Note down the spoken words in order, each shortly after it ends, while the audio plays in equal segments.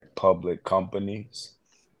public companies.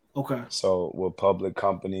 Okay. So with public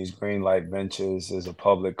companies, Greenlight Ventures is a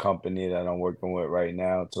public company that I'm working with right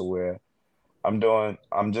now to where I'm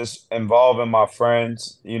just involving my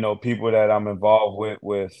friends, people that I'm involved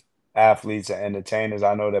with athletes and entertainers.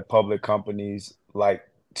 I know that public companies like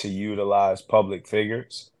to utilize public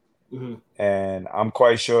figures. Mm-hmm. And I'm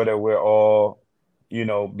quite sure that we're all,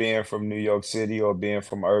 being from New York City or being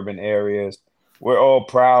from urban areas, we're all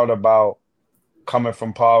proud about coming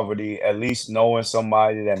from poverty, at least knowing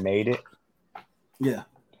somebody that made it. Yeah.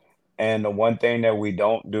 And the one thing that we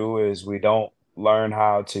don't do is we don't learn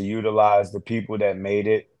how to utilize the people that made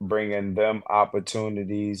it, bringing them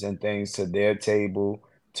opportunities and things to their table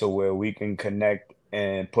to where we can connect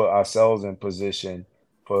and put ourselves in position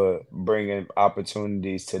for bringing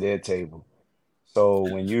opportunities to their table. So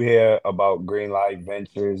when you hear about Greenlight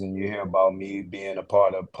Ventures and you hear about me being a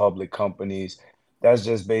part of public companies, that's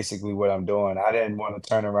just basically what I'm doing. I didn't want to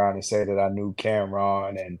turn around and say that I knew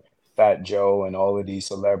Cameron and Fat Joe and all of these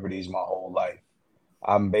celebrities my whole life.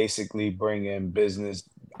 I'm basically bringing business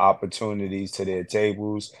opportunities to their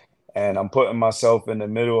tables, and I'm putting myself in the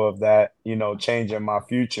middle of that, changing my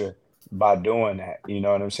future by doing that. You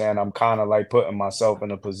know what I'm saying? I'm kind of like putting myself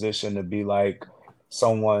in a position to be like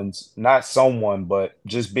not someone, but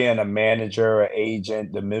just being a manager, an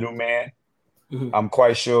agent, the middleman. Mm-hmm. I'm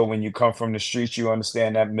quite sure when you come from the streets, you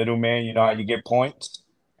understand that middleman. You know how you get points?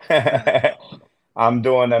 Right. I'm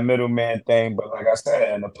doing that middleman thing, but like I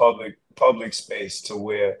said, in the public space to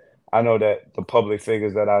where I know that the public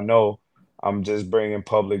figures that I know, I'm just bringing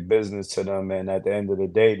public business to them, and at the end of the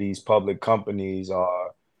day, these public companies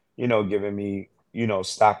are, giving me,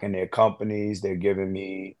 stock in their companies. They're giving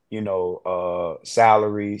me,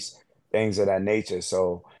 salaries, things of that nature.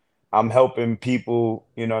 So I'm helping people,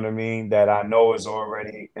 you know what I mean, that I know is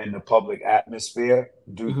already in the public atmosphere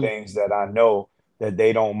do Mm-hmm. things that I know that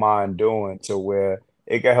they don't mind doing to where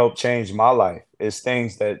it can help change my life. It's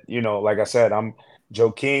things that, like I said,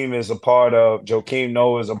 Joakim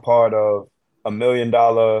Noah is a part of $1 million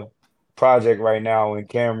project right now in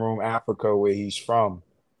Cameroon, Africa, where he's from,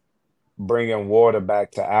 bringing water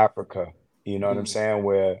back to Africa. You know what I'm Mm-hmm. saying?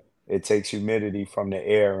 Where it takes humidity from the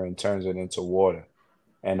air and turns it into water.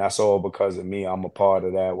 And that's all because of me. I'm a part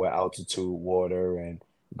of that with altitude water and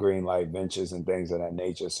green light ventures and things of that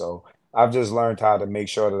nature. So I've just learned how to make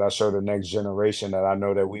sure that I show the next generation that I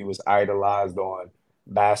know that we was idolized on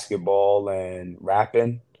basketball and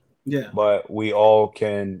rapping, Yeah. but we all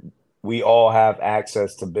have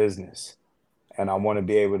access to business. And I want to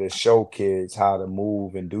be able to show kids how to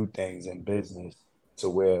move and do things in business to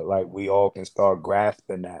where like we all can start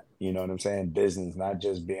grasping that, you know what I'm saying? Business, not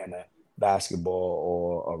just being a basketball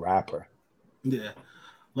or a rapper. Yeah.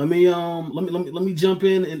 Let me jump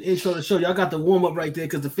in and intro the show. Y'all got the warm up right there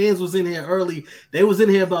because the fans was in here early. They was in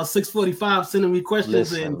here about 6:45 sending me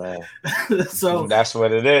questions Listen, and man, so that's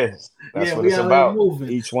what it is. That's yeah, what we it's out here about. moving.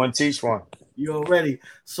 Each one teach one. You already.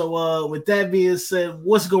 So with that being said,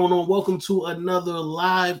 what's going on? Welcome to another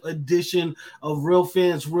live edition of Real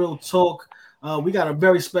Fans Real Talk. We got a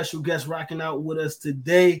very special guest rocking out with us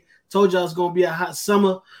today. Told y'all it's gonna be a hot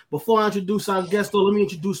summer. Before I introduce our guest, though, let me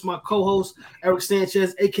introduce my co-host, Eric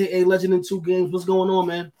Sanchez, aka Legend in Two Games. What's going on,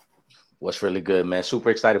 man? What's really good, man?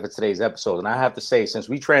 Super excited for today's episode. And I have to say, since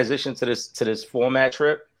we transitioned to this format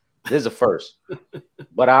trip, this is a first.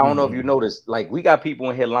 But I don't know if you Mhm. noticed, like we got people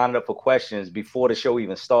in here lining up for questions before the show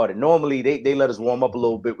even started. Normally they let us warm up a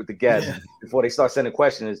little bit with the guests Yeah, before they start sending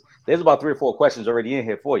questions. There's about 3 or 4 questions already in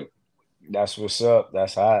here for you. That's what's up.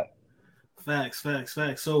 That's hot. facts.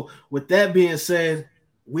 So with that being said,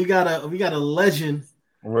 we got a legend.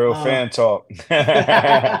 Real Uh, fan talk.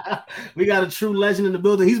 we got a true legend in the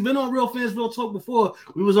building. He's been on Real Fans Real Talk before.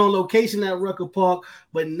 We was on location at Rucker Park,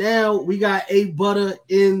 but now we got a Butta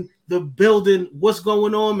in the building. What's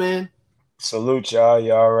going on, man? Salute y'all.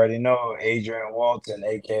 You already know Adrian Walton,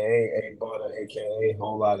 aka A Butter, aka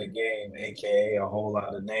Whole Lot of Game, aka a whole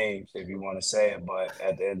lot of names, if you want to say it. But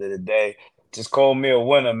at the end of the day, just call me a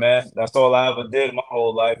winner, man. That's all I ever did my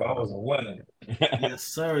whole life. I was a winner. Yes,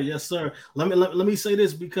 sir. Yes, sir. Let me say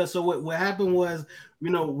this because so what happened was,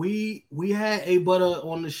 we had a Butta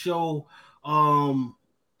on the show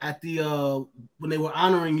at the when they were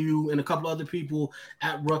honoring you and a couple other people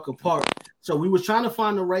at Rucker Park. So we was trying to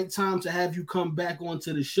find the right time to have you come back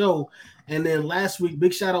onto the show. And then last week,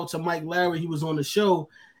 big shout out to Mike Larry, he was on the show,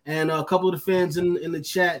 and a couple of the fans in the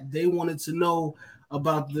chat, they wanted to know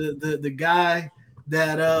about the guy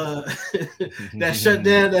that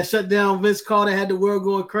that shut down Vince Carter, had the world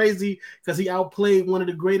going crazy because he outplayed one of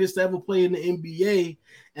the greatest to ever play in the NBA.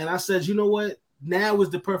 And I said, you know what? Now is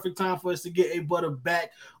the perfect time for us to get a Butter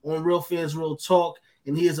back on Real Fans Real Talk.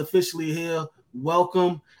 and he is officially here.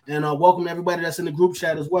 Welcome, and welcome to everybody that's in the group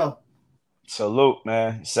chat as well. Salute,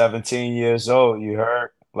 man. 17 years old, you heard?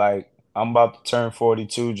 Like, I'm about to turn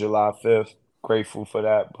 42 July 5th. Grateful for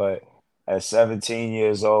that. But at 17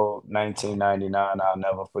 years old, 1999, I'll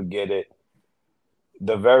never forget it.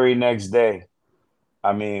 The very next day,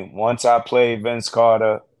 I mean, once I played Vince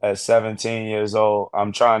Carter at 17 years old,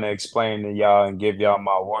 I'm trying to explain to y'all and give y'all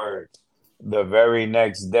my words. The very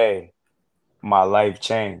next day, my life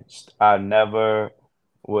changed. I never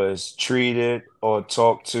was treated or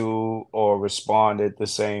talked to or responded the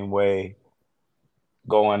same way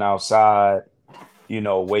going outside,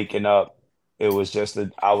 waking up. It was just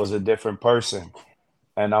I was a different person.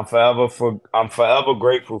 And I'm forever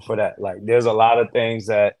grateful for that. Like there's a lot of things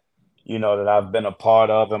that, that I've been a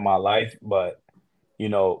part of in my life, but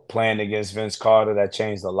playing against Vince Carter, that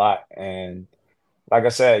changed a lot. And like I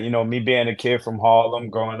said, me being a kid from Harlem,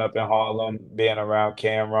 growing up in Harlem, being around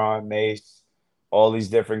Cameron, Mace, all these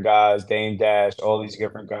different guys, Dame Dash, all these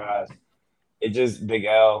different guys. It just Big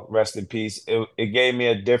L, rest in peace. It gave me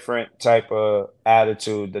a different type of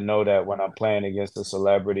attitude to know that when I'm playing against a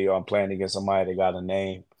celebrity or I'm playing against somebody that got a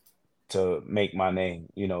name to make my name.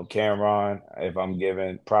 Cameron, if I'm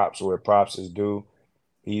giving props where props is due,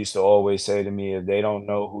 he used to always say to me, if they don't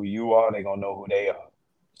know who you are, they're gonna know who they are.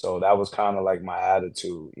 So that was kind of like my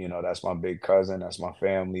attitude. That's my big cousin, that's my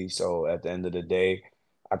family. So at the end of the day,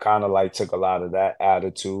 I kind of like took a lot of that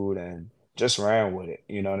attitude and just ran with it.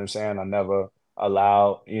 You know what I'm saying? I never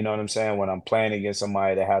allowed, you know what I'm saying? When I'm playing against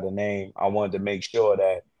somebody that had a name, I wanted to make sure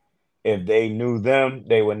that if they knew them,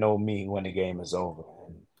 they would know me when the game is over.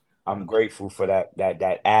 And I'm grateful for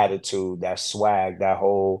that attitude, that swag, that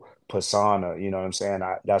whole persona. You know what I'm saying?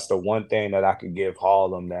 That's the one thing that I could give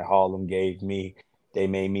Harlem that Harlem gave me. They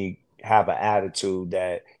made me have an attitude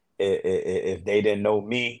that if they didn't know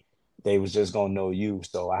me, they was just gonna know you.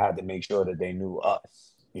 So I had to make sure that they knew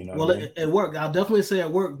us. You know what I Well, mean? it worked. I'll definitely say it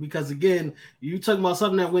worked because again, you talking about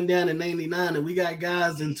something that went down in '99, and we got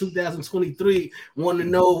guys in 2023 wanting to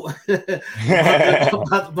know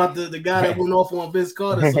about the guy that went off on Vince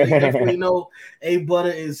Carter. So they definitely know A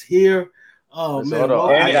Butta is here. Oh So hold man,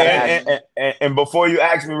 on, I welcome. gotta ask. And before you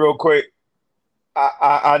ask me real quick,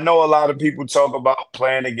 I know a lot of people talk about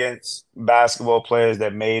playing against basketball players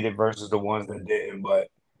that made it versus the ones that didn't, but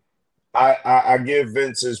I give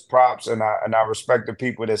Vince his props and I respect the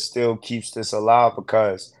people that still keeps this alive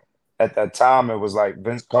because at that time it was like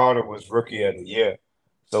Vince Carter was rookie of the year.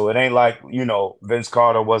 So it ain't like, Vince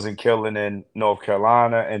Carter wasn't killing in North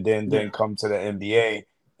Carolina and then Yeah. didn't come to the NBA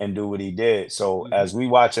and do what he did. So Mhm. as we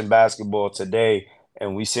watching basketball today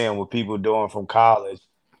and we seeing what people doing from college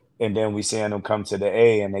and then we seeing them come to the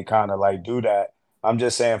A and they kind of like do that. I'm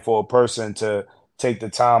just saying for a person to take the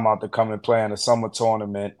time out to come and play in a summer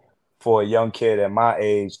tournament for a young kid at my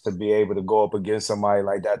age to be able to go up against somebody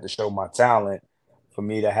like that to show my talent, for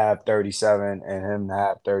me to have 37 and him to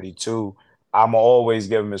have 32, I'm always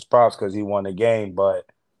give him his props because he won the game, but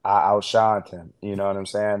I outshined him. You know what I'm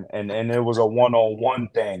saying? And it was a one-on-one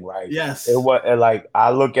thing. Like it Yes. was like I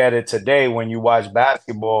look at it today when you watch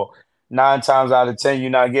basketball, 9 times out of 10, you're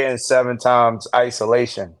not getting 7 times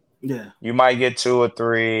isolation. Yeah. You might get 2 or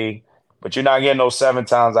 3, but you're not getting those 7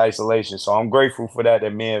 times isolation. So I'm grateful for that.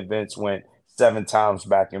 That me and Vince went 7 times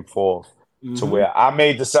back and forth to Hmm. where I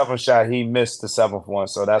made the seventh shot, he missed the seventh one.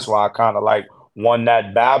 So that's why I kind of like won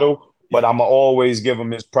that battle. But Yeah. I'm gonna always give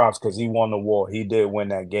him his props because he won the war. He did win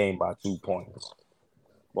that game by 2 points.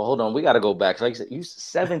 Well, hold on, we gotta go back. Like you said, you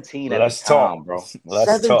 17 at the Let's talk. time, bro.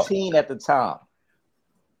 Let's talk. 17 at the time.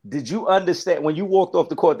 Did you understand when you walked off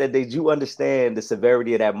the court that day? Did you understand the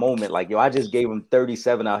severity of that moment? Like, yo, I just gave him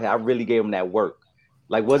 37 out here. I really gave him that work.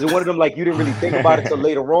 Like, was it one of them like you didn't really think about it till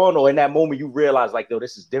later on, or in that moment you realized like, yo,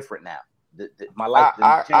 this is different now. My life didn't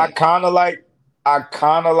I change. kind of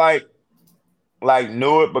like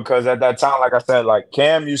knew it because at that time, like I said, like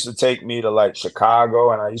Cam used to take me to like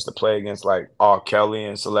Chicago and I used to play against like R. Kelly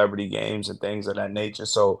and celebrity games and things of that nature.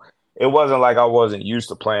 So it wasn't like I wasn't used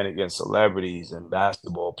to playing against celebrities and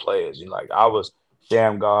basketball players. Like I was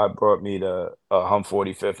Sham God brought me to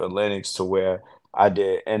 145th and Lennox to where I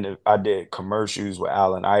did commercials with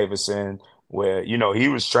Allen Iverson where he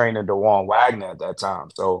was training DeJuan Wagner at that time.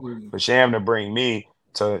 So Mm. for Sham to bring me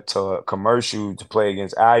to a commercial to play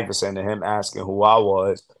against Iverson and him asking who I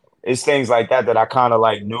was. It's things like that that I kind of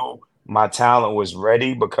like knew my talent was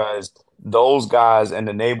ready because those guys in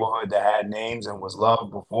the neighborhood that had names and was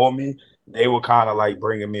loved before me, they were kind of like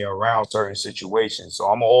bringing me around certain situations. So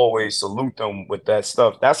I'm always salute them with that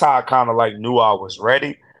stuff. That's how I kind of like knew I was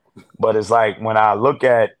ready. But it's like when I look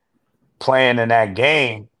at playing in that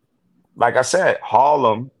game, like I said,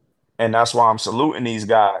 Harlem and that's why I'm saluting these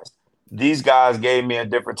guys. These guys gave me a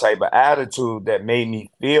different type of attitude that made me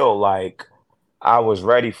feel like I was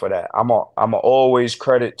ready for that. I'm a always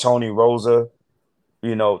credit Tony Rosa.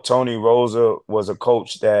 You know, Tony Rosa was a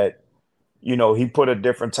coach that, you know, he put a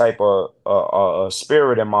different type of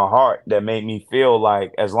spirit in my heart that made me feel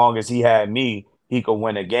like as long as he had me, he could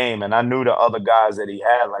win a game. And I knew the other guys that he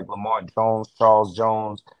had, like Lamar Jones, Charles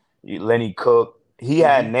Jones, Lenny Cook. He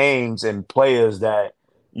had Mm-hmm. names and players that,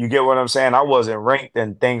 you get what I'm saying? I wasn't ranked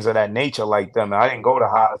and things of that nature like them. And I didn't go to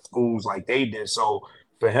high schools like they did. So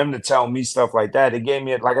for him to tell me stuff like that, it gave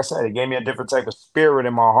me, like I said, it gave me a different type of spirit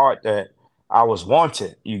in my heart that I was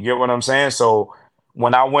wanted. You get what I'm saying? So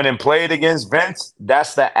when I went and played against Vince,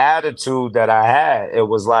 that's the attitude that I had. It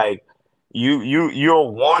was like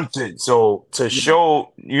you're wanted. So to Yeah.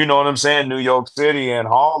 show, you know what I'm saying, New York City and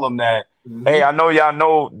Harlem that, hey, Mm-hmm. I know y'all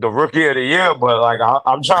know the rookie of the year, but like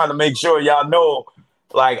I'm trying to make sure y'all know,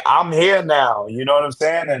 like I'm here now. You know what I'm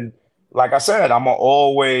saying? And like I said, I'm gonna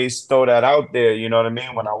always throw that out there. You know what I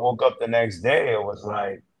mean? When I woke up the next day, it was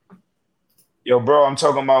like, yo, bro, I'm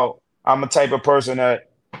talking about. I'm a type of person that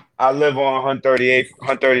I live on 138th,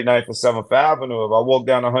 139th, and 7th Avenue. If I walk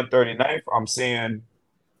down 139th, I'm seeing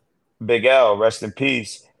Big L, rest in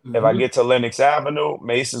peace. If I Mm-hmm. get to Lenox Avenue,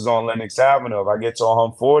 Mace is on Lenox Avenue. If I get to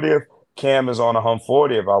 140th, Cam is on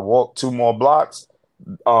 140th. If I walk two more blocks,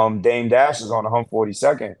 Dame Dash is on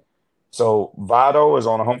 142nd. So Votto is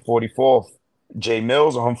on 144th. Jay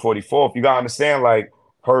Mills on 144th. You gotta understand, like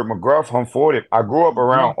Herb McGruff, 140th. I grew up Mm-hmm.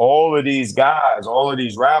 around all of these guys, all of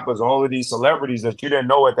these rappers, all of these celebrities that you didn't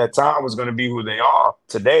know at that time was gonna be who they are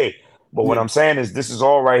today. But what Yeah. I'm saying is this is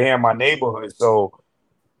all right here in my neighborhood. So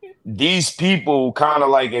these people kind of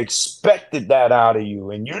like expected that out of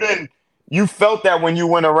you. And you didn't, you felt that when you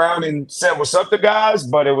went around and said, what's up to guys?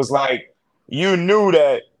 But it was like, you knew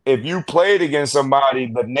that if you played against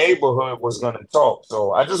somebody, the neighborhood was going to talk.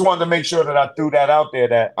 So I just wanted to make sure that I threw that out there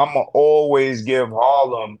that I'm going to always give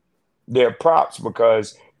Harlem their props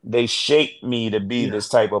because they shaped me to be Yeah. this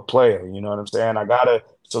type of player. You know what I'm saying? I got to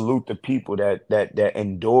salute the people that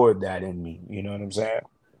endured that in me. You know what I'm saying?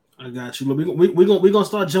 I got you. Look, we gonna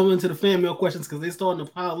start jumping into the fan mail questions because they're starting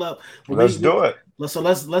to pile up. But Let's do it. let's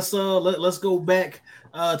go back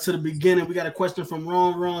to the beginning. We got a question from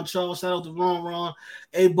Ron Charles. Shout out to Ron.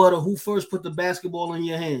 Hey Butter, who first put the basketball in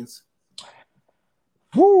your hands?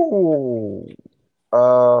 Whoo.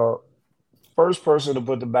 Uh, First person to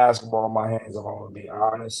put the basketball in my hands, if I'm gonna be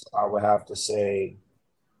honest, I would have to say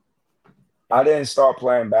I didn't start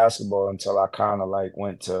playing basketball until I kind of like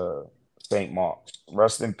went to St. Mark's.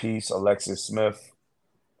 Rest in peace, Alexis Smith.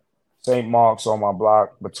 St. Mark's on my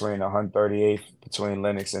block between 138th, between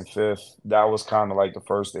Lenox and 5th. That was kind of like the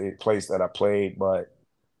first place that I played. But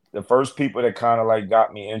the first people that kind of like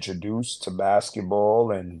got me introduced to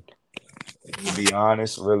basketball and to be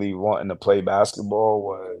honest, really wanting to play basketball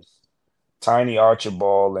was Tiny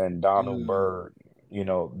Archibald and Donald Mm, Byrd. You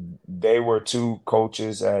know, they were two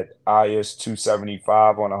coaches at IS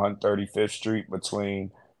 275 on 135th Street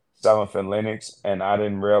between 7th and Lenox, and I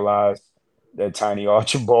didn't realize that Tiny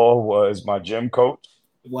Archibald was my gym coach.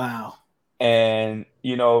 wow. And,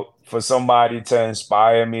 you know, for somebody to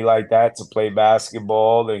inspire me like that to play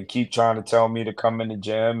basketball and keep trying to tell me to come in the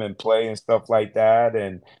gym and play and stuff like that,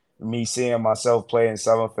 and me seeing myself play in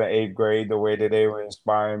 7th and 8th grade, the way that they were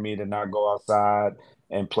inspiring me to not go outside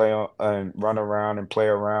and and run around and play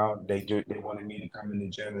around, they wanted me to come in the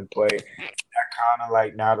gym and play. Kind of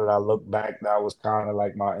like now that I look back, that was kind of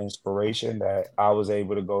like my inspiration that I was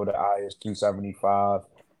able to go to IS 275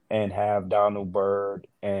 and have Donald Byrd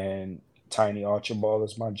and Tiny Archibald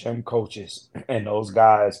as my gym coaches. And those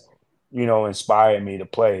guys, you know, inspired me to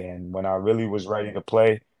play. And when I really was ready to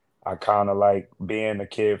play, I kind of like being a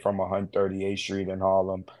kid from 138th Street in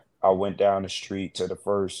Harlem. I went down the street to the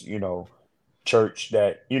first, you know, church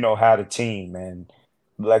that, you know, had a team. And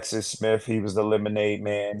Lexus Smith, he was the lemonade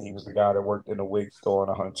man. He was the guy that worked in the wig store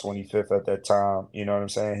on 125th at that time. You know what I'm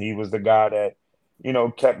saying? He was the guy that, you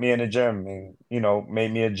know, kept me in the gym and, you know,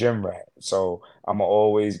 made me a gym rat. So I'm gonna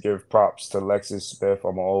always give props to Lexus Smith.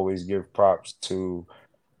 I'm gonna always give props to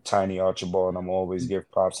Tiny Archibald, and I'm gonna always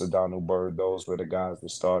give props to Donald Byrd. Those were the guys that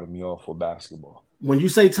started me off with basketball. When you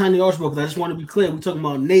say Tiny Archibald, 'cause I just want to be clear, we're talking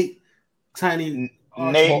about Nate Tiny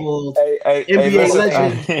Nate, Archibald, hey, NBA listen,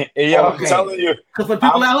 legend. yo, I'm Okay. telling you, Because for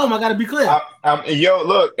people I'm at home, I got to be clear. yo,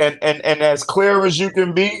 look, and as clear as you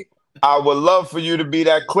can be, I would love for you to be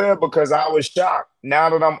that clear because I was shocked. Now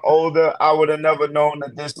that I'm older, I would have never known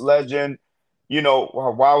that this legend, you know,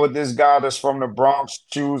 why would this guy that's from the Bronx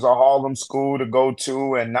choose a Harlem school to go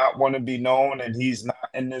to and not want to be known, and he's not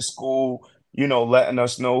in this school, letting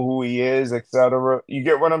us know who he is, etc. You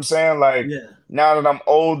get what I'm saying? Like Yeah. now that I'm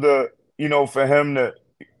older, for him to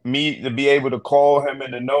be able to call him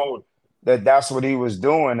and to know that that's what he was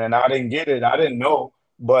doing, and I didn't get it, I didn't know.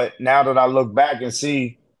 But now that I look back and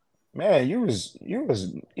see, man,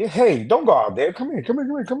 hey, don't go out there. Come here, come here,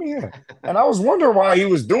 come here, come here. And I was wondering why he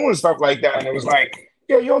was doing stuff like that. And it was like,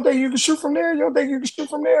 yo, you don't think you can shoot from there? You don't think you can shoot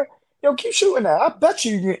from there? Yo, keep shooting that. I bet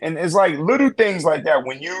you can. And it's like little things like that.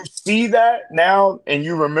 When you see that now and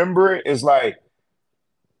you remember it, it's like,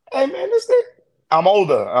 hey man, this nigga, I'm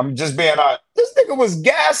older. I'm just being honest. This nigga was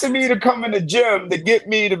gassing me to come in the gym to get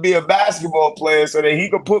me to be a basketball player so that he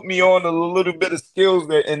could put me on a little bit of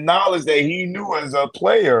skills and knowledge that he knew as a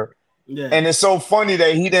player. Yeah. And it's so funny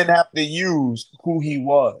that he didn't have to use who he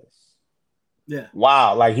was. Yeah.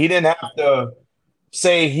 Wow. Like he didn't have to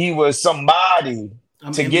say he was somebody to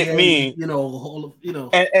NBA, get me.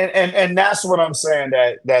 And that's what I'm saying,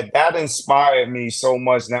 that inspired me so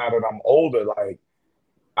much now that I'm older. Like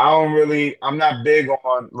I'm not big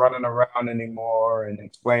on running around anymore and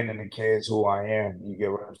explaining to kids who I am. You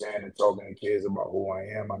get what I'm saying? And talking to kids about who I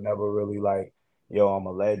am. I never really like, yo, I'm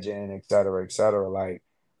a legend, et cetera, et cetera. Like,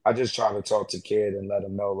 I just try to talk to kids and let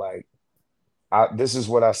them know, like, this is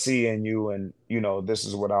what I see in you, and this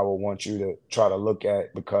is what I would want you to try to look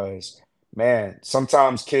at because, man,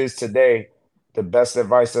 sometimes kids today, the best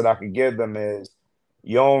advice that I could give them is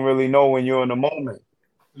you don't really know when you're in the moment.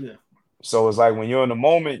 Yeah. So it's like when you're in the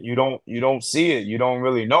moment, you don't see it, you don't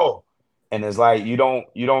really know, and it's like you don't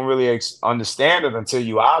really understand it until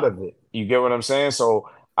you out of it. You get what I'm saying? So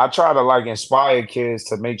I try to like inspire kids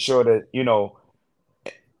to make sure that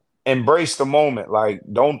embrace the moment. Like,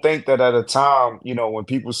 don't think that at a time, when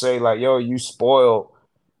people say like, "Yo, you spoiled,"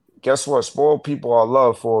 guess what? Spoiled people are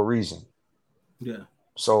loved for a reason. Yeah.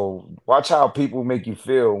 So watch how people make you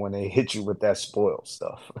feel when they hit you with that spoiled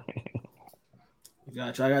stuff.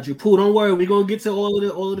 I got you. Pooh, don't worry. We're gonna get to all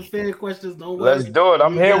of the fan questions. Don't Let's worry. do it.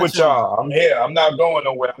 I'm We here got with y'all. y'all. I'm here. I'm not going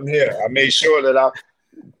nowhere. I'm here. I made sure that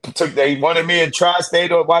they wanted me in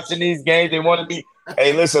Tri-State or watching these games. They wanted me.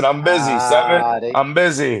 Hey, listen, I'm busy. Seven. I'm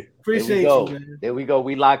busy. There we Appreciate go. you, man. There we go.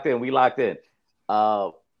 We locked in. We locked in.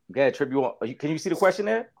 Go ahead, Trip. Can you see the question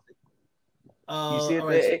there? You see it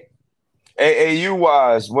there? AAU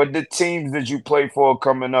wise, what the teams did you play for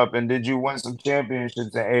coming up, and did you win some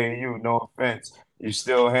championships in AAU? No offense, you're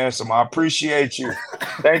still handsome. I appreciate you.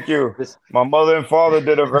 Thank you. My mother and father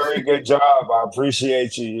did a very good job. I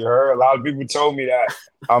appreciate you. You heard a lot of people told me that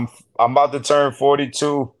I'm about to turn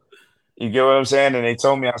 42. You get what I'm saying? And they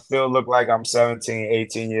told me I still look like I'm 17,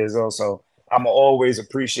 18 years old. So I'm gonna always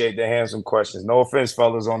appreciate the handsome questions. No offense,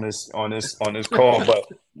 fellas, on this call, but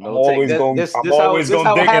I'm always gonna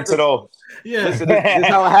dig into those. Yeah. Listen, this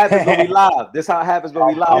how it happens when we live. This how it happens when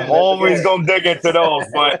we live. I'm always gonna dig into those,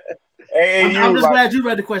 but AAU, I'm just glad you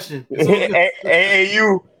read the question.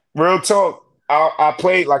 AAU, real talk. I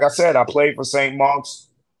played, like I said, I played for St. Mark's.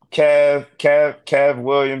 Kev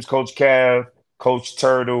Williams, Coach Kev, Coach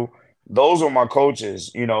Turtle. Those were my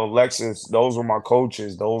coaches. Lexus. Those were my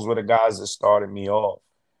coaches. Those were the guys that started me off.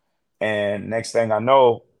 And next thing I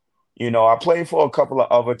know, I played for a couple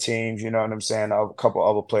of other teams. You know what I'm saying? A couple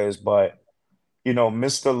other players, but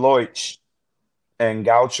Mr. Leutsch and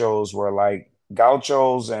Gauchos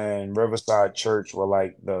and Riverside Church were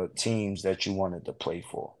like the teams that you wanted to play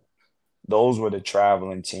for. Those were the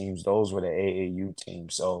traveling teams. Those were the AAU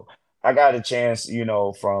teams. So I got a chance,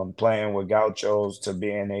 from playing with Gauchos to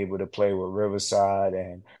being able to play with Riverside.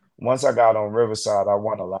 And once I got on Riverside, I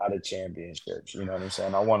won a lot of championships. You know what I'm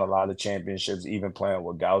saying? I won a lot of championships, even playing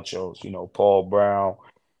with Gauchos. Paul Brown,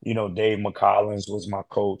 Dave McCollins was my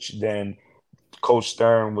coach. Then Coach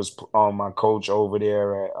Stern was my coach over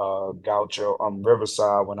there at Gaucho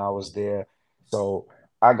Riverside when I was there. So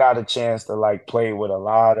I got a chance to like play with a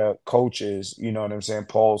lot of coaches, you know what I'm saying?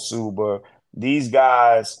 Paul Suber. These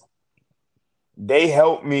guys, they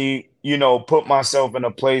helped me, put myself in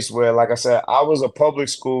a place where, like I said, I was a public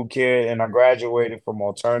school kid and I graduated from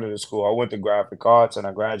alternative school. I went to graphic arts and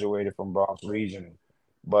I graduated from Bronx Regional.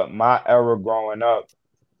 But my era growing up,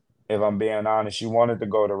 if I'm being honest, you wanted to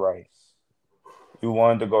go to Rice. You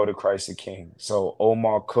wanted to go to Christ the King. So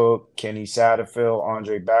Omar Cook, Kenny Satterfield,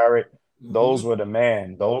 Andre Barrett, those were the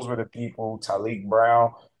men. Those were the people, Talik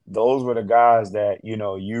Brown. Those were the guys that,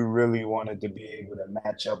 you really wanted to be able to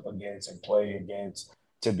match up against and play against,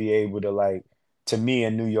 to be able to, like, to me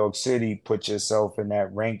in New York City, put yourself in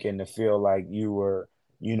that ranking to feel like you were,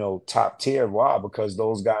 top tier. Why? Because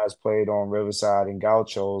those guys played on Riverside and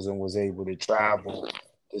Gauchos and was able to travel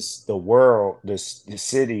the world, the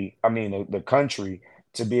city, I mean, the country,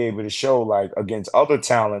 to be able to show like against other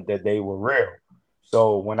talent that they were real.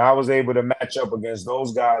 So when I was able to match up against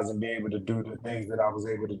those guys and be able to do the things that I was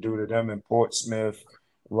able to do to them in Portsmouth,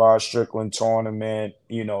 Rod Strickland tournament,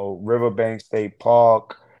 Riverbank State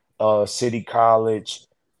Park, City College.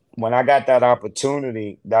 When I got that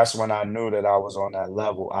opportunity, that's when I knew that I was on that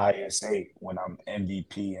level, ISA, when I'm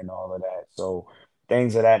MVP and all of that. So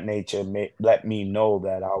things of that nature let me know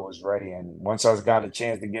that I was ready. And once I got a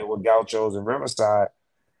chance to get with Gauchos and Riverside,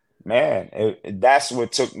 man, that's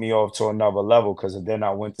what took me off to another level because then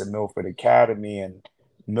I went to Milford Academy, and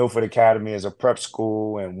Milford Academy is a prep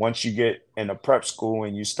school. And once you get in a prep school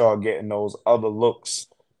and you start getting those other looks,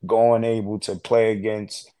 going able to play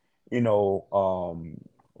against,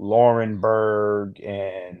 Laurenburg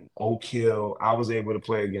and Oak Hill, I was able to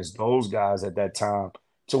play against those guys at that time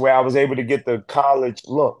to where I was able to get the college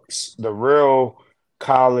looks, the real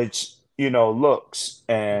college, looks.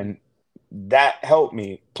 And that helped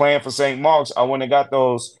me playing for St. Mark's. I went and got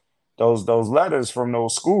those letters from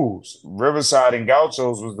those schools. Riverside and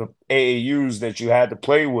Gauchos was the AAUs that you had to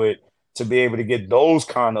play with to be able to get those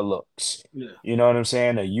kind of looks. Yeah. You know what I'm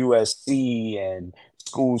saying? A USC and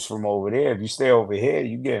schools from over there. If you stay over here,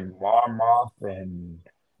 you get Monmouth, and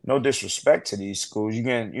no disrespect to these schools. You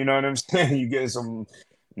get, you know what I'm saying? You get some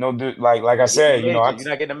like I said, You're not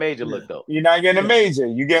getting a major look though. you're not getting a major.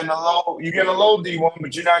 You getting a low D1,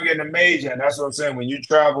 but you're not getting a major. And that's what I'm saying. When you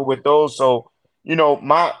travel with those, so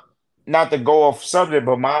my not to go off subject,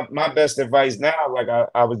 but my best advice now, like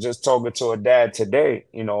I was just talking to a dad today,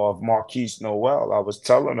 of Marquise Noel. I was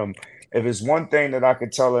telling him if it's one thing that I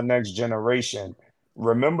could tell the next generation,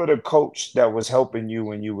 remember the coach that was helping you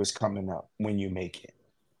when you was coming up, when you make it.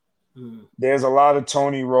 There's a lot of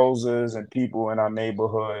Tony Roses and people in our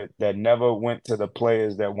neighborhood that never went to the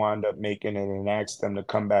players that wind up making it and asked them to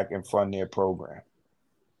come back and fund their program.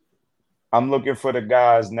 I'm looking for the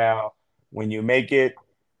guys now. When you make it,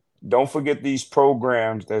 don't forget these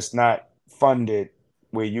programs that's not funded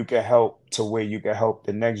where you can help to where you can help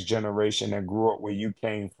the next generation that grew up where you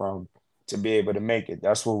came from to be able to make it.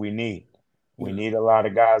 That's what we need. We need a lot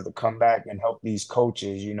of guys to come back and help these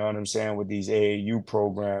coaches, you know what I'm saying, with these AAU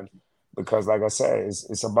programs. Because like I said,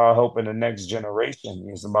 it's about helping the next generation.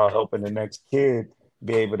 It's about helping the next kid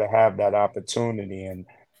be able to have that opportunity. And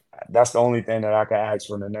that's the only thing that I can ask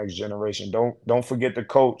from the next generation. Don't forget the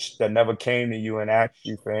coach that never came to you and asked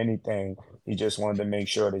you for anything. He just wanted to make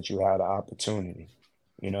sure that you had an opportunity.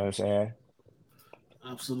 You know what I'm saying?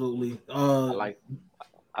 Absolutely. I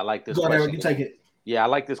like this go ahead, question. Eric, you take it. Yeah, I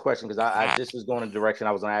like this question because I just was going in the direction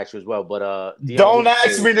I was going to ask you as well. But Dion, don't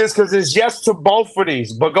ask me this because it's yes to both of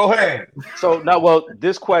these. But go ahead. So now, well,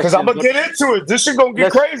 this question because I'm gonna get into it. This shit gonna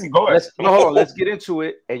get crazy. Go ahead. Hold on. Let's get into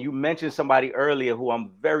it. And you mentioned somebody earlier who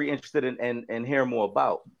I'm very interested in hearing more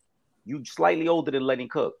about. You slightly older than Lenny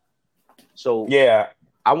Cook, so yeah.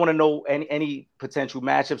 I want to know any potential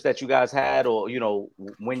matchups that you guys had, or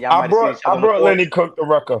when y'all I brought Lenny Cook to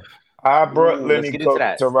Rucker. I brought Lenny Cook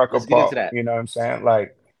to Rucker Park. You know what I'm saying?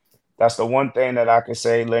 Like, that's the one thing that I can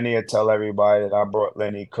say. Lenny will tell everybody that I brought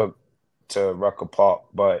Lenny Cook to Rucker Park.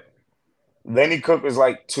 But Lenny Cook is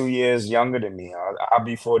like 2 years younger than me. I'll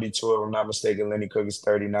be 42 if I'm not mistaken. Lenny Cook is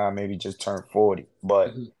 39, maybe just turned 40.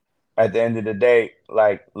 But at the end of the day,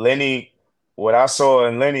 like Lenny, what I saw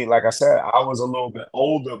in Lenny, like I said, I was a little bit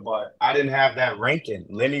older, but I didn't have that ranking.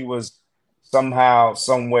 Lenny was somehow,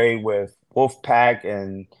 some way with Wolfpack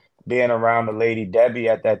and being around the Lady Debbie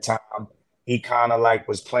at that time, he kind of like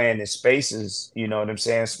was playing in spaces, you know what I'm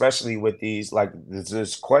saying? Especially with these, like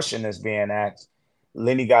this question that's being asked.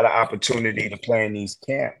 Lenny got an opportunity to play in these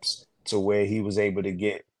camps to where he was able to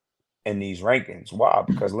get in these rankings. Why?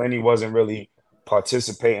 Because Lenny wasn't really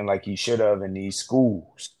participating like he should have in these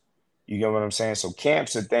schools. You get what I'm saying? So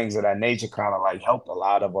camps and things of that nature kind of like helped a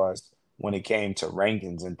lot of us when it came to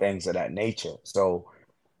rankings and things of that nature. So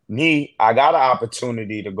I got an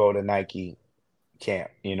opportunity to go to Nike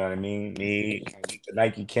camp. You know what I mean? I went to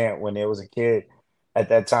Nike camp when there was a kid at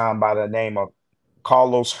that time by the name of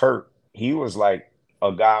Carlos Hurt. He was like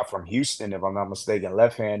a guy from Houston, if I'm not mistaken,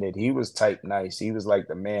 left-handed. He was type nice. He was like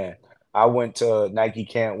the man. I went to Nike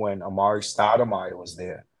camp when Amari Stoudemire was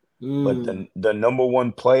there. But the number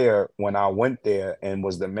one player when I went there and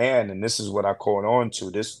was the man, and this is what I caught on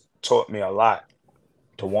to, this taught me a lot,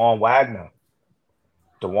 DeJuan Wagner.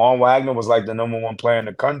 DeJuan Wagner was like the number one player in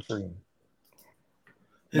the country.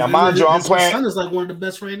 Now, mind you, I'm playing. His son is like one of the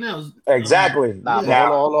best right now. Exactly.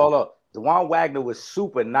 Hold on. DeJuan Wagner was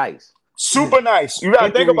super nice. Super nice. You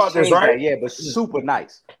gotta think about this, right? Yeah, but super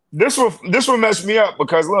nice. This will mess me up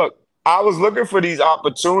because look, I was looking for these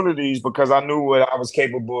opportunities because I knew what I was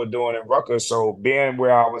capable of doing in Rucker. So being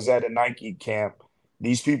where I was at a Nike camp,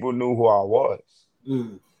 these people knew who I was.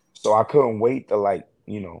 So I couldn't wait to like,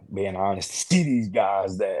 being honest, to see these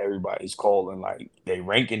guys that everybody's calling like they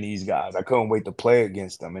ranking these guys. I couldn't wait to play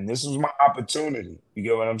against them. And this was my opportunity. You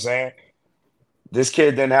get what I'm saying? This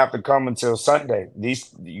kid didn't have to come until Sunday.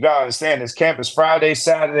 These You gotta understand this camp is Friday,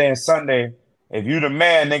 Saturday, and Sunday. If you the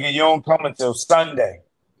man, nigga, you don't come until Sunday.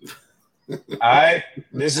 All right?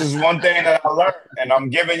 This is one thing that I learned, and I'm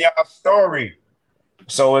giving y'all a story.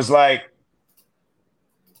 So it's like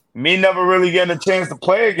me never really getting a chance to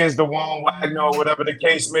play against the Juan Wagner or whatever the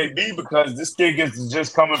case may be, because this kid gets to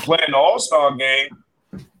just come and play in the All-Star game.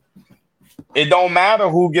 It don't matter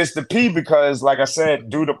who gets the P because, like I said,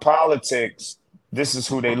 due to politics, this is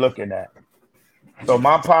who they looking at. So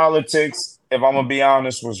my politics, if I'm gonna be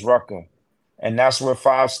honest, was Rucker. And that's where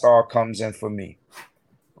 5-star comes in for me.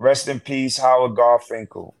 Rest in peace, Howard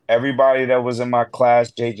Garfinkel. Everybody that was in my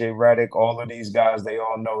class, JJ Redick, all of these guys, they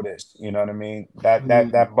all know this. You know what I mean?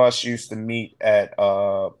 That bus used to meet at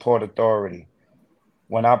Port Authority.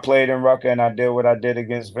 When I played in Rucker and I did what I did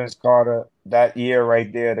against Vince Carter that year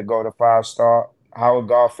right there to go to 5-star, Howard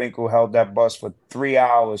Garfinkel held that bus for 3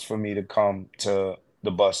 hours for me to come to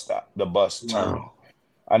the bus stop, the bus terminal.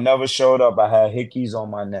 I never showed up. I had hickeys on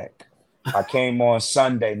my neck. I came on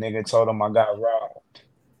Sunday, nigga told him I got robbed.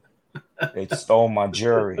 They stole my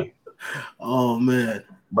jewelry. Oh, man.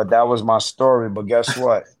 But that was my story. But guess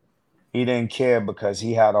what? He didn't care because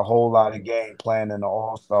he had a whole lot of game playing in the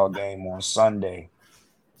All-Star game on Sunday.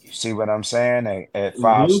 You see what I'm saying? At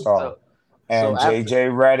 5-star. And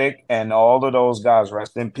JJ Redick and all of those guys,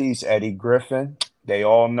 rest in peace, Eddie Griffin, they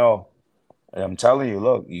all know. And I'm telling you,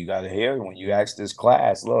 look, you got to hear it when you ask this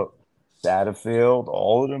class, look, Satterfield,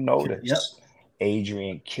 all of them know this. Yep.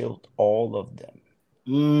 Adrian killed all of them.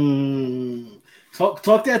 Talk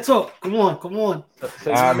that talk. Come on.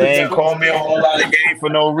 They ain't call me a whole lot of game for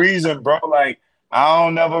no reason, bro. Like, I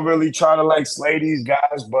don't never really try to like slay these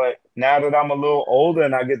guys, but now that I'm a little older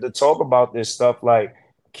and I get to talk about this stuff, like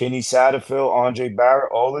Kenny Satterfield, Andre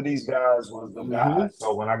Barrett, all of these guys was the guys.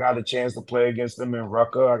 So when I got a chance to play against them in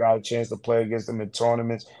Rucker, I got a chance to play against them in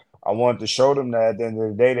tournaments. I wanted to show them that at the end of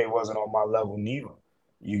the day, they wasn't on my level neither.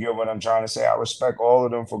 You get what I'm trying to say? I respect all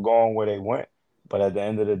of them for going where they went. But at the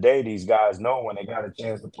end of the day, these guys know when they got a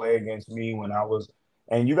chance to play against me when I was,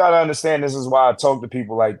 and you got to understand, this is why I talk to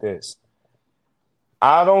people like this.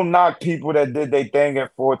 I don't knock people that did their thing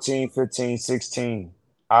at 14, 15, 16.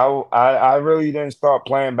 I really didn't start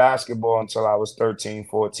playing basketball until I was 13,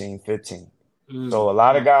 14, 15. So a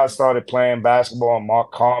lot of guys started playing basketball and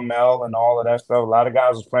Mark Carmel and all of that stuff. A lot of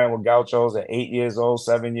guys was playing with Gauchos at 8 years old,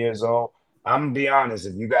 7 years old. I'm gonna be honest.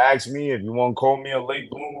 If you could ask me, if you want to call me a late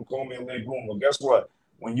bloomer, call me a late bloomer. Guess what?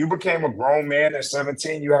 When you became a grown man at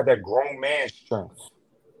 17, you had that grown man strength.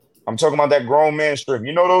 I'm talking about that grown man strength.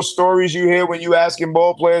 You know those stories you hear when you asking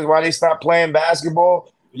ball players why they stopped playing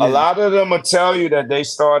basketball? Yeah. A lot of them will tell you that they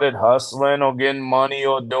started hustling or getting money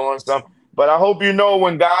or doing something. But I hope you know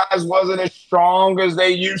when guys wasn't as strong as they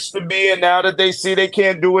used to be, and now that they see they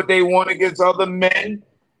can't do what they want against other men.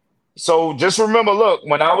 So just remember, look,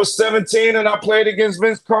 when I was 17 and I played against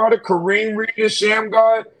Vince Carter, Kareem Reed, and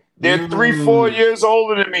Shamgar, they're 3-4 years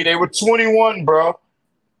older than me. They were 21, bro.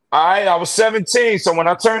 All right, I was 17. So when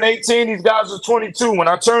I turned 18, these guys were 22. When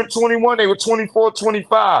I turned 21, they were 24,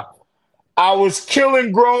 25. I was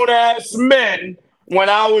killing grown-ass men when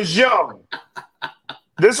I was young.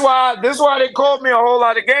 This why they called me a whole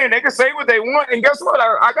lot of game. They can say what they want, and guess what?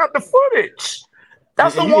 I got the footage.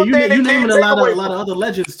 That's the one thing you naming a lot of other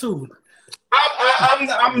legends too.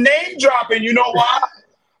 I'm name dropping. You know why?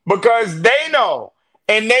 Because they know,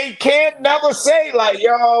 and they can't never say like,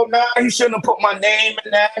 "Yo, nah, you shouldn't have put my name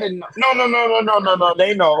in that." And no.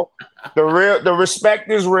 They know the respect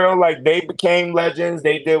is real. Like they became legends.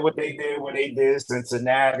 They did what they did when they did.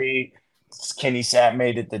 Cincinnati, Kenny Sapp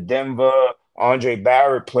made it to Denver. Andre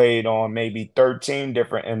Barrett played on maybe 13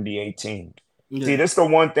 different NBA teams. Yeah. See, this is the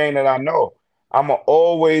one thing that I know. I'm going to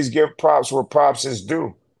always give props where props is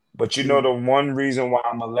due. But you know the one reason why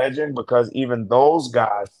I'm a legend? Because even those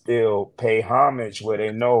guys still pay homage where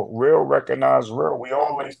they know real recognize real. We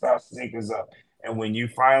always start sneakers up. And when you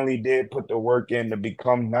finally did put the work in to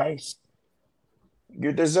become nice,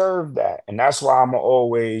 you deserve that. And that's why I'm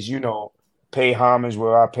always, pay homage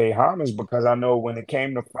where I pay homage, because I know when it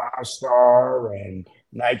came to 5-star and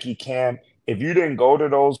Nike Camp, if you didn't go to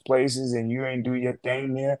those places and you ain't do your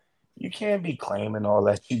thing there, you can't be claiming all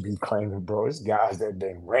that you be claiming, bro. It's guys that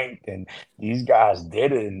been ranked and these guys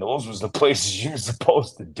did it, and those was the places you were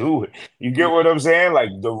supposed to do it. You get what I'm saying? Like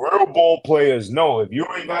the real ball players know if you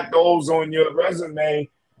ain't got those on your resume,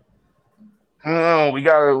 we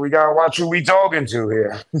gotta watch who we talking to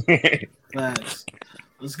here. Facts.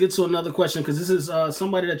 Let's get to another question because this is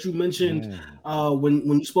somebody that you mentioned Mm.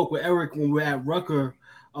 when you spoke with Eric when we were at Rucker.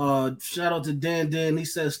 Shout out to Dan. Dan, he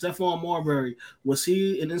says Stephon Marbury, was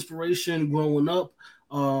he an inspiration growing up?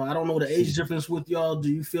 I don't know the age difference with y'all.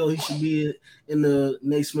 Do you feel he should be in the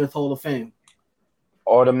Naismith Hall of Fame?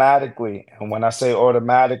 Automatically. And when I say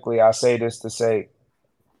automatically, I say this to say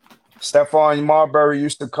Stephon Marbury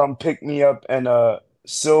used to come pick me up in a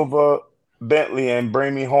silver Bentley and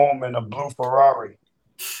bring me home in a blue Ferrari.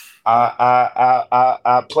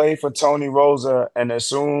 I played for Tony Rosa, and as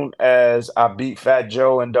soon as I beat Fat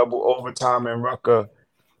Joe in double overtime in Rucker,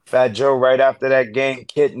 Fat Joe right after that game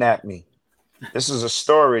kidnapped me. This is a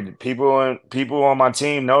story. People on my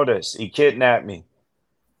team know this. He kidnapped me.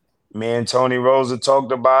 Me and Tony Rosa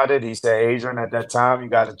talked about it. He said, Adrian, at that time, you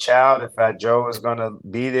got a child. If Fat Joe is gonna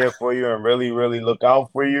be there for you and really, really look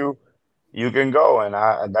out for you, you can go.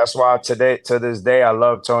 And that's why today, to this day, I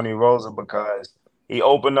love Tony Rosa because he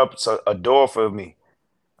opened up a door for me.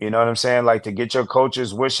 You know what I'm saying? Like to get your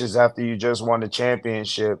coach's wishes after you just won the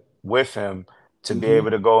championship with him to be Mm-hmm.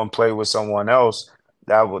 able to go and play with someone else.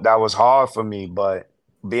 That was hard for me, but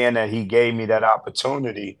being that he gave me that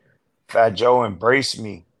opportunity, Fat Joe embraced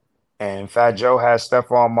me. And Fat Joe had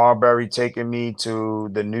Stephon Marbury taking me to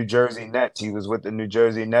the New Jersey Nets. He was with the New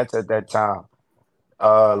Jersey Nets at that time.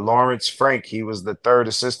 Lawrence Frank, he was the third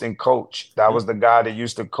assistant coach. That Yep. was the guy that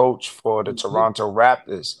used to coach for the Mm-hmm. Toronto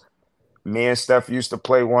Raptors. Me and Steph used to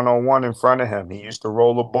play one on one in front of him. He used to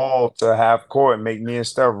roll the ball to half court and make me and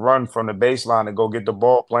Steph run from the baseline and go get the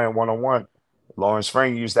ball playing one on one. Lawrence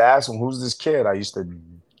Frank used to ask him, "Who's this kid?" I used to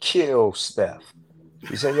kill Steph.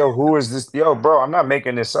 He said, "Yo, who is this? Yo, bro, I'm not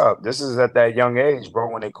making this up. This is at that young age, bro.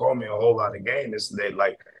 When they called me a whole lot of game,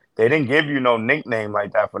 they didn't give you no nickname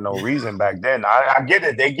like that for no reason back then. I get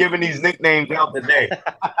it. They giving these nicknames out today.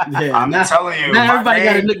 Yeah, I'm telling you, not everybody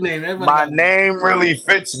got a nickname. Everybody my got a nickname. name really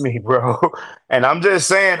fits me, bro. And I'm just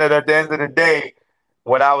saying that at the end of the day,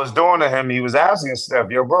 what I was doing to him, he was asking Steph,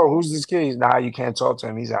 yo, bro, who's this kid? Nah, you can't talk to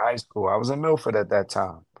him. He's in high school. I was in Milford at that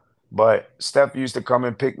time. But Steph used to come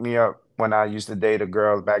and pick me up when I used to date a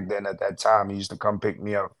girl back then at that time. He used to come pick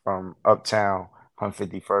me up from uptown,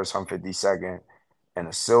 151st, 152nd, in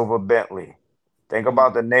a silver Bentley. Think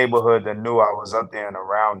about the neighborhood that knew I was up there and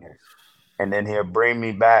around it, and then he'll bring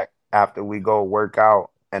me back after we go work out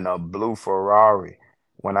in a blue Ferrari.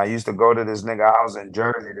 When I used to go to this nigga house in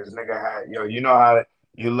Jersey, this nigga had you know how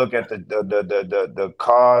you look at the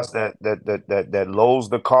cars that loads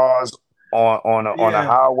the cars on a Yeah,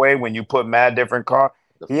 highway when you put mad different cars.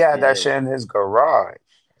 He had that Yeah. shit in his garage.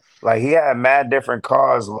 Like he had mad different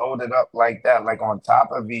cars loaded up like that, like on top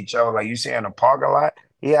of each other, like you see in a parking lot.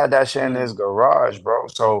 He had that shit in yeah, his garage, bro.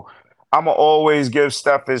 So I'ma always give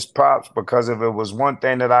Steph his props because if it was one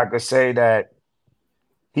thing that I could say that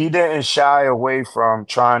he didn't shy away from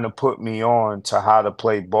trying to put me on to how to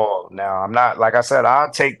play ball. Now I'm not like I said,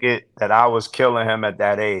 I'll take it that I was killing him at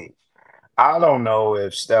that age. I don't know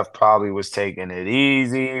if Steph probably was taking it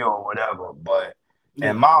easy or whatever, but in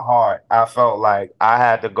yeah. my heart, I felt like I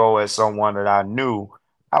had to go as someone that I knew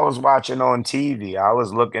I was watching on TV. I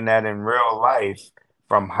was looking at in real life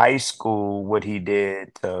from high school what he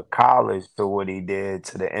did to college to what he did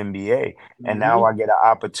to the NBA. And now Mm-hmm. I get an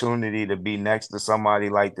opportunity to be next to somebody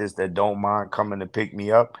like this that don't mind coming to pick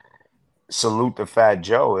me up. Salute to Fat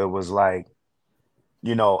Joe. It was like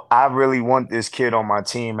I really want this kid on my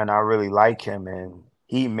team and I really like him. And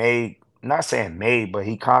he made, not saying made, but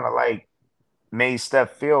he kind of like made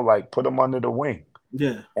Steph feel like put him under the wing.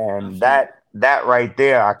 Yeah, And absolutely. that right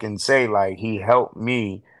there, I can say like he helped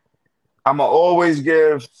me. I'ma always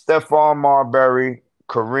give Stephon Marbury,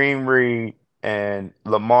 Kareem Reed, and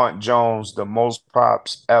Lamont Jones the most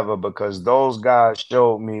props ever because those guys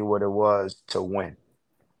showed me what it was to win.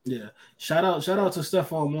 Yeah, shout out to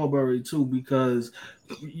Stephon Marbury too, because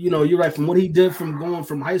you're right. From what he did from going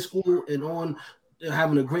from high school and on,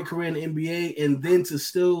 having a great career in the NBA, and then to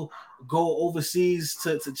still go overseas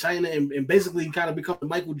to China and basically kind of become the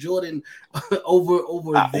Michael Jordan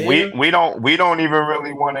over there. We don't even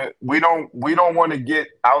really want to we don't want to get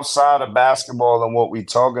outside of basketball and what we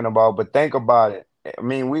talking about, but think about it. I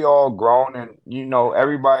mean, we all grown and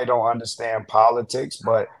everybody don't understand politics,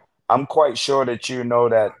 but I'm quite sure that you know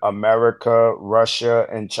that America, Russia,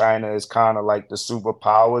 and China is kind of like the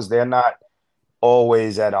superpowers. They're not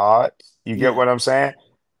always at odds. You get Yeah, what I'm saying?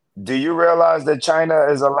 Do you realize that China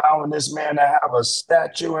is allowing this man to have a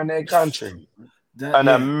statue in their country? that An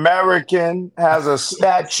yeah, American has a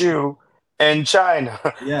statue in China.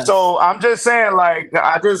 yes, So I'm just saying, like,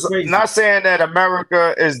 crazy. not saying that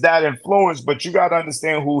America is that influenced, but you got to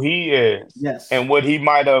understand who he is Yes, and what he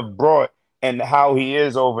might have brought. and how he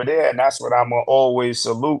is over there. And that's what I'm gonna always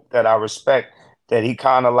salute, that I respect, that he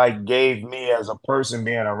kind of like gave me as a person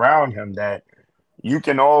being around him, that you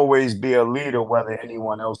can always be a leader whether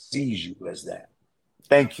anyone else sees you as that.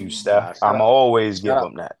 Thank you, Absolutely. Steph. Nah, I'm Steph, always give Steph,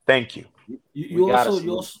 him that. Thank you. we You gotta also you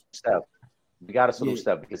salute also Steph. We gotta salute yeah.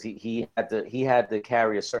 Steph because he had to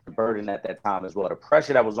carry a certain burden at that time as well. The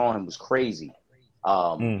pressure that was on him was crazy.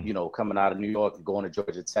 Mm. Coming out of New York and going to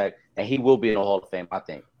Georgia Tech, and he will be in the Hall of Fame, I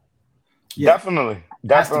think. Yeah. Definitely,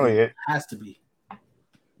 Has to definitely. be. Has to be.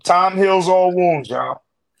 Time heals all wounds, y'all.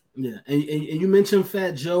 Yeah, and you mentioned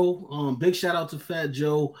Fat Joe. Big shout out to Fat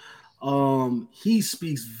Joe. He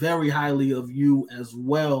speaks very highly of you as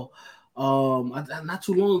well. Not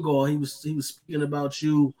too long ago, he was speaking about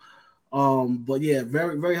you. But yeah,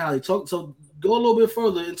 very very highly. Talk so go a little bit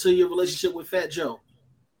further into your relationship with Fat Joe.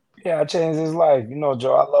 Yeah, I changed his life. You know,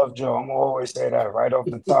 Joe, I love Joe. I'm gonna always say that right off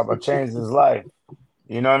the top. I changed his life.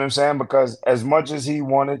 You know what I'm saying? Because as much as he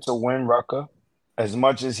wanted to win Rucker, as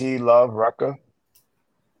much as he loved Rucker,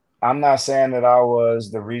 I'm not saying that I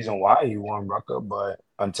was the reason why he won Rucker, but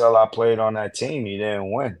until I played on that team, he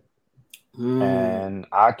didn't win. Mm, And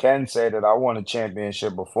I can say that I won a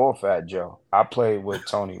championship before Fat Joe. I played with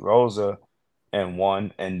Tony Rosa and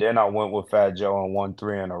won, and then I went with Fat Joe and won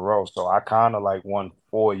three in a row. So I kind of like won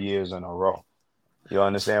 4 years in a row. You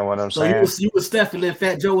understand what I'm so you saying? was you was Steph, and then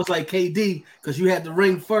Fat Joe was like KD because you had the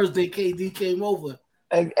ring first, then KD came over.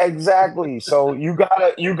 Exactly. So you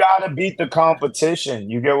gotta beat the competition.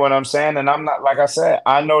 You get what I'm saying? And I'm not, like I said,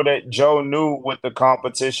 I know that Joe knew what the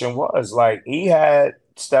competition was. Like he had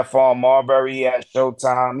Stephon Marbury, he had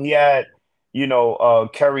Showtime, he had,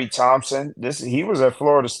 Kerry Thompson. This he was at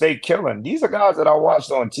Florida State killing. These are guys that I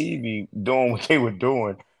watched on TV doing what they were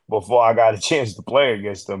doing before I got a chance to play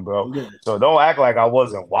against them, bro. Yeah, So don't act like I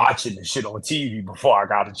wasn't watching the shit on TV before I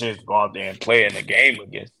got a chance to go out there and play in the game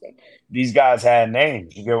against them. These guys had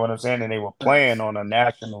names. You get what I'm saying? And they were playing facts. on a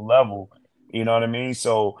national level. You know what I mean?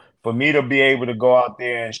 So for me to be able to go out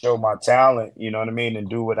there and show my talent, you know what I mean, and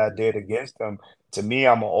do what I did against them, to me,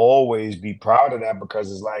 I'm gonna always be proud of that,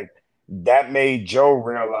 because it's like that made Joe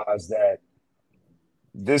realize that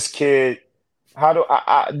this kid. How do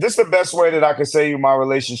this is the best way that I can say you my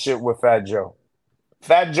relationship with Fat Joe.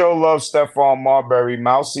 Fat Joe loves Stephon Marbury.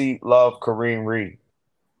 Mousy loved Kareem Reed.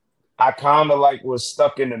 I kind of like was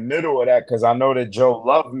stuck in the middle of that because I know that Joe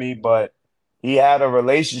loved me, but he had a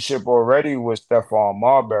relationship already with Stephon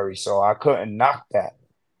Marbury, so I couldn't knock that.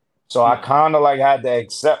 So I Yeah, kind of like had to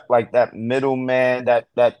accept like that middleman,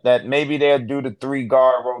 that maybe they'll do the three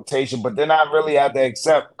guard rotation, but then I really had to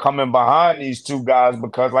accept coming behind these two guys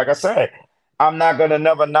because, like I said, I'm not gonna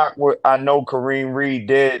never knock what I know Kareem Reed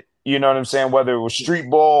did. You know what I'm saying? Whether it was yeah, street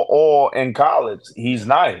ball or in college, yeah. he's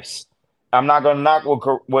nice. I'm not gonna knock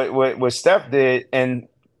what Steph did in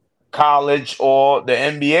college or the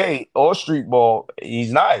NBA or street ball.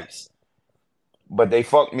 He's nice. But they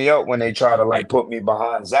fucked me up when they try to like put me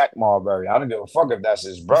behind Zach Marbury. I don't give a fuck if that's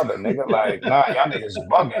his brother, nigga. Like, nah, y'all niggas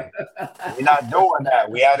bugging. We're not doing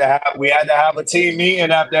that. We had to have a team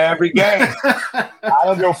meeting after every game. I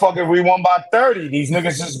don't give a fuck if we won by 30. These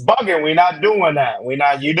niggas is bugging. We not doing that. We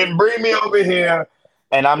not. You didn't bring me over here,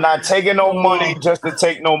 and I'm not taking no money Oh, just to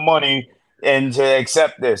take no money and to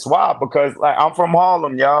accept this. Why? Because like I'm from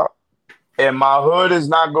Harlem, y'all, and my hood is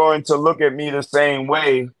not going to look at me the same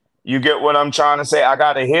way. You get what I'm trying to say? I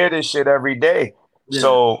got to hear this shit every day. yeah,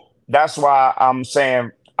 So that's why I'm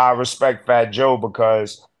saying I respect Fat Joe,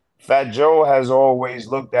 because Fat Joe has always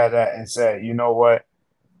looked at that and said, you know what?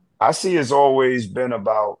 I see it's always been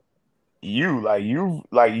about you. Like you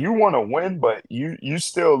want to win, but you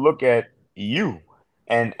still look at you.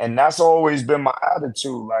 And that's always been my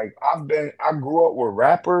attitude. Like I grew up with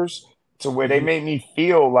rappers to where they mhm, made me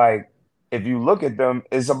feel like if you look at them,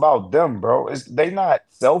 it's about them, bro. They not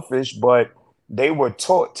selfish, but they were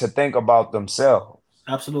taught to think about themselves.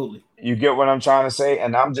 absolutely. You get what I'm trying to say?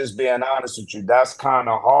 And I'm just being honest with you. That's kind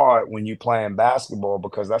of hard when you playing basketball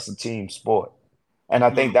because that's a team sport. And I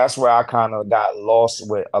think No, that's where I kind of got lost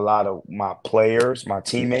with a lot of my players, my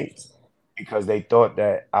teammates, because they thought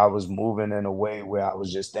that I was moving in a way where I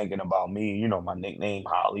was just thinking about me, my nickname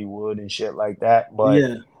Hollywood and shit like that. But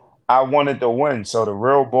yeah, I wanted to win. So the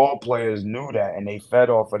real ball players knew that and they fed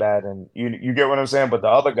off of that. And you get what I'm saying? But the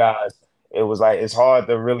other guys, it was like it's hard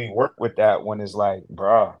to really work with that when it's like,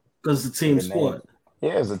 bruh, because it's a team nigga name. sport.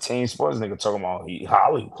 Yeah, it's a team sports nigga talking about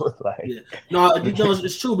Hollywood. Like, Yeah, no,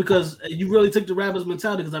 it's true because you really took the rappers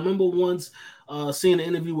mentality. Because I remember once seeing an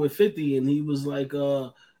interview with 50, and he was like,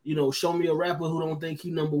 show me a rapper who don't think he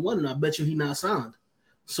number one, and I bet you he not signed.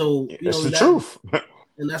 So it's the that truth.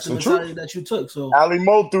 and that's the Some truth. mentality that you took. So Ali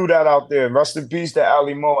Mo threw that out there. Rest in peace to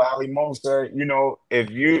Ali Mo. Ali Mo said, if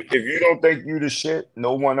you don't think you the shit,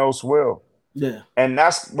 no one else will. yeah, And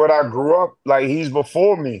that's what I grew up like. He's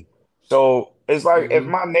before me, so it's like if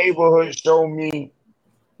hmm my neighborhood showed me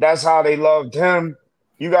that's how they loved him.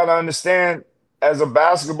 You got to understand, as a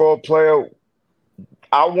basketball player,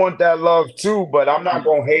 I want that love too, but I'm not yeah,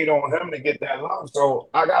 gonna hate on him to get that love. So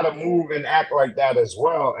I gotta move and act like that as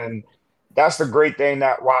well. And that's the great thing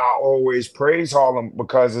that why I always praise Harlem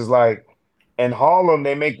because it's like in Harlem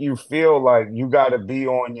they make you feel like you gotta be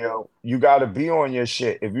on your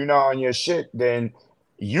shit. If you're not on your shit, then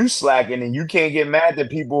you slacking and you can't get mad that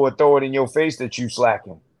people will throw it in your face that you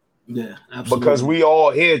slacking. yeah, Because absolutely, we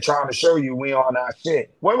all here trying to show you we on our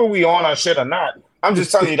shit. Whether we on our shit or not, I'm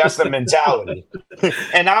just telling you that's the mentality.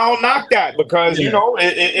 And I don't knock that because yeah,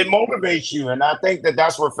 it motivates you. And I think that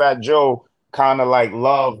that's what Fat Joe kind of like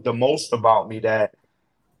loved the most about me. That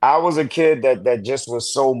I was a kid that just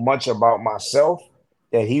was so much about myself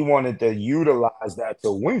that he wanted to utilize that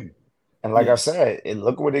to win. And like I yeah. said,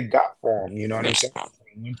 look what it got for him. You know what I'm saying?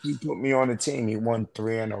 When he put me on the team, he won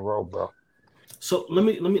 3 in a row, bro. So let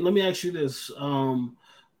me ask you this,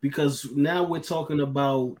 because now we're talking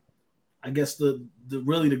about, I guess the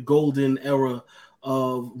really the golden era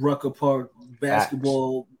of Rucker Park Facts.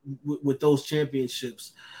 basketball with those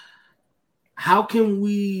championships. How can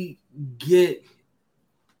we get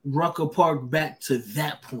Rucker Park back to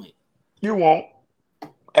that point? You won't.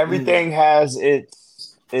 Mm, Everything has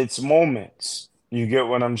its moments. You get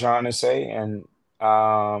what I'm trying to say? And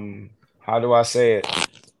how do I say it?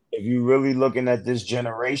 If you really looking at this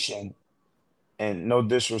generation, and no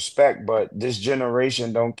disrespect, but this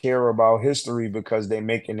generation don't care about history because they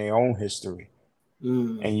making their own history.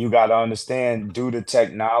 mm, And you got to understand, due to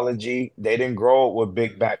technology, they didn't grow up with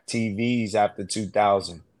big back TVs after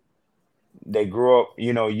 2000. They grew up,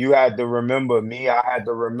 you had to remember me, I had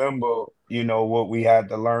to remember, what we had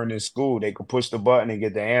to learn in school. They could push the button and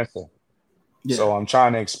get the answer. yeah, So I'm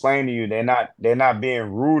trying to explain to you, they're not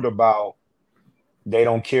being rude about they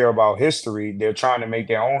don't care about history. They're trying to make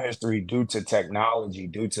their own history due to technology,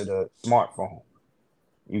 due to the smartphone.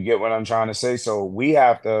 You get what I'm trying to say? So we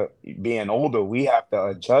have to, being older, we have to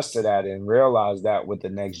adjust to that and realize that with the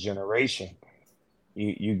next generation.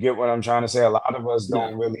 You get what I'm trying to say? A lot of us yeah,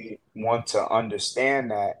 don't really want to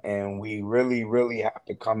understand that, and we really, really have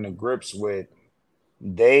to come to grips with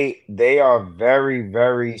they are very,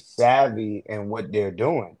 very savvy in what they're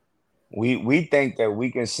doing. We think that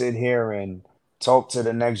we can sit here and talk to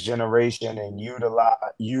the next generation and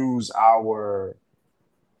use our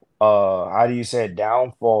how do you say it,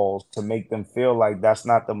 downfalls to make them feel like that's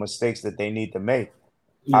not the mistakes that they need to make.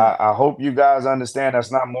 yeah, I hope you guys understand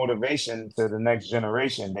that's not motivation to the next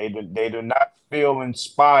generation. They do not feel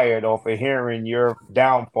inspired off of hearing your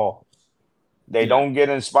downfall. They yeah, don't get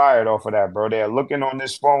inspired off of that, bro. They're looking on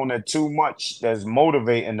this phone at too much that's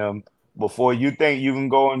motivating them before you think you can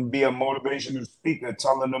go and be a motivational speaker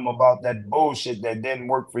telling them about that bullshit that didn't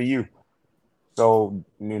work for you. So,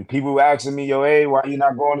 I mean, people asking me, yo, hey, why you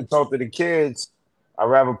not going to talk to the kids? I'd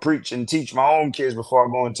rather preach and teach my own kids before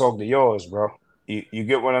I go and talk to yours, bro. You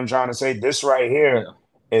get what I'm trying to say? This right here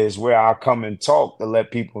yeah, is where I come and talk to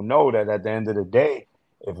let people know that at the end of the day,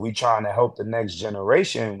 if we trying to help the next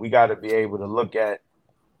generation, we got to be able to look at,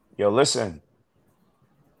 yo, listen,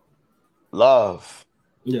 love.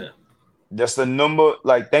 yeah. That's the number,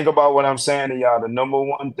 like, think about what I'm saying to y'all. The number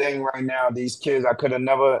one thing right now, these kids, I could have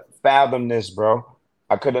never fathomed this, bro.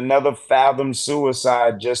 I could have never fathomed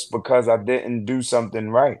suicide just because I didn't do something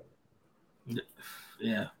right.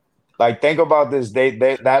 Yeah. Like, think about this. They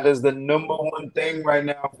that is the number one thing right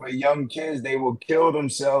now for young kids. They will kill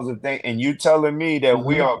themselves if they, and you telling me that Hmm.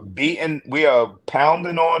 we are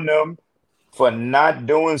pounding on them for not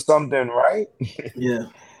doing something right. Yeah.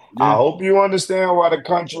 I Yeah. hope you understand why the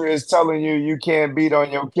country is telling you you can't beat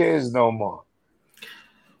on your kids no more.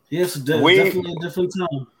 Yes, it's We definitely a different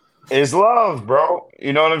time. It's love, bro.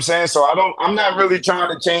 You know what I'm saying? So I'm not really trying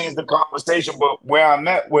to change the conversation, but where I'm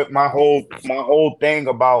at with my whole thing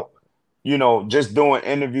about, just doing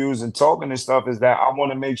interviews and talking and stuff is that I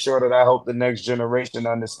want to make sure that I help the next generation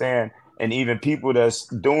understand, and even people that's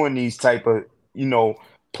doing these type of, you know,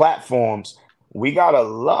 platforms, we gotta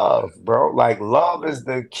love, bro. Like love is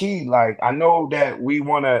the key. Like I know that we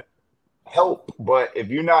want to help, but if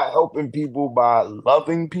you're not helping people by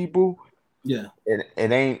loving people, Yeah.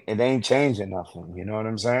 it ain't changing nothing. You know what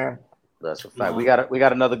I'm saying? That's a fact. We No. got we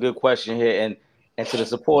got another good question here, and to the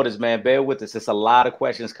supporters, man, bear with us. It's a lot of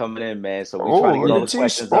questions coming in, man. So we trying Oh, to get look all Yeah. the at T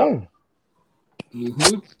questions up. Spoon.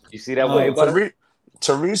 Hmm. You see that way, Uh, Butter?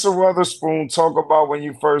 Teresa Witherspoon, talk about when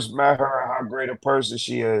you first met her and how great a person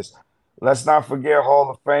she is. Let's not forget Hall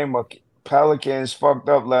of Famer Pelicans fucked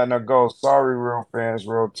up letting her go. Sorry, real fans,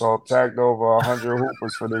 real talk. Tagged over 100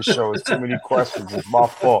 hoopers for this show. It's too many questions. It's my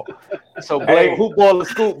fault. So blame Hey, Hoop Ball the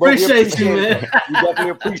Scoop, bro. We Appreciate you, appreciate it, man. though. We definitely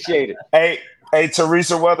appreciate it. hey, hey,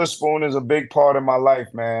 Teresa Witherspoon is a big part of my life,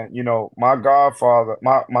 man. You know, my godfather,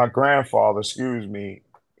 my grandfather, excuse me,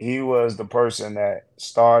 he was the person that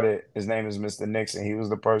started, his name is Mr. Nixon. He was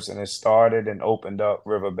the person that started and opened up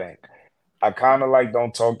Riverbank. I kind of like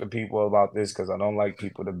don't talk to people about this because I don't like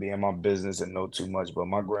people to be in my business and know too much. But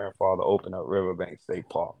my grandfather opened up Riverbank State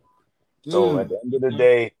Park. So at Mm. the end of the Okay.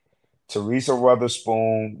 day, Teresa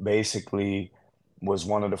Witherspoon basically was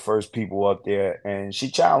one of the first people up there, and she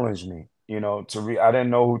challenged me. You know, I didn't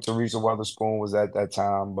know who Teresa Witherspoon was at that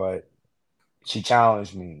time, but she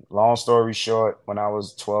challenged me. Long story short, when I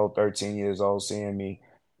was 12, 13 years old, seeing me,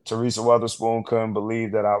 Teresa Witherspoon couldn't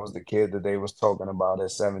believe that I was the kid that they was talking about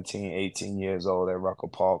at 17, 18 years old at Rucker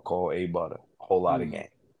Park called A Butta. Whole lot of Mm. game.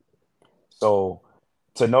 So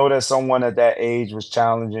to know that someone at that age was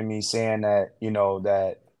challenging me, saying that,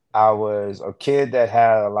 that I was a kid that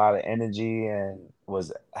had a lot of energy and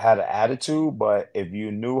was had an attitude, but if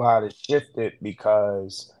you knew how to shift it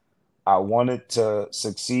because I wanted to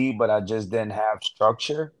succeed, but I just didn't have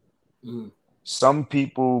structure. Mm. Some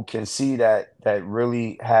people can see that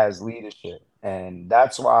really has leadership. And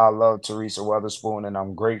that's why I love Teresa Weatherspoon and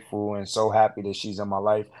I'm grateful and so happy that she's in my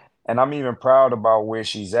life. And I'm even proud about where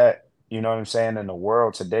she's at, you know what I'm saying, in the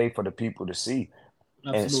world today for the people to see,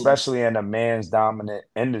 and Absolutely. especially in a man's dominant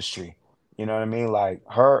industry. You know what I mean? Like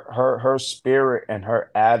her spirit and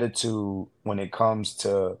her attitude when it comes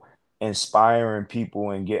to inspiring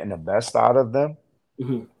people and getting the best out of them.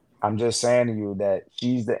 Hmm. I'm just saying to you that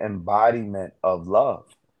she's the embodiment of love.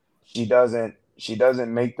 She doesn't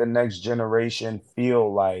make the next generation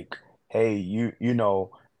feel like, hey, you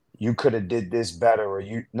could have did this better or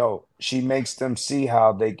you no, she makes them see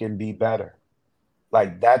how they can be better.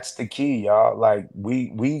 Like that's the key, y'all. Like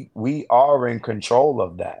we are in control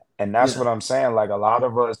of that. And that's Yeah. what I'm saying. Like a lot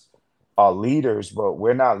of us are leaders, but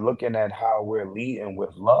we're not looking at how we're leading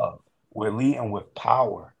with love. We're leading with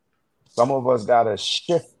power. Some of us got to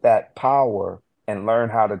shift that power and learn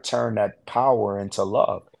how to turn that power into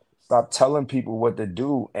love. Stop telling people what to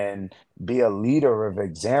do and be a leader of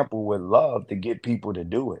example with love to get people to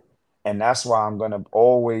do it. And that's why I'm going to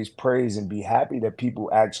always praise and be happy that people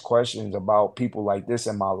ask questions about people like this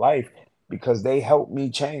in my life because they helped me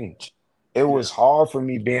change. It Yeah. was hard for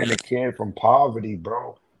me being a kid from poverty,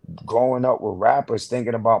 bro, growing up with rappers,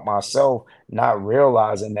 thinking about myself, not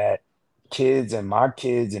realizing that kids and my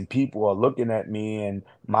kids and people are looking at me and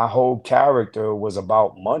my whole character was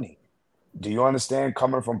about money. Do you understand?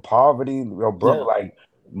 Coming from poverty, yo, bro, Yeah. like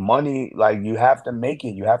money, like you have to make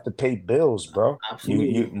it. You have to pay bills, bro. You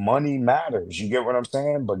Absolutely. money matters. You get what I'm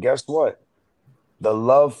saying? But guess what? The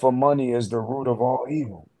love for money is the root of all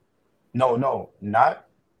evil. No, no, not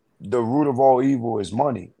the root of all evil is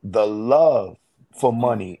money. The love for Oh.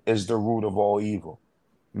 money is the root of all evil.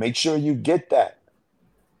 Make sure you get that.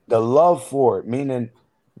 The love for it, meaning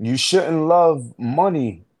you shouldn't love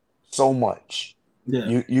money so much.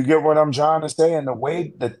 Yeah. You get what I'm trying to say? And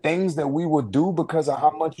the things that we will do because of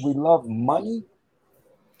how much we love money,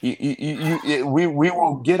 we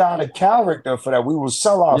will get out of character for that. We will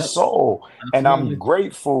sell our Yep. soul. And I'm Absolutely.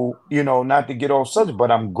 grateful, not to get off subject,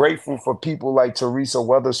 but I'm grateful for people like Teresa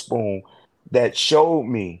Weatherspoon that showed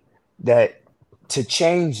me that to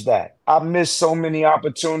change that. I missed so many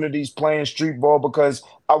opportunities playing street ball because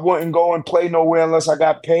I wouldn't go and play nowhere unless I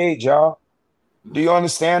got paid, y'all. Do you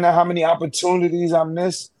understand that how many opportunities I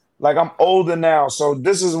missed? Like I'm older now, so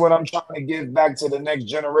this is what I'm trying to give back to the next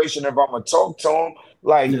generation. If I'm gonna talk to them,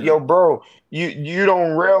 like, Yeah. yo, bro, you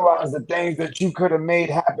don't realize the things that you could have made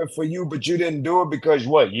happen for you, but you didn't do it because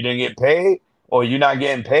what? You didn't get paid, or you're not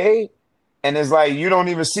getting paid. And it's like you don't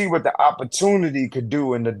even see what the opportunity could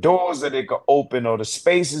do and the doors that it could open or the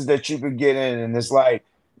spaces that you could get in. And it's like,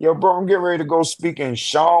 yo, bro, I'm getting ready to go speak in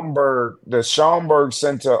Schaumburg, the Schaumburg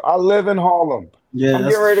Center. I live in Harlem. Yeah. I'm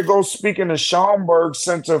getting ready to go speak in the Schaumburg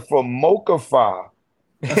Center for Mokafy,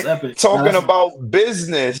 That's epic. Now talking that's about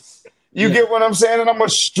business. You yeah. get what I'm saying? And I'm a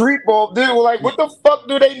street ball dude. Like, Yeah. what the fuck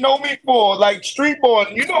do they know me for? Like, street ball.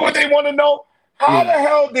 You know what they want to know? How Yeah. the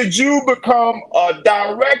hell did you become a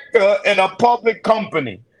director in a public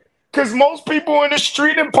company? Because most people in the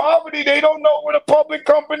street in poverty, they don't know what a public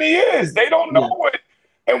company is. They don't know Yeah. what.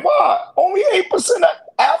 And why? Only 8% of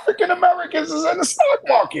African Americans is in the stock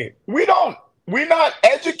market. We're not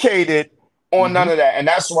educated on none Hmm. of that. And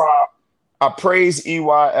that's why I praise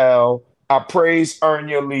EYL. I praise Earn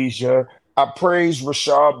Your Leisure. I praise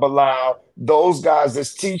Rashad Bilal, those guys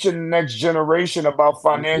that's teaching the next generation about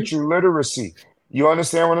Mhm. financial literacy. You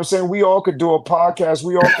understand what I'm saying? We all could do a podcast,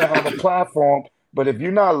 we all could have a platform, but if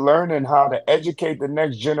you're not learning how to educate the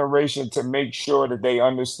next generation to make sure that they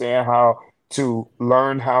understand how to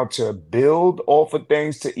learn how to build off of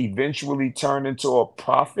things to eventually turn into a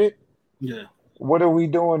profit, Yeah, what are we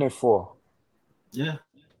doing it for? yeah.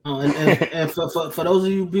 And for those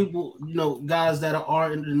of you people, guys that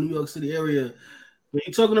are in the New York City area, when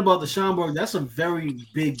you're talking about the Schomburg, that's a very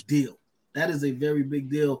big deal. That is a very big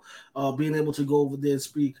deal. Being able to go over there and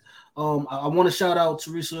speak. I want to shout out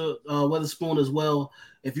Teresa Weatherspoon as well.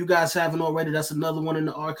 If you guys haven't already, that's another one in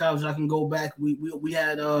the archives. I can go back. We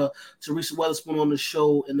had Teresa Weatherspoon on the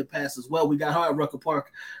show in the past as well. We got her at Rucker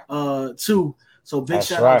Park too. So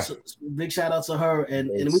That's right. big shout out to her. And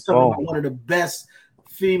Big we're talking about spoon. one of the best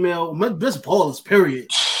female, best ballers, period,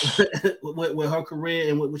 with her career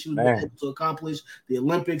and what she was able Man. to accomplish, the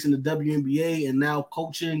Olympics and the WNBA, and now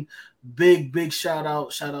coaching. Big shout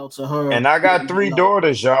out to her. And I got three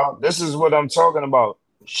daughters, y'all. This is what I'm talking about.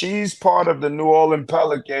 She's part of the New Orleans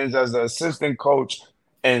Pelicans as the assistant coach,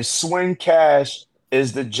 and Swin Cash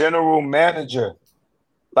is the general manager.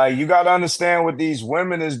 Like, you got to understand what these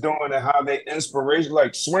women is doing and how they inspiration.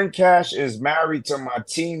 Like, Swin Cash is married to my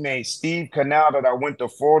teammate Steve Canal that I went to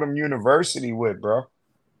Fordham University with, bro.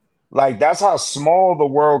 Like, that's how small the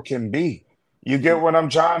world can be. You get what I'm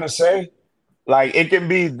trying to say? Like, it can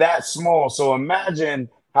be that small. So imagine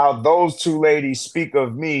how those two ladies speak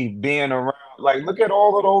of me being around. Like, look at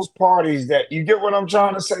all of those parties that you get what I'm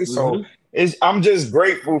trying to say. So Mm-hmm. I'm just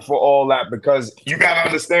grateful for all that because you gotta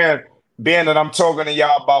understand, being that I'm talking to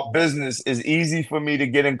y'all about business, is easy for me to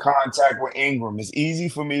get in contact with Ingram. It's easy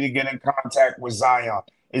for me to get in contact with Zion.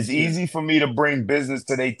 It's Yeah, easy for me to bring business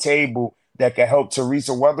to their table that can help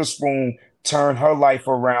Teresa Weatherspoon turn her life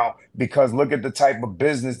around because look at the type of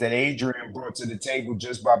business that Adrian brought to the table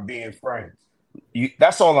just by being friends.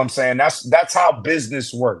 That's all I'm saying. That's how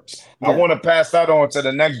business works. I yeah, want to pass that on to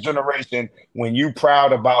the next generation. When you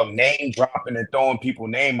proud about name dropping and throwing people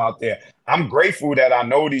name out there, I'm grateful that I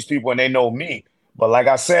know these people and they know me. But like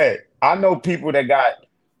I said, I know people that got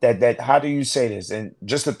that. How do you say this? And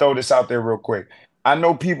just to throw this out there real quick, I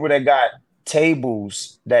know people that got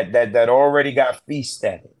tables that already got feast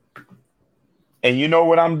at it. And you know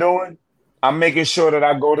what I'm doing? I'm making sure that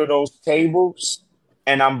I go to those tables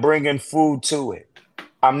and I'm bringing food to it.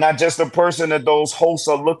 I'm not just a person that those hosts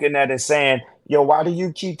are looking at and saying, yo, why do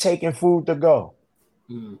you keep taking food to go?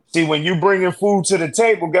 mm, See, when you bringing food to the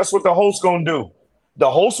table, guess what the host gonna do? The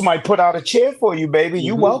host might put out a chair for you, baby.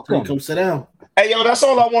 You mm-hmm. So you welcome. come sit down. Hey, yo, that's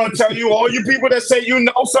all I want to tell you. All you people that say you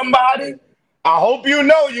know somebody, I hope you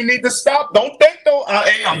know you need to stop. Don't think though.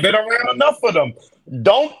 Hey, I've been around enough of them.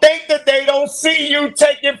 Don't think that they don't see you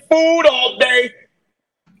taking food all day.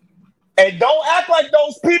 And don't act like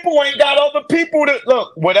those people ain't got other people that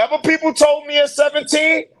look. Whatever people told me at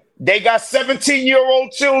 17, they got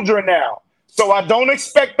 17-year-old children now. So I don't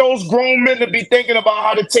expect those grown men to be thinking about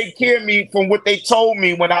how to take care of me from what they told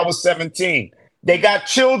me when I was 17. They got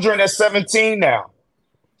children at 17 now.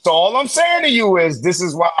 So all I'm saying to you is this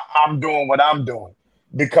is why I'm doing what I'm doing.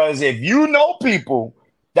 Because if you know people,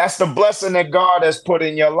 that's the blessing that God has put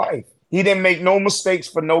in your life. He didn't make no mistakes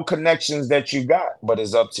for no connections that you got, but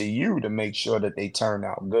it's up to you to make sure that they turn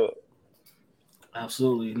out good.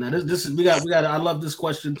 Absolutely. Now this is we got. I love this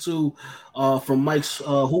question too, from Mike's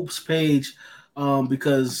hoops page,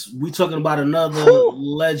 because we talking about another Whew,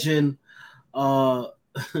 legend. Uh,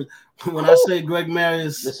 when I whew. say Greg This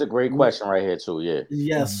Marius, is a great what? question right here too. Yeah.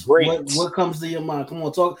 Yes. Great. What comes to your mind? Come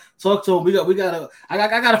on, talk to him. We gotta. I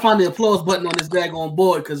gotta find the applause button on this daggone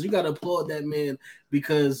board because you gotta applaud that man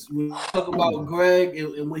because when you talk about Greg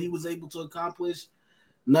and what he was able to accomplish,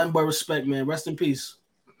 nothing but respect, man. Rest in peace.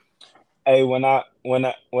 Hey,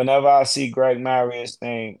 whenever I see Greg Marius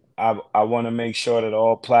thing, I want to make sure that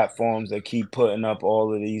all platforms that keep putting up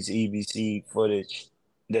all of these EBC footage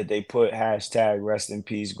that they put hashtag rest in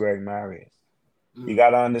peace Greg Marius. You Mm,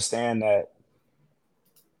 got to understand that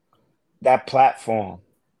that platform,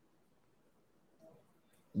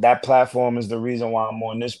 that platform is the reason why I'm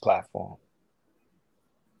on this platform.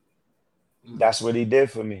 mm, That's what he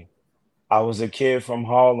did for me. I was a kid from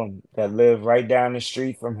Harlem that lived right down the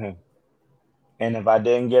street from him. And if I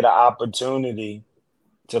didn't get an opportunity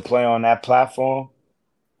to play on that platform,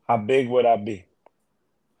 how big would I be?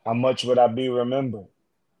 How much would I be remembered?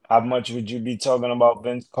 How much would you be talking about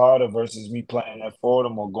Vince Carter versus me playing at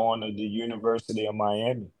Fordham or going to the University of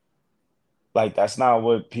Miami? Like, that's not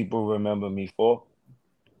what people remember me for.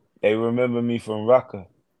 They remember me from Rucker.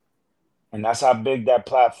 And that's how big that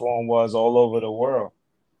platform was all over the world.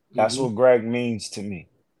 That's Mm-hmm. what Greg means to me.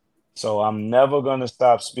 So I'm never gonna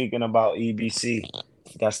stop speaking about EBC.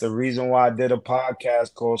 That's the reason why I did a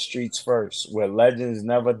podcast called Streets First, where legends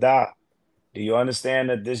never die. Do you understand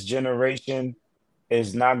that this generation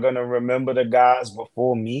is not gonna remember the guys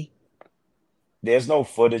before me? There's no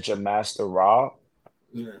footage of Master Rob.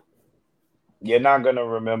 Yeah. You're not gonna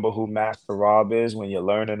remember who Master Rob is when you're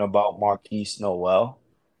learning about Marquise Noel.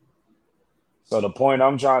 So the point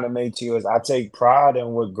I'm trying to make to you is I take pride in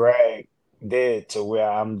what Greg did to where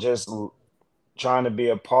I'm just trying to be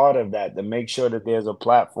a part of that, to make sure that there's a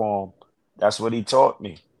platform. That's what he taught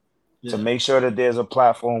me. To Yeah. make sure that there's a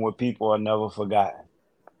platform where people are never forgotten.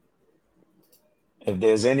 If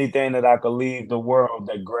there's anything that I could leave the world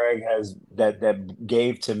that Greg has that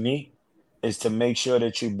gave to me, is to make sure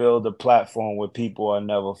that you build a platform where people are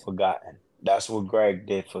never forgotten. That's what Greg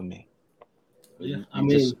did for me. Yeah. You, I you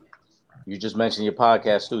just mean, you just mentioned your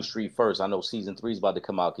podcast too, Street First. I know season 3 is about to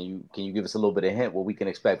come out. Can you give us a little bit of hint what we can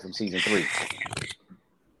expect from season 3?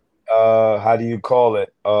 How do you call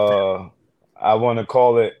it? I want to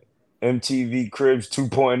call it MTV Cribs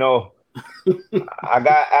 2.0. I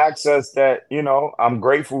got access that, I'm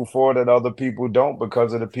grateful for that other people don't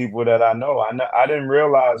because of the people that I know. I didn't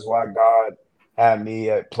realize why God had me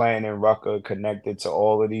playing in Rucker connected to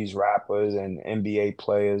all of these rappers and NBA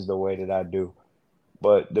players the way that I do.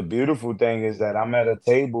 But the beautiful thing is that I'm at a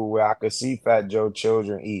table where I could see Fat Joe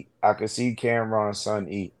children eat. I could see Cameron's son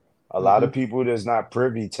eat. A lot of mhm. people that's not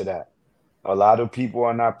privy to that. A lot of people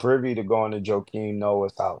are not privy to going to Joakim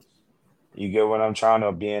Noah's house. You get what I'm trying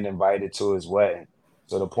to being invited to his wedding.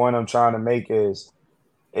 So the point I'm trying to make is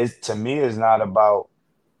it's to me is not about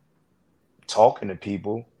talking to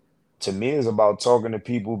people. To me is about talking to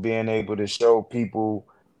people, being able to show people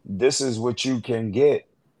this is what you can get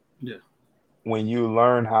Yeah. when you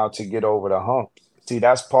learn how to get over the hump. See,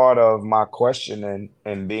 that's part of my questioning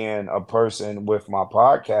and being a person with my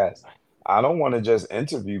podcast. I don't want to just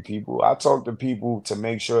interview people. I talk to people to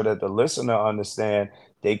make sure that the listener understand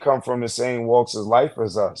they come from the same walks of life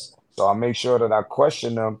as us. So I make sure that I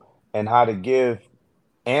question them and how to give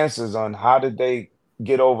answers on how did they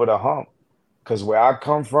get over the hump. Because where I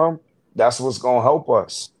come from, that's what's gonna help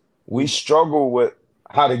us. We Mm. struggle with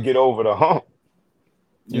how to get over the hump.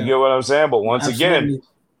 You Yeah. get what I'm saying? But No, once again, absolutely.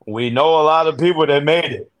 we know a lot of people that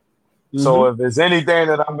made it. So Mm-hmm. if there's anything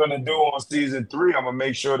that I'm gonna do on season 3, I'm gonna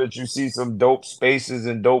make sure that you see some dope spaces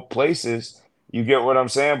and dope places. You get what I'm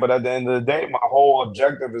saying? But at the end of the day, my whole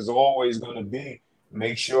objective is always gonna be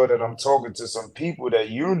make sure that I'm talking to some people that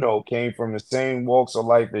came from the same walks of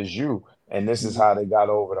life as you, and this is Mm-hmm. how they got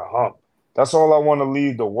over the hump. That's all I want to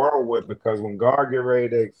leave the world with because when God get ready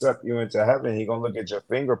to accept you into heaven, he gonna look at your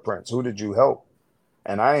fingerprints. Who did you help?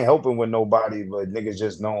 And I ain't helping with nobody, but niggas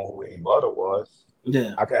just knowing who A Butter was.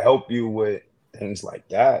 Yeah. I can help you with things like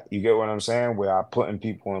that. You get what I'm saying? Where I'm putting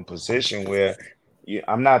people in position where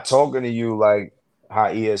I'm not talking to you like how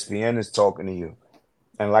ESPN is talking to you.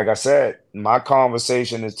 And like I said, my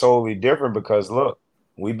conversation is totally different because look,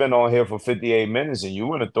 we've been on here for 58 minutes and you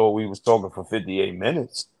wouldn't have thought we was talking for 58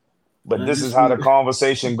 minutes. But Man, this this is how the we.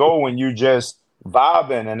 conversation go when you just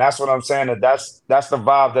vibing, and that's what I'm saying. That's the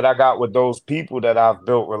vibe that I got with those people that I've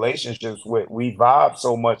built relationships with. We vibe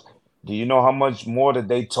so much. Do you know how much more that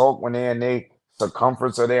they talk when they're in their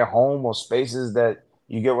circumference of their home or spaces that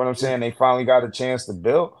you get what I'm Yeah. saying? They finally got a chance to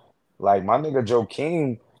build. Like my nigga Joe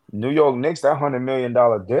King, New York Knicks, that $100 million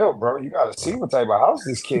deal, bro. You gotta see what type of house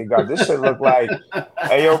this kid got. This shit look like,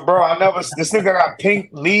 hey yo, bro. This nigga got pink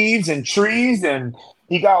leaves and trees and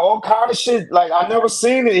he got all kind of shit. Like I never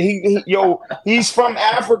seen it. He's from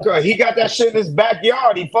Africa. He got that shit in his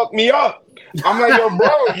backyard. He fucked me up. I'm like, yo, bro,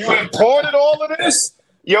 you imported all of this?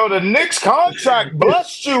 Yo, the Knicks contract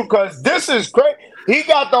blessed you because this is crazy. He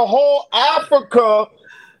got the whole Africa.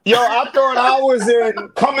 Yo, I thought I was in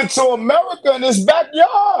coming to America in his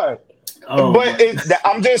backyard. Oh But my.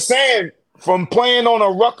 I'm just saying, from playing on a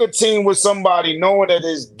Rucker team with somebody, knowing that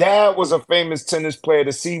his dad was a famous tennis player,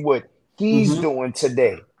 to see what he's Mm-hmm. doing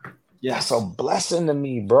today, that's a Yes. blessing to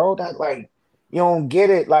me, bro. That like, you don't get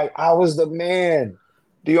it. Like, I was the man.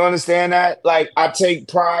 Do you understand that? Like, I take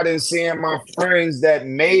pride in seeing my friends that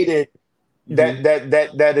made it,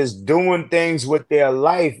 Mm-hmm. that is doing things with their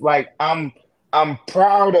life. Like, I'm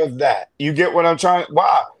proud of that. You get what I'm trying?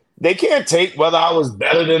 Wow. They can't take whether I was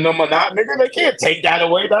better than them or not, nigga. They can't take that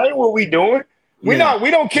away. That ain't what we doing. Yeah.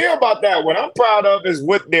 We don't care about that. What I'm proud of is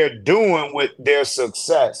what they're doing with their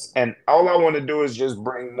success. And all I want to do is just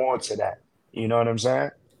bring more to that. You know what I'm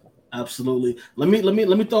saying? Absolutely. Let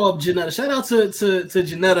me throw up Janetta. Shout out to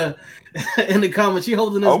Janetta in the comments. She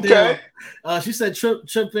holding us Okay. down. She said,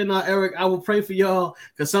 "Trip and Eric, I will pray for y'all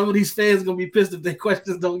because some of these fans gonna be pissed if their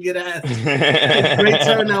questions don't get asked." Great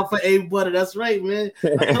turnout for A Butta. That's right, man.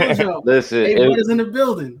 I told y'all. Listen, A Butta's in the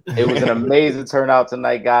building. it was an amazing turnout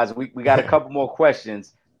tonight, guys. We got a couple more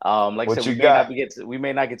questions. Like I What said, you got? we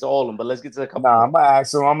may not get to all of them, but let's get to a couple Nah, more. I'm gonna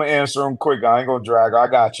ask him. I'm gonna answer him quick. I ain't gonna drag. I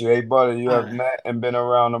got you. Hey, buddy, you All have right. met and been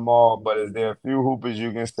around them all, but is there a few hoopers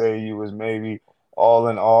you can say you was maybe all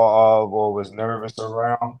in awe of or was nervous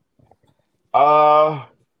around? Uh,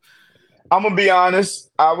 I'm gonna be honest.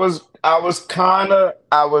 I was kinda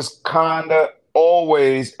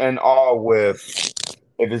always in awe with.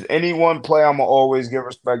 If it's any one play, I'm gonna always give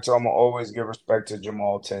respect to. I'm gonna always give respect to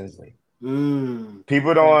Jamal Tinsley.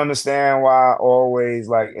 People don't Okay. understand why I always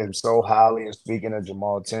like am so highly of speaking of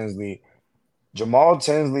Jamal Tinsley. Jamal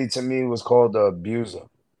Tinsley to me was called the abuser.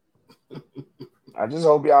 I just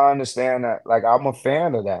hope y'all understand that. Like I'm a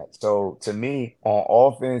fan of that. So to me, on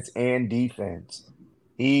offense and defense,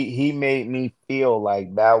 he made me feel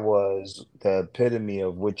like that was the epitome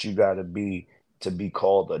of what you got to be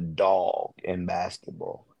called a dog in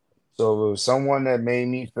basketball. So it was someone that made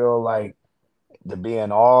me feel like to be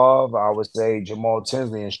in awe of, I would say Jamal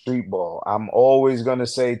Tinsley in street ball. I'm always gonna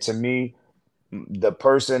say to me, the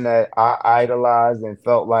person that I idolized and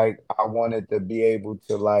felt like I wanted to be able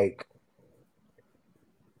to like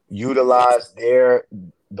utilize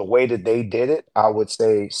the way that they did it, I would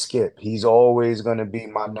say Skip. He's always gonna be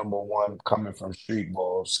my number one coming from street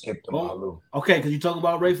ball, Skip the Oh, Malu. okay, because you talk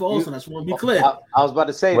about Ray You, Olsen. I just want to be clear. I was about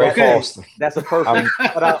to say Ray Okay. Falston. that's a perfect I'm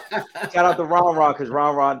shout out to Ron because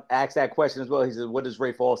Ron asked that question as well. He said, "What does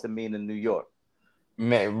Ray Falston mean in New York?"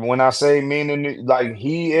 man, when I say meaning like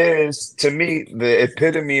he is to me the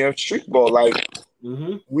epitome of street ball. Like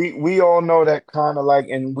Mm-hmm. we all know that kind of like,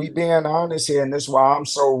 and we being honest here, and this is why I'm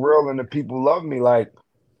so real and the people love me. Like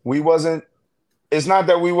we wasn't. It's not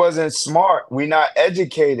that we wasn't smart. We not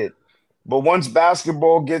educated. But once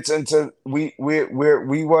basketball gets into we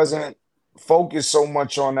wasn't focused so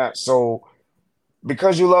much on that. So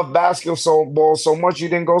because you love basketball so much, you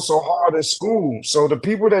didn't go so hard at school. So the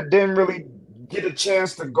people that didn't really get a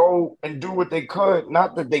chance to go and do what they could,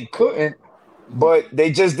 not that they couldn't, but they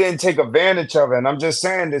just didn't take advantage of it. And I'm just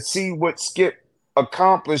saying to see what Skip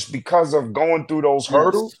accomplished because of going through those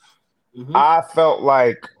hurdles, Yes. Mm-hmm. I felt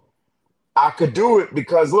like I could do it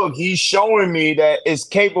because look, he's showing me that it's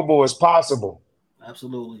capable as possible.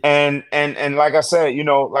 Absolutely. And like I said,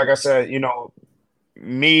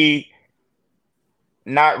 me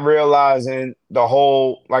not realizing the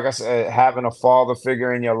whole, like I said, having a father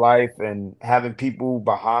figure in your life and having people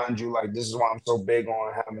behind you. Like this is why I'm so big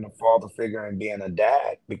on having a father figure and being a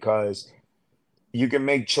dad because you can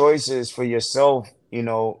make choices for yourself,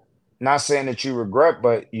 not saying that you regret,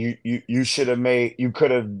 but you should have made you could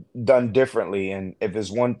have done differently. And if it's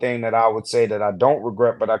one thing that I would say that I don't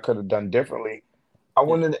regret, but I could have done differently, I Yeah.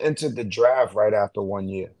 wouldn't have entered the draft right after 1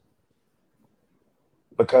 year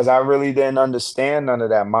because I really didn't understand none of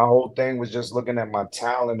that. My whole thing was just looking at my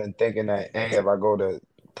talent and thinking that, hey, if I go to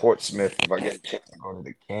Portsmouth, if I get a chance to go to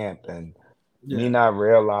the camp, and me Yeah. not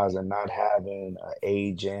realizing, not having an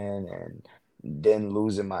agent, and then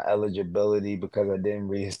losing my eligibility because I didn't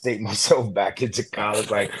reinstate myself back into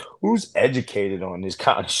college. Like, who's educated on this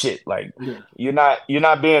kind of shit? Like, Yeah. you're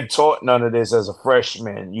not being taught none of this as a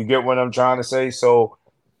freshman. You get what I'm trying to say? So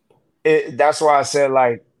that's why I said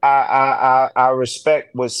like I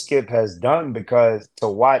respect what Skip has done because to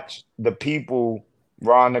watch the people,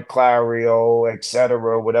 Ron Clario,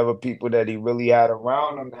 etc., whatever people that he really had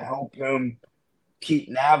around him to help him keep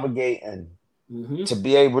navigating, Mm-hmm. to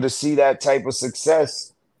be able to see that type of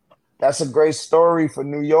success. That's a great story for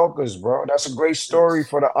New Yorkers, bro. That's a great story Yes.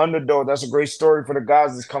 for the underdog. That's a great story for the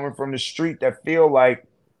guys that's coming from the street that feel like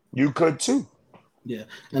you could too. Yeah,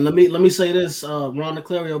 and let me say this, Ron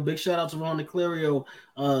DeClario, big shout out to Ron DeClario,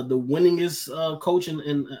 the winningest coach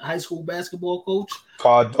in high school basketball coach.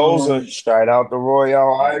 Cardoza, straight out the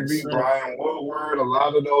Royale Yes, Ivy, Brian Woodward, a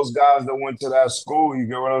lot of those guys that went to that school, you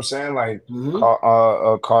get what I'm saying? Like Mm-hmm.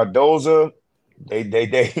 Cardoza, they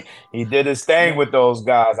he did his thing Yep. with those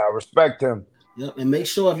guys. I respect him. Yep. And make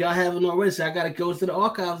sure if y'all haven't already, so I gotta go to the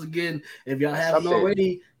archives again. If y'all It's haven't up there.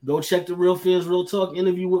 already, go check the Real Fans Real Talk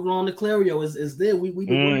interview with Ron DeClario. Is there. We've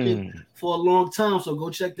been working Mm. for a long time, so go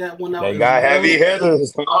check that one out They as got heavy well.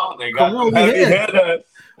 hitters. They Come got on, them we heavy here. hitters.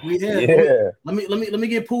 We here. Yeah. Let me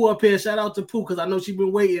get Pooh up here. Shout out to Pooh because I know she's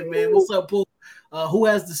been waiting, man. What's up, Pooh? Who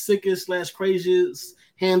has the sickest / craziest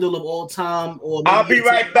handle of all time, or I'll maybe be it's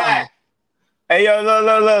right back. Hey, yo,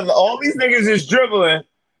 look. All these niggas is dribbling.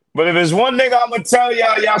 But if it's one nigga, I'm gonna tell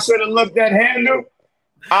y'all should have looked at handle.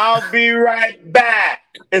 I'll be right back.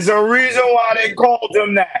 It's a reason why they called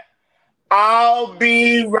him that. I'll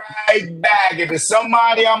be right back. If it's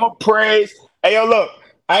somebody I'm gonna praise. Hey yo, look,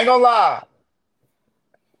 I ain't gonna lie.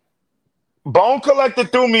 Bone Collector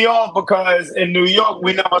threw me off because in New York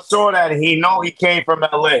we never saw that. He know he came from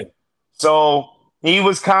LA. So he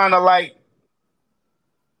was kind of like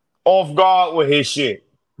off guard with his shit.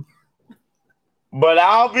 But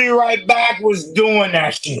I'll be right back was doing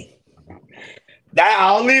that shit. That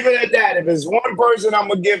I'll leave it at that. If it's one person I'm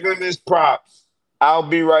gonna give him his props, I'll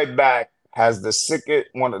be right back has the sickest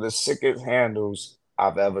one of the sickest handles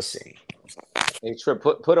I've ever seen. Hey Trip,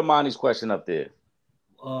 put Amani's question up there.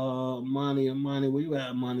 Money, where you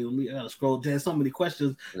at, Money? Let me scroll down. So many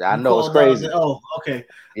questions. I You know it's called crazy. Okay.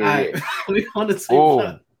 Yeah, All right. yeah. We on the same Oh,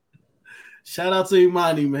 time. Shout out to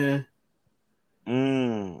Imani, man.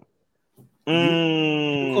 mm,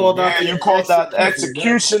 You called out yeah, you the called out the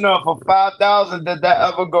execution, right? executioner for 5,000. Did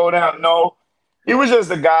that ever go down? No, he was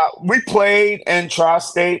just a guy. We played in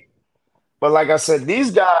tri-state, but like I said,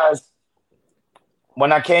 these guys.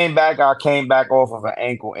 When I came back off of an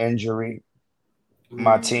ankle injury.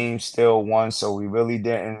 My Mm, team still won, so we really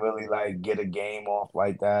didn't really like get a game off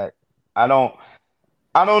like that. I don't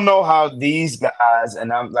I don't know how these guys,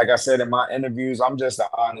 and I'm like I said in my interviews, I'm just an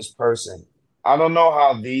honest person. I don't know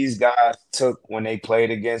how these guys took when they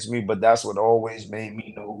played against me, but that's what always made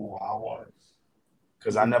me know who I was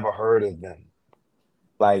because I mm, never heard of them.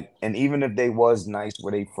 Like, and even if they was nice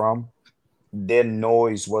where they from, their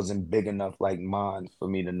noise wasn't big enough like mine for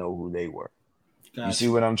me to know who they were. You see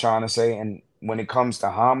got what you. I'm trying to say? And when it comes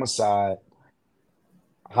to homicide,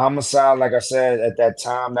 like I said, at that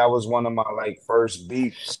time, that was one of my like first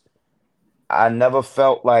beefs. I never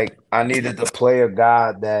felt like I needed to play a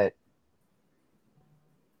guy that,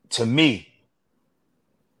 to me,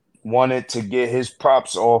 wanted to get his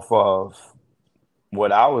props off of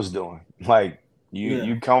what I was doing. Like Yeah.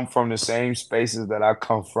 you come from the same spaces that I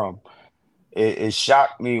come from. It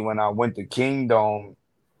shocked me when I went to Kingdom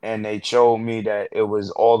and they showed me that it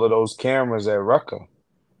was all of those cameras at Rucker.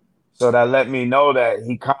 So that let me know that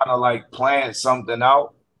he kind of like planned something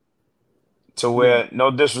out to Yeah. where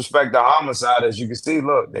no disrespect to homicide, as you can see,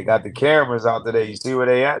 look, they got the cameras out there. You see where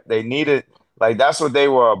they at? They needed like that's what they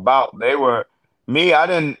were about. They were me.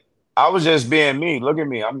 I was just being me. Look at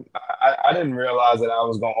me. I didn't realize that I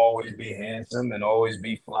was gonna always be handsome and always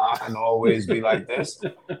be fly and always be like this.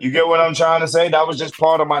 You get what I'm trying to say? That was just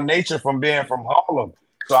part of my nature from being from Harlem.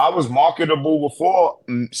 So I was marketable before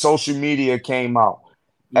social media came out.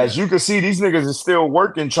 As Yeah. you can see, these niggas is still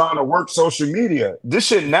working, trying to work social media. This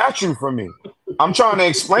shit natural for me. I'm trying to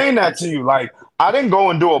explain that to you. Like, I didn't go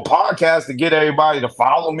and do a podcast to get everybody to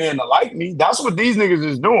follow me and to like me. That's what these niggas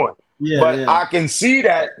is doing. Yeah. But Yeah. I can see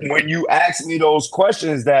that when you ask me those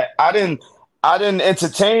questions that I didn't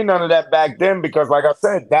entertain none of that back then because like I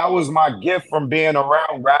said, that was my gift from being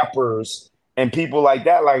around rappers and people like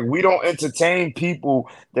that. Like we don't entertain people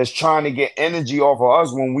that's trying to get energy off of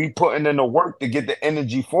us when we putting in the work to get the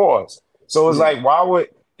energy for us. So it's Yeah. like, why would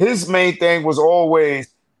his main thing was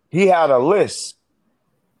always he had a list.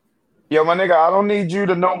 Yo, my nigga, I don't need you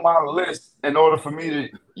to know my list in order for me to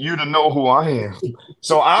you to know who I am.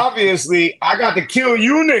 So obviously, I got to kill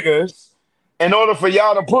you niggas in order for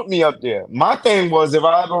y'all to put me up there. My thing was if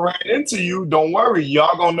I ever ran into you, don't worry,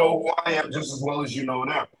 y'all gonna know who I am just as well as you know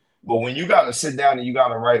them. But when you gotta sit down and you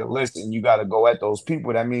gotta write a list and you gotta go at those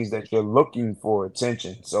people, that means that you're looking for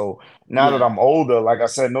attention. So now that Yeah. I'm older, like I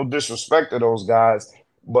said, no disrespect to those guys,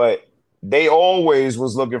 but they always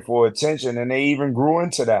was looking for attention and they even grew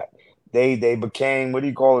into that. They became what do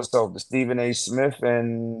you call itself? The Stephen A. Smith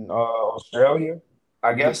in Australia, I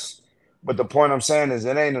Yeah. guess. But the point I'm saying is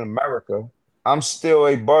it ain't in America. I'm still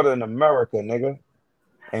a butter in America, nigga.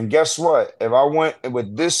 And guess what? If I went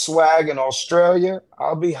with this swag in Australia,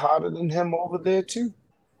 I'll be hotter than him over there too.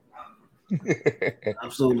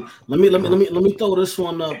 Absolutely. Let me throw this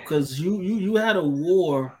one up because you had a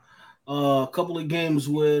war, a couple of games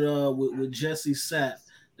with Jesse Sapp.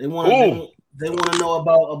 They want to they Ooh, want they want to know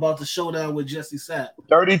about the showdown with Jesse Sapp.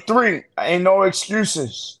 33. Ain't no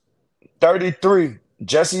excuses. 33.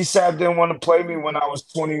 Jesse Sapp didn't want to play me when I was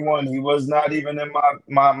 21. He was not even in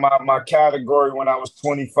my category when I was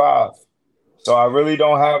 25. So I really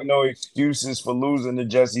don't have no excuses for losing to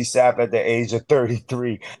Jesse Sapp at the age of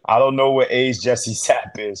 33. I don't know what age Jesse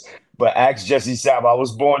Sapp is, but ask Jesse Sapp. I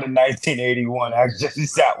was born in 1981. Ask Jesse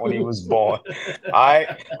Sapp when he was born. I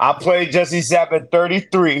played Jesse Sapp at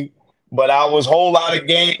 33, but I was whole lot of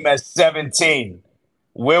game at 17.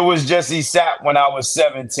 Where was Jesse Sapp when I was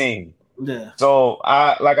 17? Yeah. So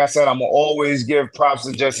like I said, I'm gonna always give props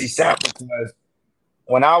to Jesse Sapp because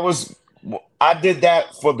when I did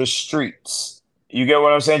that for the streets. You get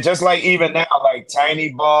what I'm saying? Just like even now, like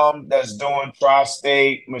Tiny Bum that's doing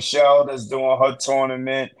Tri-State, Michelle that's doing her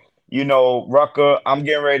tournament, Rucker, I'm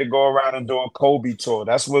getting ready to go around and do a Kobe tour.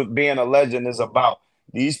 That's what being a legend is about.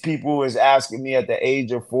 These people is asking me at the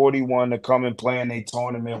age of 41 to come and play in a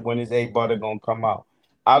tournament. When is A Butter gonna come out?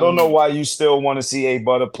 I don't know Mm. why you still want to see A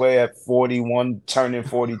Butter play at 41, turning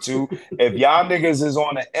 42. If y'all niggas is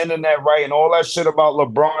on the internet writing all that shit about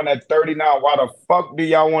LeBron at 39, why the fuck do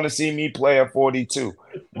y'all want to see me play at 42?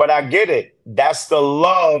 But I get it. That's the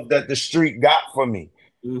love that the street got for me.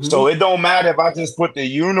 So Mm-hmm. it don't matter if I just put the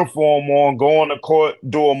uniform on, go on the court,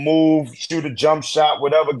 do a move, shoot a jump shot,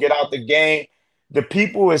 whatever, get out the game. The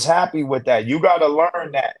people is happy with that. You got to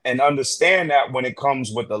learn that and understand that when it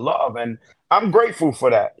comes with the love. And I'm grateful for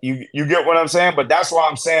that. You get what I'm saying? But that's why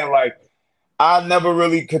I'm saying, like, I never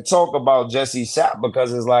really could talk about Jesse Sapp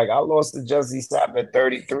because it's like I lost to Jesse Sapp at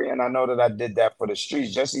 33, and I know that I did that for the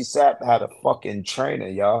streets. Jesse Sapp had a fucking trainer,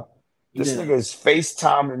 y'all. This Yeah. nigga is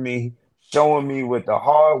FaceTiming me, showing me with the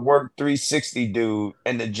hard work 360 dude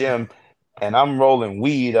in the gym, and I'm rolling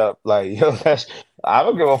weed up. Like, yo, I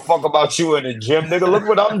don't give a fuck about you in the gym, nigga. Look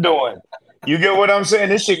what I'm doing. You get what I'm saying?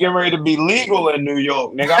 This shit getting ready to be legal in New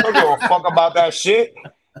York, nigga. I don't give a fuck about that shit.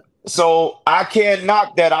 So I can't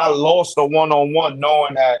knock that I lost a one-on-one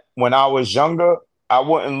knowing that when I was younger, I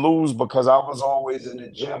wouldn't lose because I was always in the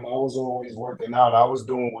gym. I was always working out. I was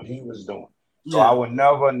doing what he was doing. So I Yeah. would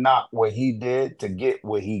never knock what he did to get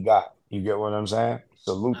what he got. You get what I'm saying?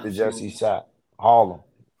 Salute to Jesse Absolutely. Sapp. Harlem.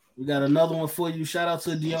 We got another one for you. Shout out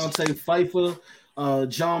to Deontay Pfeiffer,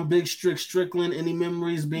 John Big Strickland. Any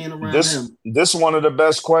memories being around This him? this one of the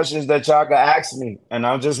best questions that y'all can ask me. And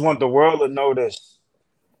I just want the world to know this.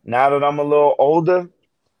 Now that I'm a little older,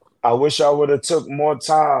 I wish I would have took more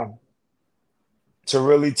time to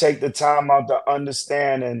really take the time out to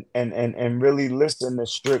understand and really listen to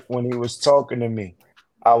Strick when he was talking to me.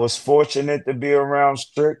 I was fortunate to be around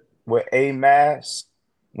Strick with A Mass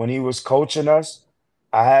when he was coaching us.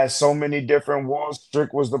 I had so many different wars.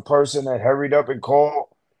 Strick was the person that hurried up and called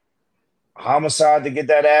Homicide to get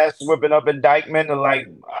that ass whipping up indictment. And like,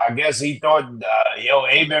 I guess he thought, yo,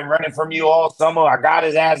 A been running from you all summer. I got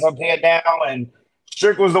his ass up here now. And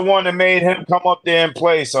Strick was the one that made him come up there and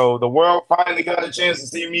play. So the world finally got a chance to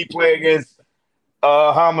see me play against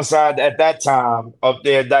Homicide at that time up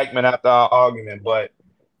there, Dykeman, after our argument. But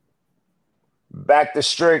back to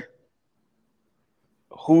Strick,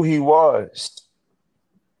 who he was,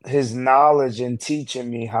 his knowledge in teaching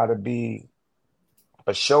me how to be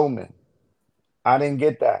a showman. I didn't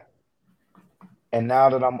get that. And now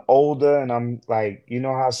that I'm older and I'm like, you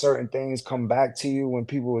know how certain things come back to you when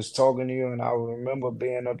people was talking to you, and I remember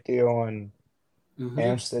being up there on Mm-hmm.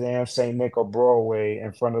 Amsterdam, St. Nick or Broadway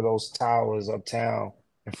in front of those towers uptown,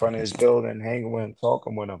 in front of his building, hanging with him,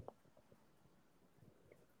 talking with him.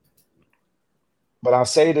 But I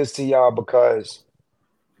say this to y'all because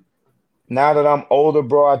now that I'm older,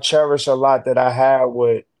 bro, I cherish a lot that I had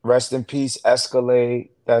with rest in peace Escalade.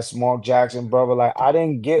 That's Mark Jackson, brother. Like I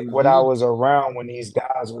didn't get what I Mm-hmm. was around when these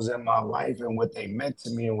guys was in my life and what they meant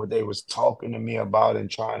to me and what they was talking to me about and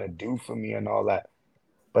trying to do for me and all that.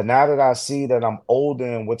 But now that I see that I'm older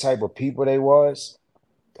and what type of people they was,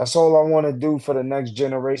 that's all I want to do for the next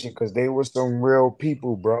generation because they were some real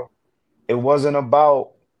people, bro. It wasn't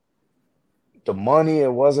about the money.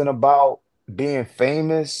 It wasn't about being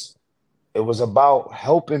famous. It was about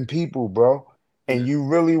helping people, bro. And Yeah. you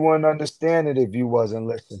really wouldn't understand it if you wasn't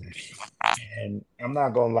listening. And I'm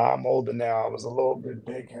not gonna lie, I'm older now. I was a little bit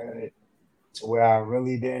big headed to where I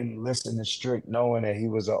really didn't listen to Strick knowing that he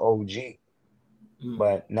was an OG. Mm.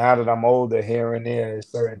 But now that I'm older, here and there,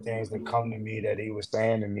 there's certain things that come to me that he was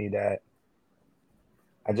saying to me that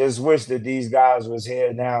I just wish that these guys was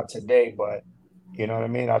here now today, but you know what I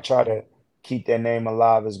mean? I try to keep their name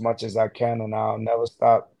alive as much as I can, and I'll never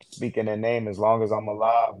stop speaking their name as long as I'm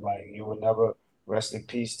alive. Like you will never rest in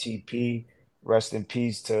peace, TP. Rest in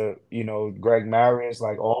peace to Greg Marius.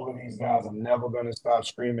 Like all of these guys, I'm never gonna stop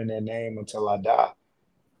screaming their name until I die.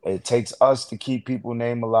 It takes us to keep people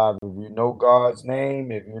name alive. If you know God's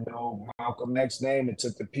name, if you know Malcolm X's name, it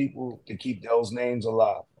took the people to keep those names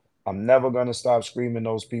alive. I'm never gonna stop screaming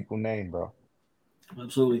those people name, bro.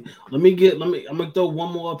 Absolutely. I'm gonna throw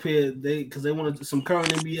one more up here. They wanted some current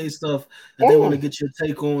NBA stuff that they want to Ooh. get your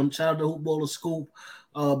take on. Shout out to Hoop Baller Scoop.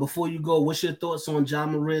 Before you go, what's your thoughts on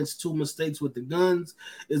John Morant's two mistakes with the guns?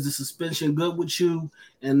 Is the suspension good with you?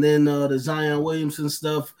 And then the Zion Williamson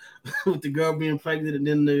stuff with the girl being pregnant, and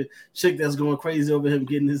then the chick that's going crazy over him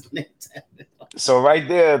getting his name tattooed. So right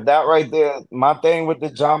there, my thing with the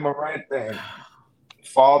John Morant thing,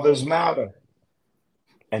 fathers matter.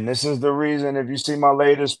 And this is the reason, if you see my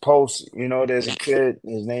latest post, there's a kid,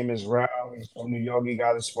 his name is Rao, he's from New York, he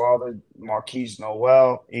got his father, Marquise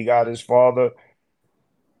Noel, he got his father.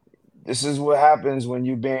 This is what happens when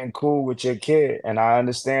you being cool with your kid. And I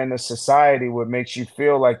understand the society what makes you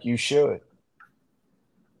feel like you should.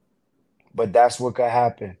 But that's what could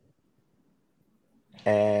happen.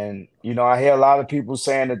 And I hear a lot of people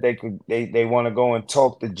saying that they want to go and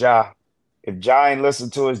talk to Ja. If Ja ain't listen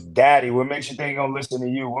to his daddy, what makes you think he gonna listen to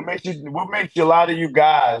you? What makes a lot of you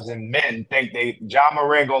guys and men think Ja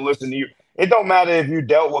Morant gonna listen to you? It don't matter if you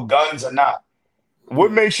dealt with guns or not.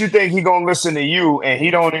 What makes you think he gonna listen to you and he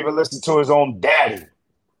don't even listen to his own daddy?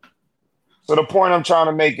 So the point I'm trying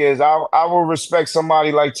to make is I will respect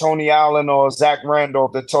somebody like Tony Allen or Zach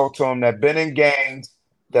Randolph that talk to him that been in gangs,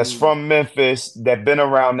 that's from Memphis, that been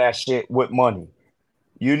around that shit with money.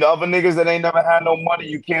 You know, other niggas that ain't never had no money,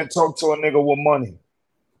 you can't talk to a nigga with money.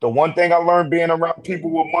 The one thing I learned being around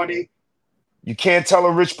people with money, you can't tell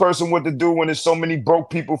a rich person what to do when there's so many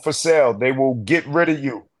broke people for sale. They will get rid of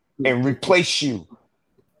you and replace you.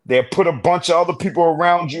 They'll put a bunch of other people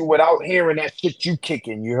around you without hearing that shit you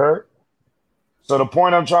kicking, you heard? So the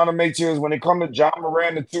point I'm trying to make to you is when it comes to John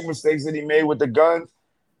Moran, the two mistakes that he made with the guns,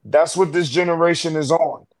 that's what this generation is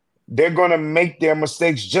on. They're going to make their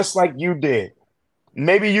mistakes just like you did.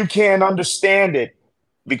 Maybe you can't understand it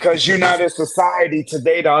because you're not in society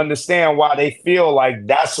today to understand why they feel like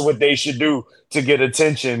that's what they should do to get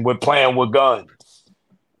attention with playing with guns.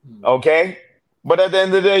 Okay? But at the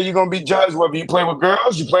end of the day, you're going to be judged whether you play with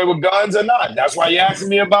girls, you play with guns or not. That's why you're asking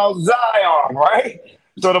me about Zion, right?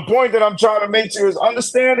 So the point that I'm trying to make to you is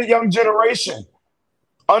understand the young generation.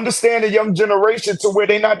 Understand the young generation to where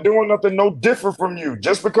they're not doing nothing no different from you.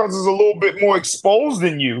 Just because it's a little bit more exposed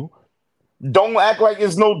than you, don't act like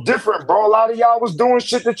it's no different, bro. A lot of y'all was doing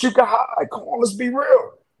shit that you could hide. Come on, let's be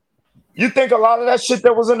real. You think a lot of that shit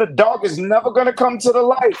that was in the dark is never going to come to the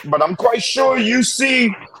light, but I'm quite sure you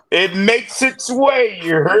see it makes its way,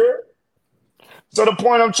 you heard? So the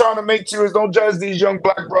point I'm trying to make to you is don't judge these young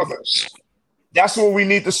black brothers. That's what we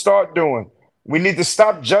need to start doing. We need to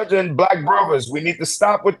stop judging black brothers. We need to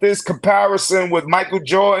stop with this comparison with Michael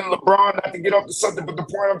Jordan, LeBron. Not to get off the subject, but the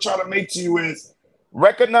point I'm trying to make to you is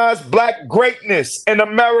recognize black greatness in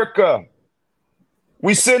America.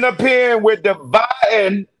 We sitting up here and we're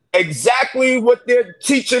dividing exactly what they're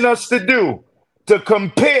teaching us to do, to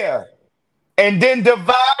compare and then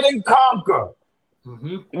divide and conquer.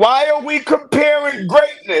 Why are we comparing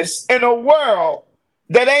greatness in a world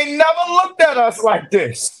that ain't never looked at us like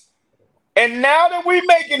this? And now that we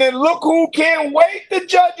making it, look who can't wait to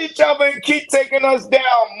judge each other and keep taking us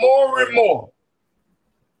down more and more.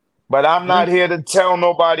 But I'm not here to tell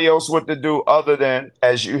nobody else what to do other than,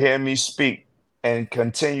 as you hear me speak, and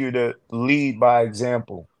continue to lead by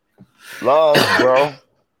example. Love, bro.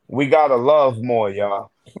 We gotta love more,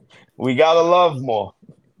 y'all. We gotta love more.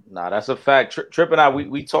 Nah, that's a fact. Trip and I,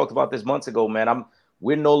 we talked about this months ago, man.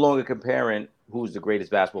 We're no longer comparing who's the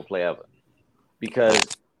greatest basketball player ever, because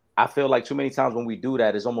I feel like too many times when we do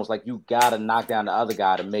that, it's almost like you gotta knock down the other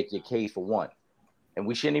guy to make your case for one, and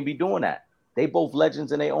we shouldn't even be doing that. They both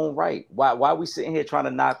legends in their own right. Why are we sitting here trying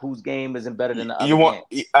to knock whose game isn't better than the other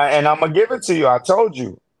game? And I'm gonna give it to you. I told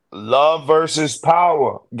you, love versus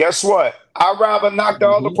power. Guess what? I'd rather knock the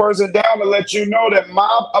other person down and let you know that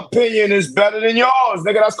my opinion is better than yours,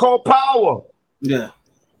 nigga. That's called power. Yeah.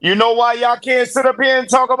 You know why y'all can't sit up here and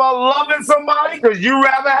talk about loving somebody? Because you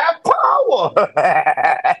rather have power.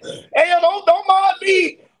 Hey, don't mind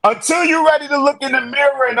me. Until you're ready to look in the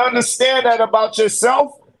mirror and understand that about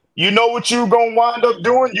yourself, you know what you're going to wind up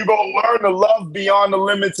doing? You're going to learn to love beyond the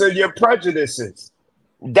limits of your prejudices.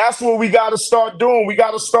 That's what we got to start doing. We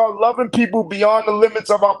got to start loving people beyond the limits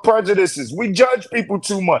of our prejudices. We judge people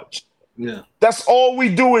too much. Yeah. That's all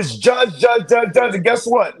we do is judge. And guess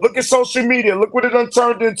what? Look at social media. Look what it done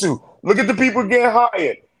turned into. Look at the people getting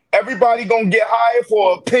hired. Everybody going to get hired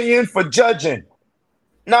for opinion, for judging.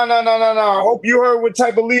 No. I hope you heard what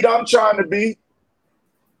type of leader I'm trying to be.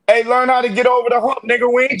 Hey, learn how to get over the hump,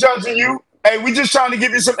 nigga. We ain't judging you. Hey, we just trying to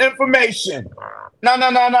give you some information. No.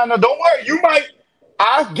 Don't worry.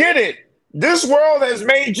 I get it. This world has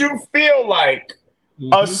made you feel like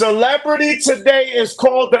a celebrity today is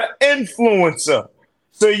called an influencer.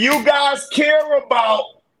 So you guys care about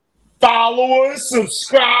followers,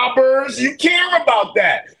 subscribers. You care about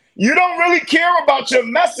that. You don't really care about your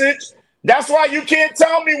message. That's why you can't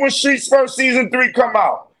tell me when Streets First Season 3 come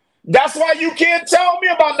out. That's why you can't tell me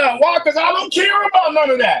about nothing. Why? Because I don't care about none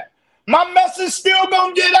of that. My message still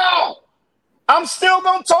gonna get out. I'm still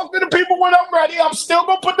gonna talk to the people when I'm ready. I'm still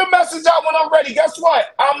gonna put the message out when I'm ready. Guess what?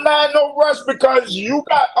 I'm not in no rush because you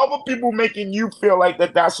got other people making you feel like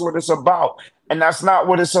that's what it's about. And that's not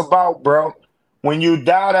what it's about, bro. When you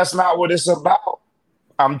die, that's not what it's about.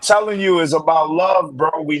 I'm telling you, it's about love,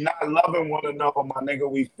 bro. We not loving one another, my nigga.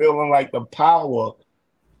 We feeling like the power.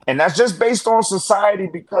 And that's just based on society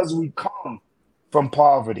because we come from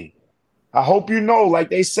poverty. I hope you know, like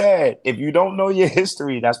they said, if you don't know your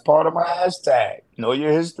history, that's part of my hashtag. Know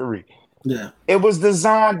your history. Yeah. It was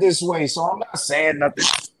designed this way. So I'm not saying nothing.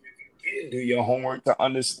 Do your homework to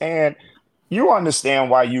understand. You understand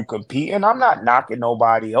why you compete. And I'm not knocking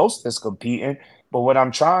nobody else that's competing. But what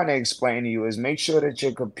I'm trying to explain to you is make sure that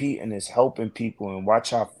you're competing is helping people and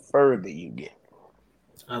watch how further you get.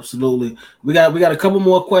 Absolutely. We got a couple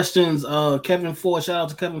more questions. Kevin Ford, shout out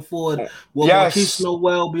to Kevin Ford. Will Marquise Yes,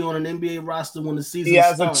 Snowell be on an NBA roster when the he season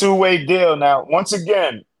has a starts? two-way deal. Now, once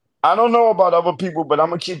again, I don't know about other people, but I'm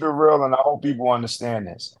going to keep it real and I hope people understand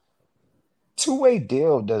this. Two-way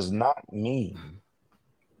deal does not mean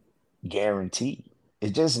guaranteed.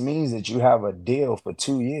 It just means that you have a deal for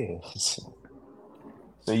 2 years.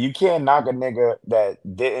 So you can't knock a nigga that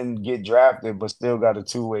didn't get drafted but still got a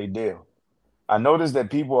two-way deal. I noticed that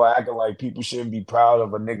people are acting like people shouldn't be proud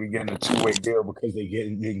of a nigga getting a two-way deal because they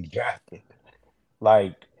getting drafted.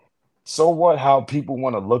 Like, so what how people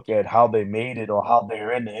want to look at how they made it or how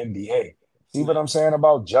they're in the NBA. See what Yeah. I'm saying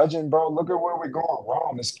about judging, bro? Look at where we're going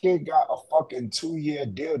wrong. This kid got a fucking 2-year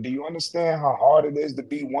deal. Do you understand how hard it is to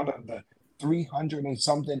be one of the 300 and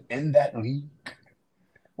something in that league?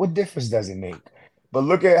 What difference does it make? But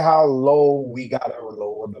look at how low we gotta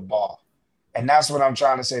lower the bar. And that's what I'm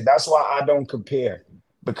trying to say. That's why I don't compare.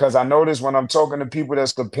 Because I notice when I'm talking to people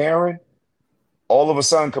that's comparing, all of a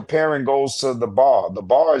sudden comparing goes to the bar. The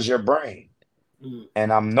bar is your brain. Mm.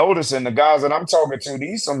 And I'm noticing the guys that I'm talking to,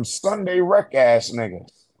 these some Sunday rec ass niggas.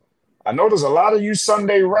 I notice a lot of you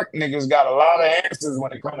Sunday rec niggas got a lot of answers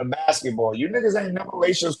when it comes to basketball. You niggas ain't never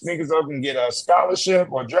lace your sneakers up and get a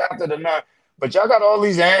scholarship or drafted or not. But y'all got all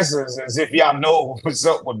these answers as if y'all know what's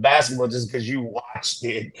up with basketball just because you watched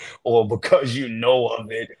it or because you know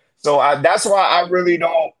of it. So that's why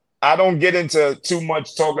I don't get into too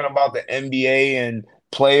much talking about the NBA and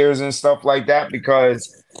players and stuff like that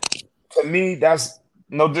because to me that's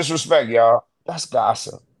no disrespect, y'all. That's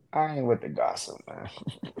gossip. I ain't with the gossip, man.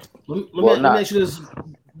 Well, Let me not. ask you this,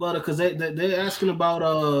 Butter, because they're asking about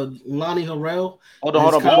Lonnie Harrell Hold on,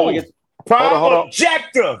 and hold his on. Before we Move. get, hold on, Prime hold on,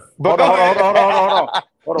 objective. But hold on, go hold on, hold on, hold on, hold on, hold on. ahead.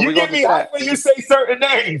 Hold on. You We're gonna get get me to hype that. when you say certain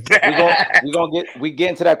names. We get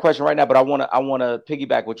into that question right now, but I wanna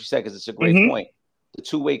piggyback what you said because it's a great Hmm. point. The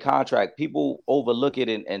two-way contract, people overlook it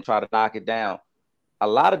and try to knock it down. A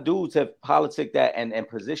lot of dudes have politicked that and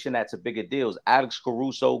positioned that to bigger deals. Alex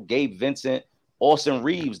Caruso, Gabe Vincent, Austin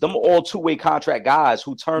Reeves, them are all two-way contract guys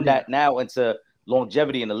who turn yeah. that now into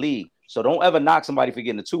longevity in the league. So don't ever knock somebody for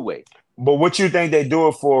getting a two-way. But what you think they do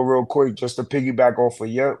it for, real quick, just to piggyback off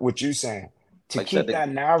of what you saying, Like I said,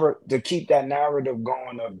 to keep that narrative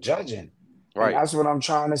going of judging, and right. that's what I'm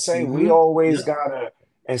trying to say. We Mm-hmm. always Yep. gotta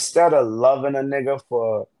instead of loving a nigga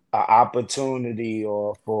for an opportunity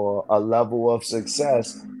or for a level of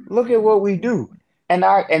success, look at what we do.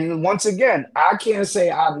 And once again, I can't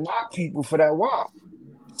say I knock people for that. Why?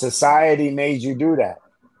 Society made you do that.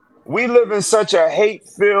 We live in such a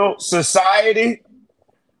hate-filled society.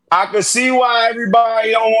 I can see why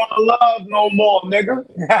everybody don't want to love no more, nigga.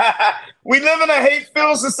 We live in a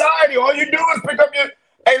hate-filled society. All you do is pick up your.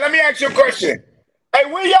 Hey, let me ask you a question. Hey,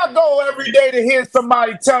 where y'all go every day to hear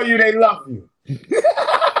somebody tell you they love you?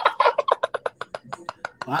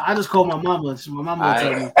 I just called my mama. My mama will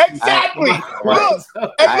tell I me. I Exactly. right. Look, and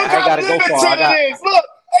look I ain't how gotta go far. limited it is. Look,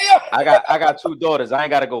 hey yo, I got two daughters. I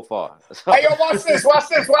ain't gotta go far. So, hey yo, watch this, watch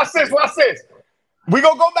this, watch this, watch this. We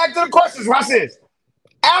gonna go back to the questions. Watch this.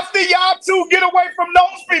 After y'all two get away from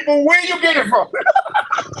those people, where you get it from?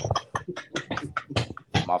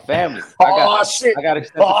 my family. Oh shit. I got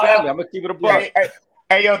extensive Oh, family. I'm gonna keep it a buck.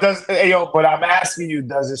 hey yo, but I'm asking you,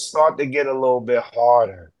 does it start to get a little bit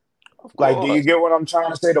harder? Of Like, do you course. get what I'm trying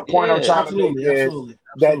to say? The point I'm Yeah. trying to make Absolutely, is absolutely,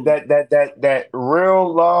 that absolutely. that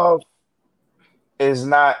real love is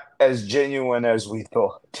not as genuine as we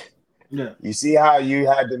thought. Yeah. You see how you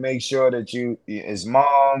had to make sure that his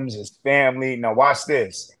moms, his family. Now watch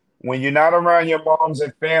this. When you're not around your moms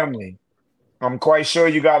and family, I'm quite sure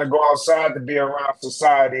you got to go outside to be around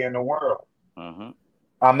society and the world. Mm-hmm.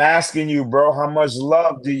 I'm asking you, bro, how much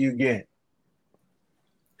love do you get?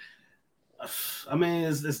 I mean,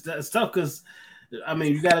 it's tough because I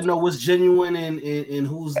mean you got to know what's genuine and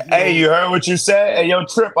who's Hey, you heard what you said? Hey, yo,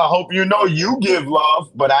 Trip, I hope you know you give love,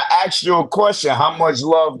 but I asked you a question. How much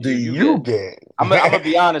love do You you get. get? I'm gonna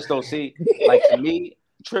be honest though. See, like to me,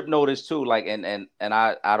 Trip noticed too. Like, and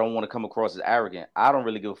I don't want to come across as arrogant. I don't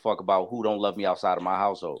really give a fuck about who don't love me outside of my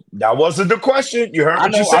household. That wasn't the question. You heard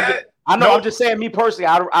what you said. I know. Nope. I'm just saying, me personally,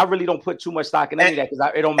 I really don't put too much stock in any of that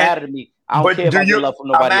because it don't matter to me. I don't care if I get love from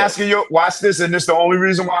nobody I'm asking you, watch this, and this is the only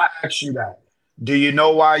reason why I asked you that. Do you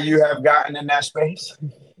know why you have gotten in that space?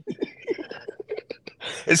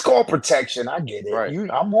 It's called protection. I get it. Right.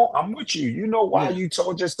 I'm with you. You know why you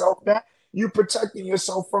told yourself that? You protecting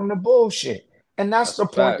yourself from the bullshit. And that's the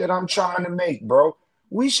point that I'm trying to make, bro.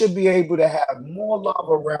 We should be able to have more love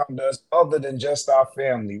around us other than just our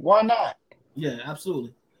family. Why not? Yeah,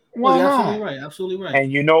 absolutely. Why you're not? absolutely right. Absolutely right.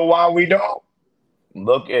 And you know why we don't?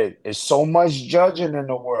 Look at it's so much judging in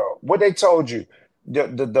the world. What they told you,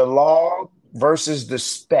 the log versus the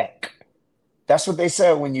speck. That's what they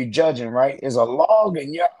said when you're judging, right? Is a log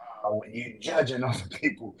in your eye when you're judging other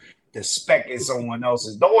people. The speck is someone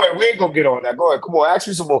else's. Don't worry, we ain't gonna get on that. Go ahead, come on, ask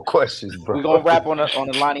me some more questions, bro. We're gonna wrap on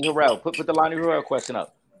the Lonnie Harrell. Put the Lonnie Harrell question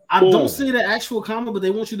up. I don't see the actual comment, but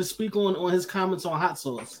they want you to speak on his comments on hot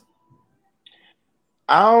sauce.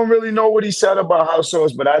 I don't really know what he said about hot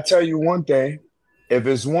sauce, but I tell you one thing. If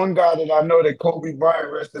it's one guy that I know that Kobe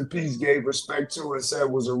Bryant, rest in peace, gave respect to and said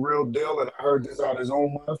was a real deal, and I heard this out his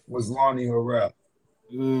own mouth, was Lonnie Harrell.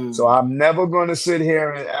 So I'm never going to sit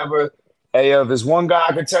here and ever, hey, if there's one guy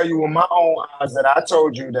I can tell you with my own eyes that I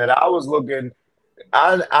told you that I was looking,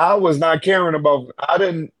 I was not caring about, I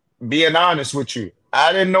didn't, being honest with you,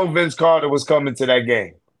 I didn't know Vince Carter was coming to that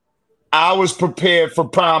game. I was prepared for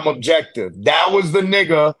prime objective. That was the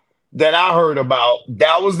nigga that I heard about.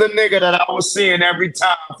 That was the nigga that I was seeing every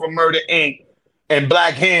time for Murder Inc. and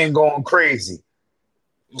Black Hand going crazy.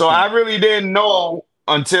 So I really didn't know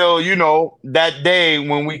until, that day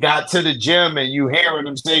when we got to the gym and you hearing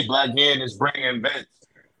them say Black Hand is bringing Vince.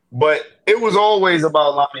 But it was always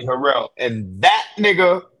about Lonnie Harrell. And that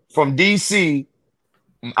nigga from DC,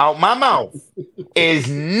 out my mouth, is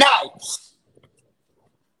nice.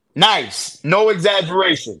 Nice. No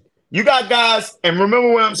exaggeration. You got guys, and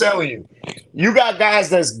remember what I'm telling you. You got guys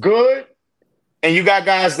that's good, and you got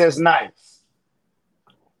guys that's nice.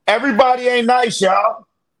 Everybody ain't nice, y'all.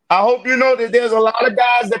 I hope you know that there's a lot of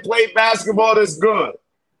guys that play basketball that's good,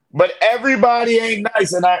 but everybody ain't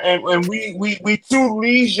nice, and we too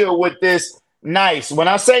leisure with this nice. When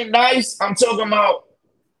I say nice, I'm talking about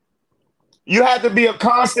you have to be a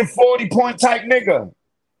constant 40-point type nigga.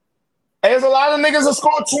 There's a lot of niggas that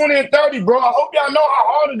score 20 and 30, bro. I hope y'all know how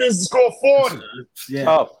hard it is to score 40.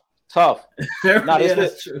 Yeah. Tough. Now,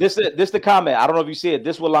 this the comment. I don't know if you see it.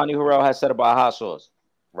 This is what Lonnie Harrell has said about hot sauce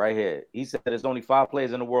right here. He said there's only 5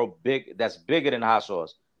 players in the world that's bigger than hot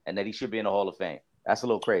sauce and that he should be in the Hall of Fame. That's a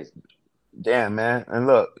little crazy. Damn, man. And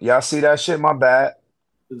look, y'all see that shit? My bad.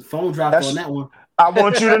 The phone dropped on that one. I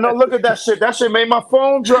want you to know, look at that shit. That shit made my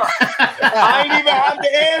phone drop. I ain't even have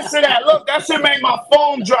to answer that. Look, that shit made my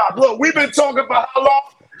phone drop. Look, we've been talking for how long?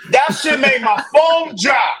 That shit made my phone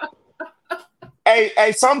drop.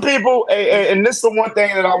 Hey, some people, and this is the one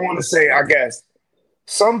thing that I want to say, I guess.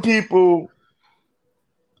 Some people,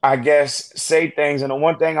 I guess, say things, and the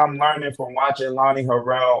one thing I'm learning from watching Lonnie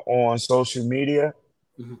Harrell on social media,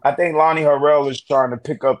 I think Lonnie Harrell is trying to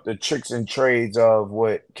pick up the tricks and trades of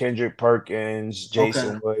what Kendrick Perkins,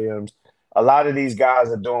 Jason Williams, a lot of these guys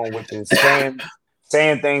are doing, which is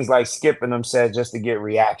saying things like Skip and them said just to get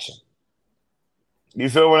reaction. You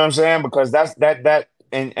feel what I'm saying? Because that's that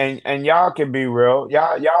and y'all can be real.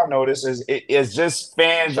 Y'all know this it's just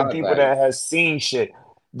fans and people that has seen shit.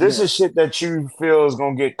 This is shit that you feel is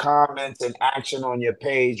gonna get comments and action on your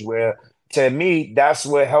page where to me, that's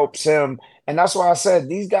what helps him. And that's why I said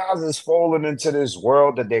these guys is falling into this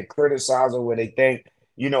world that they're criticizing where they think,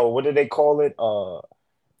 what do they call it?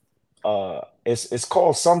 It's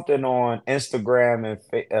called something on Instagram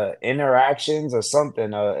and interactions or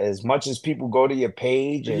something. As much as people go to your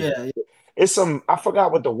page and it's I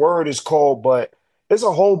forgot what the word is called, but it's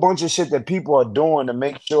a whole bunch of shit that people are doing to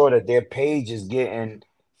make sure that their page is getting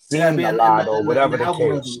seen a lot or whatever the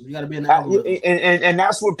case. You gotta be in the algorithm. And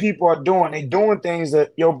that's what people are doing. They doing things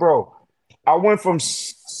that, bro, I went from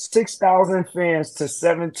 6,000 fans to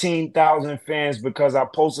 17,000 fans because I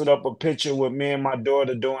posted up a picture with me and my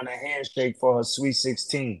daughter doing a handshake for her Sweet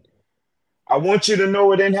 16. I want you to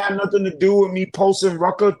know it didn't have nothing to do with me posting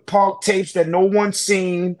Rucker Park tapes that no one's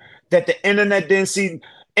seen, that the internet didn't see.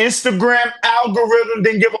 Instagram algorithm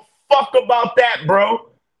didn't give a fuck about that, bro.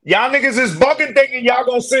 Y'all niggas is bugging thinking y'all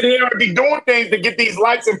gonna sit here and be doing things to get these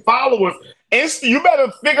likes and followers. You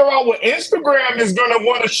better figure out what Instagram is gonna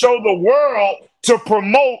want to show the world to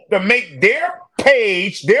promote to make their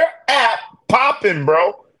page, their app popping,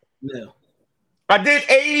 bro. Yeah. I did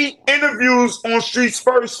 80 interviews on Streets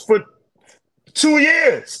First for 2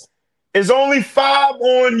 years. It's only 5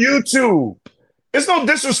 on YouTube. It's no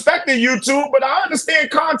disrespect to YouTube, but I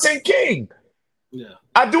understand content king. Yeah.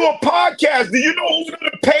 I do a podcast. Do you know who's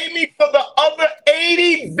going to pay me for the other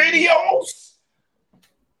 80 videos?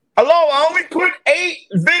 Hello, I only put 8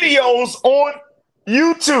 videos on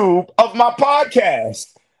YouTube of my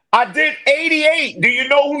podcast. I did 88. Do you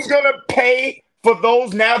know who's going to pay for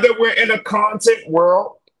those now that we're in a content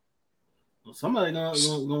world? Well, somebody gonna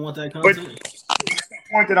want that But content. that's the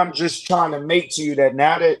point that I'm just trying to make to you, that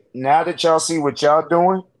now that y'all see what y'all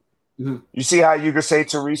doing, Mhm. you see how you can say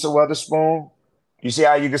Teresa Weatherspoon? You see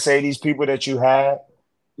how you can say these people that you had?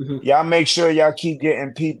 Mhm. Y'all make sure y'all keep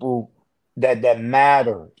getting people that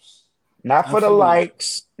matters. Not for the Absolutely.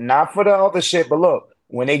 likes, not for the other shit, but look,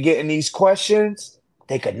 when they get in these questions,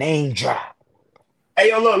 they could name drop. Hey,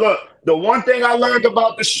 yo, look. The one thing I learned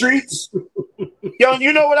about the streets, yo,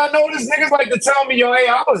 you know what I noticed? Niggas like to tell me, yo, hey,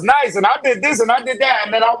 I was nice and I did this and I did that.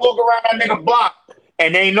 And then I walk around that nigga block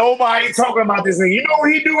and ain't nobody talking about this nigga. You know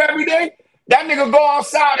what he do every day? That nigga go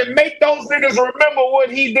outside and make those niggas remember what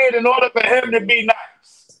he did in order for him to be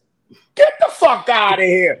nice. Get the fuck out of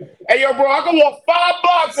here. Hey, yo, bro, I can walk 5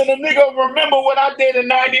 blocks and a nigga remember what I did in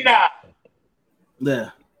 99. Yeah.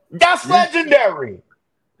 That's Yeah. legendary.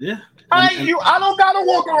 Yeah. I don't gotta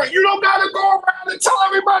walk around. You don't gotta go around and tell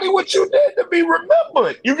everybody what you did to be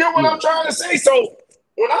remembered. You get what Yeah. I'm trying to say? So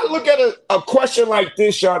when I look at a question like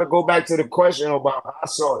this, y'all, to go back to the question about Hot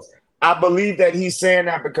Sauce, I believe that he's saying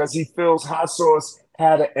that because he feels Hot Sauce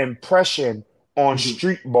had an impression on Mhm.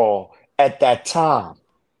 street ball at that time.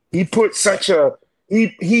 He put such a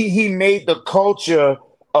he made the culture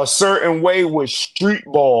a certain way with street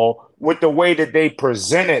ball with the way that they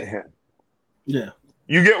presented him. Yeah.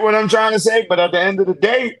 You get what I'm trying to say? But at the end of the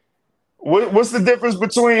day, what's the difference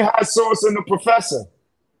between Hot Sauce and the Professor?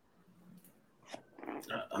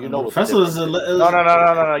 You know what the Professor is difference a is.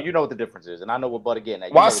 No. You know what the difference is, and I know what Butta getting at.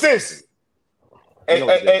 You know Watch what the difference this. is. You know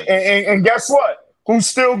what the difference is. And guess what? Who's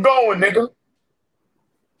still going, nigga?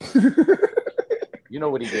 You know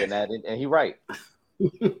what he getting at, and he right.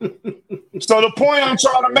 So the point I'm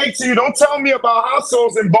trying to make to you, don't tell me about Hot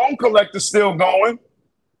Sauce and Bone Collector still going.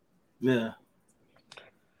 Yeah.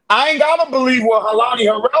 I ain't gotta believe what Halani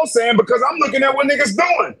Harrell saying because I'm looking at what niggas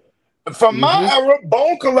doing. From my era,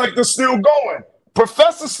 Bone Collector still going.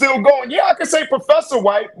 Professor still going. Yeah, I can say Professor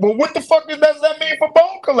White, but what the fuck does that mean for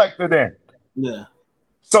Bone Collector then? Yeah.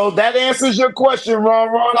 So that answers your question, Ron.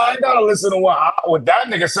 I ain't gotta listen to what that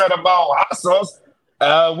nigga said about Hot Sauce.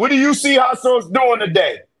 What do you see Hot Sauce doing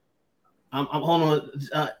today? I'm hold on.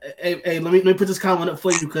 Hey, let me put this comment up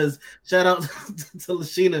for you because shout out to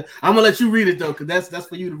Lashina. I'm gonna let you read it though, because that's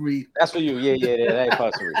for you to read. That's for you. Yeah. That ain't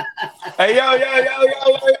possible. Hey, yo.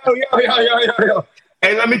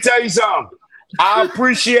 Hey, let me tell you something. I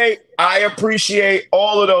appreciate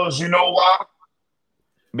all of those. You know why?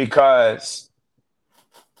 Because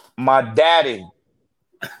my daddy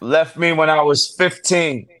left me when I was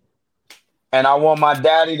 15. And I want my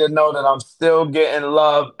daddy to know that I'm still getting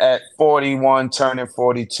love at 41, turning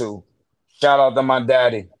 42. Shout out to my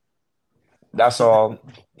daddy. That's all.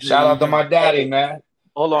 Shout out to my daddy, man.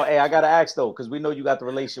 Hold on, hey, I gotta ask though, because we know you got the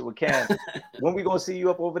relationship with Cam. When we gonna see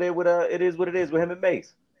you up over there with It Is What It Is with him and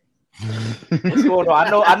Mace? What's going on? I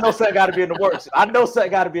know something got to be in the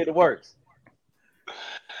works.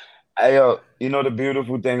 Hey, yo, you know the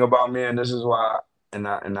beautiful thing about me, and this is why, and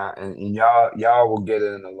y'all will get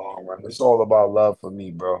it in the long run. It's all about love for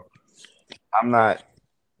me, bro. I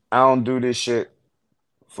don't do this shit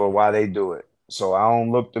for why they do it. So I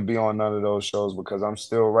don't look to be on none of those shows because I'm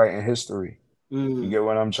still writing history. You get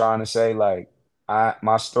what I'm trying to say? Like,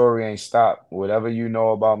 my story ain't stopped. Whatever you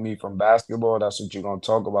know about me from basketball, that's what you're gonna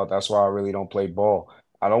talk about. That's why I really don't play ball.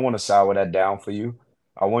 I don't want to sour that down for you.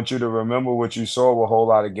 I want you to remember what you saw with a whole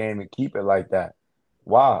lot of game and keep it like that.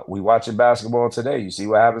 Why? We watching basketball today. You see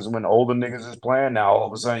what happens when older niggas is playing now. All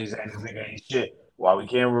of a sudden, he's saying this nigga ain't shit. Why we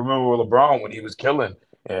can't remember LeBron when he was killing?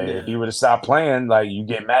 If he would have stopped playing, like you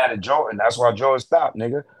get mad at Jordan. That's why Jordan stopped,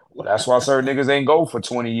 nigga. Well, that's why certain niggas ain't go for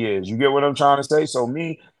 20 years. You get what I'm trying to say? So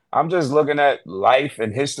me, I'm just looking at life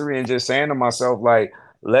and history and just saying to myself, like,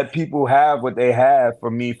 let people have what they have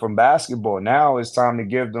from me from basketball. Now it's time to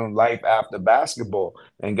give them life after basketball.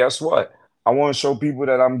 And guess what? I want to show people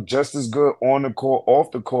that I'm just as good on the court,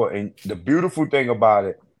 off the court. And the beautiful thing about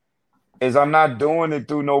it is I'm not doing it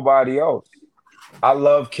through nobody else. I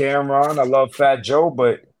love Cameron, I love Fat Joe,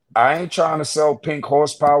 but I ain't trying to sell pink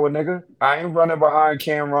horsepower, nigga. I ain't running behind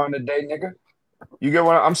Cameron today, nigga. You get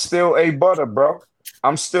what I'm still a butter, bro.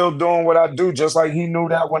 I'm still doing what I do, just like he knew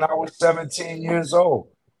that when I was 17 years old.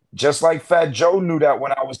 Just like Fat Joe knew that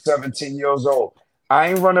when I was 17 years old. I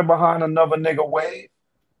ain't running behind another nigga wave.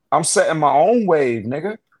 I'm setting my own wave,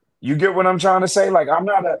 nigga. You get what I'm trying to say? Like I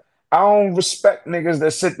don't respect niggas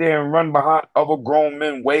that sit there and run behind other grown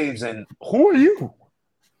men waves. And who are you?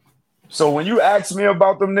 So when you ask me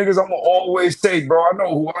about them niggas, I'm gonna always say, bro, I know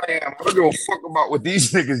who I am. I don't give a fuck about what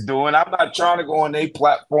these niggas doing. I'm not trying to go on their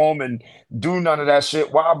platform and do none of that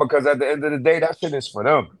shit. Why? Because at the end of the day, that shit is for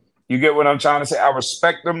them. You get what I'm trying to say? I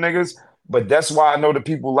respect them niggas, but that's why I know the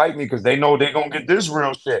people like me because they know they gonna get this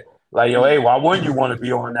real shit. Like, yo, hey, why wouldn't you want to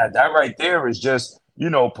be on that? That right there is just,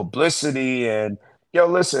 publicity and yo,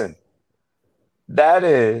 listen, that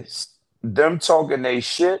is them talking they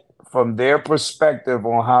shit from their perspective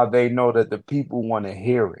on how they know that the people want to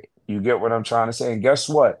hear it. You get what I'm trying to say? And guess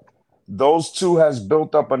what? Those two has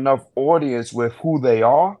built up enough audience with who they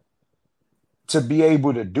are to be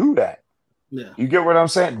able to do that. Yeah. You get what I'm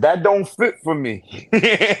saying? That don't fit for me.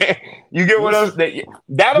 You get what I'm saying?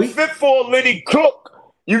 That'll fit for a Lenny Cook.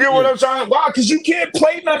 You get what I'm trying? Why? Because you can't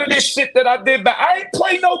play none of this shit that I did, but I ain't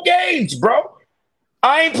play no games, bro.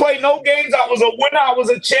 I ain't played no games. I was a winner. I was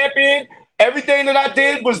a champion. Everything that I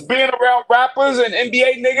did was being around rappers and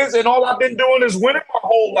NBA niggas, and all I've been doing is winning my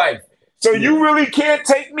whole life. So you really can't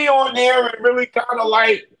take me on there and really kind of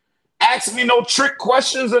like ask me no trick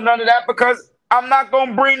questions or none of that because I'm not going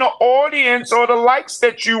to bring the audience or the likes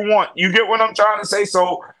that you want. You get what I'm trying to say?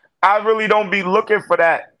 So I really don't be looking for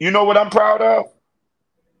that. You know what I'm proud of?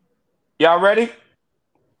 Y'all ready?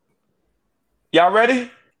 Y'all ready?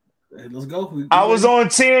 Hey, let's go. I was on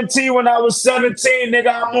TNT when I was 17, nigga.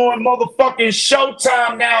 I'm on motherfucking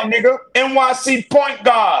Showtime now, nigga. NYC point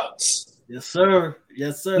guards. Yes, sir.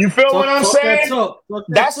 Yes, sir. You feel what I'm saying?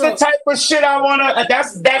 That's the talk. type of shit I wanna.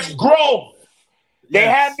 That's growth. They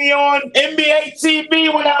had me on NBA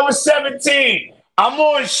TV when I was 17. I'm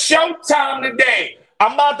on Showtime today.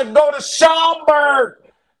 I'm about to go to Schaumburg.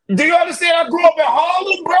 Do you understand? I grew up in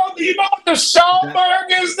Harlem, bro. Do you know what the Schaumburg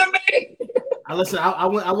is to me? Listen, I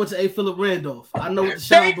went to A. Philip Randolph. I know what the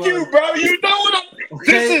Thank you, bro. You know what?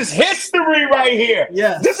 This is history right here.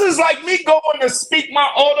 Yeah. This is like me going to speak my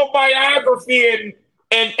autobiography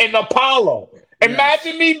in Apollo.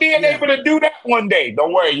 Imagine me being able to do that one day.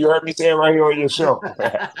 Don't worry, you heard me say it right here on your show.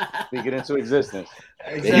 Speak it into existence.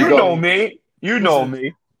 Exactly. You know me. You know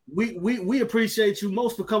me. We appreciate you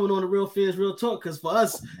most for coming on the Real Fans Real Talk because for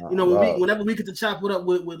us, whenever we get to chop it up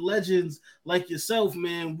with legends like yourself,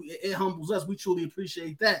 man, it humbles us. We truly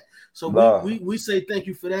appreciate that. So we say thank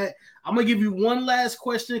you for that. I'm gonna give you one last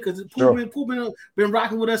question because Pooh been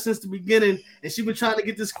rocking with us since the beginning, and she been trying to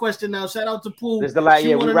get this question now. Shout out to Pooh. This is the last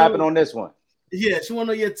year we're rapping on this one. Yeah, she want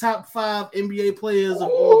to know your top 5 NBA players of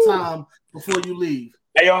all time before you leave.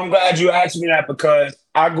 Hey, yo, I'm glad you asked me that because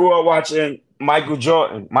I grew up watching Michael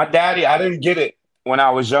Jordan. My daddy, I didn't get it when I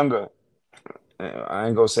was younger. I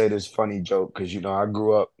ain't gonna say this funny joke because I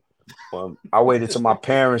grew up. I waited till my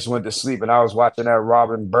parents went to sleep and I was watching that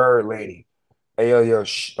Robin Bird lady. Hey, yo,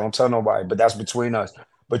 shh, don't tell nobody, but that's between us.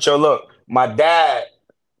 But yo, look, my dad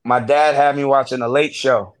had me watching the Late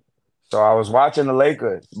Show, so I was watching the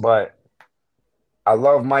Lakers, but I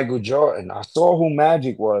love Michael Jordan. I saw who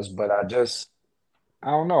Magic was, but I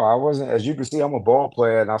don't know. I wasn't, as you can see, I'm a ball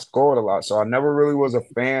player and I scored a lot. So I never really was a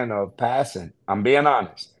fan of passing. I'm being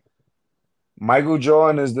honest. Michael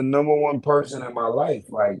Jordan is the number one person in my life.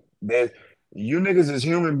 Like, you niggas is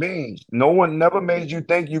human beings. No one never made you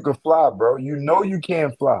think you could fly, bro. You know you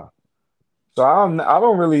can't fly. So I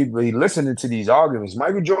don't really be listening to these arguments.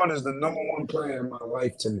 Michael Jordan is the number one player in my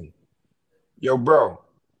life to me. Yo, bro.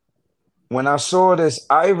 When I saw this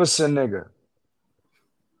Iverson nigga,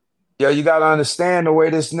 yo, you gotta understand the way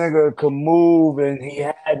this nigga could move, and he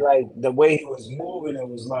had like the way he was moving. It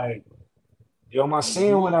was like, yo, am I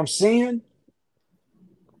seeing what I'm seeing?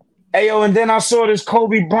 Hey, yo, and then I saw this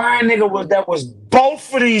Kobe Bryant nigga that was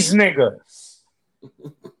both of these niggas.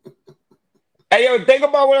 Hey, yo, think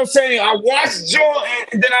about what I'm saying. I watched Jordan,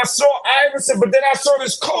 and then I saw Iverson, but then I saw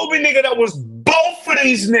this Kobe nigga that was both of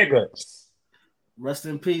these niggas. Rest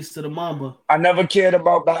in peace to the Mamba. I never cared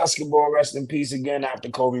about basketball. Rest in peace again after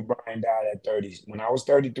Kobe Bryant died at 30. When I was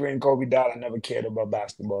 33 and Kobe died, I never cared about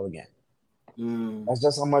basketball again. That's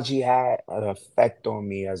just how much he had an effect on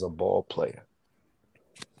me as a ball player.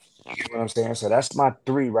 You get what I'm saying? So that's my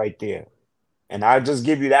 3 right there. And I just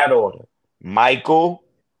give you that order. Michael,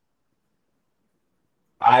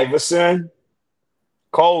 Iverson,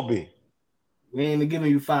 Kobe. We ain't giving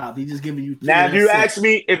you 5. He just giving you 2. Now, if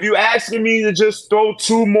you asking me to just throw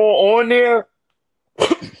 2 more on there,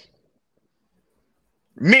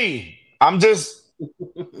 I'm just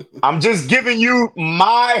giving you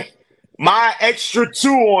my extra 2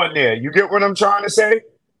 on there. You get what I'm trying to say?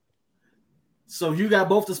 So you got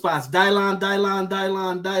both the spots. Dylon, Dylon,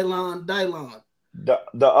 Dylon, Dylon, Dylon.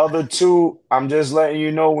 The other two, I'm just letting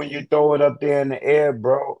you know when you throw it up there in the air,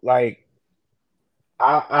 bro. Like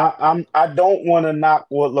I don't want to knock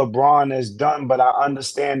what LeBron has done, but I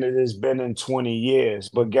understand that it's been in 20 years.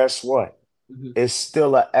 But guess what? Mhm. It's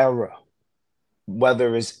still an era.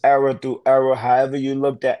 Whether it's era through era, however you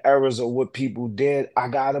looked at eras of what people did, I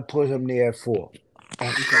gotta put him there for. I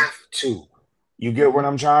Okay. have to. You get what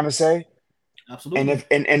Hmm. I'm trying to say? And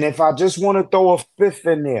Absolutely. if I just want to throw a fifth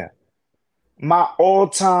in there, my all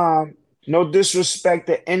time, no disrespect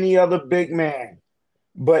to any other big man.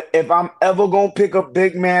 But if I'm ever gonna pick a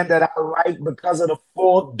big man that I like because of the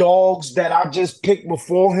four dogs that I just picked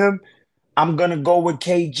before him, I'm gonna go with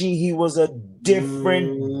KG. He was a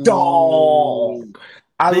different dog. Mm,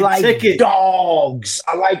 I big like ticket. dogs.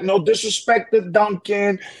 I like no disrespect to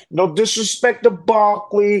Duncan, no disrespect to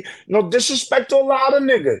Barkley, no disrespect to a lot of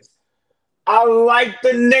niggas. I like the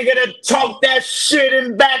nigga that talk that shit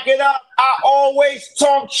and back it up. I always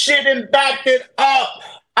talk shit and back it up.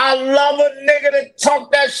 I love a nigga that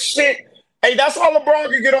talk that shit. Hey, that's all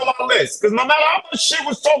LeBron can get on my list. Because no matter how much shit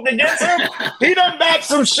was talked against him, he done back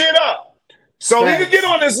some shit up. So he could get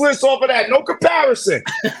Facts. on this list off of that. No comparison.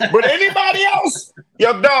 But anybody else,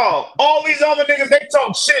 yo, dog, all these other niggas, they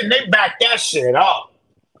talk shit and they back that shit up.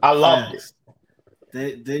 I loved it. Facts.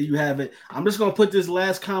 There you have it. I'm just gonna put this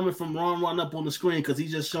last comment from Ron up on the screen because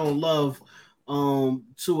he's just showing love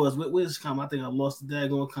to us. Where's his comment? I think I lost the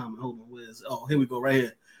daggone comment. Hold on, where's here we go, right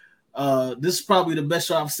here. This is probably the best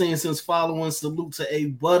shot I've seen since following. Salute to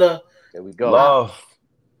A Butta. There we go. Wow.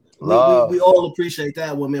 Love. We Love. all appreciate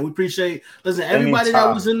that one, man. We appreciate everybody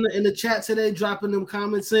that was Anytime. in the chat today, dropping them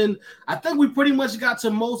comments in. I think we pretty much got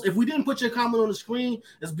to most. If we didn't put your comment on the screen,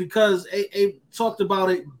 it's because A talked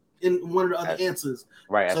about it in one of the other answers.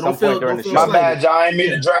 Right. At So some point during the My show. bad, y'all. I ain't mean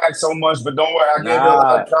Yeah. to drag so much, but don't worry. I gave you a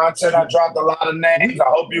lot Nah. of content. I dropped a lot of names. I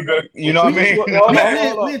hope you good. You know what I mean? Hold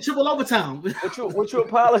on. We in triple overtime. What you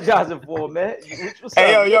apologizing for, man? What's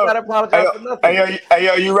Hey, up? yo, You yo. gotta Hey, apologize yo. for nothing. Hey, yo, hey,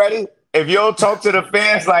 yo, you ready? If you don't talk to the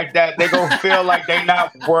fans like that, they gonna feel like they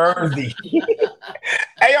not worthy.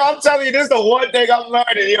 Hey, yo, I'm telling you, this is the one thing I'm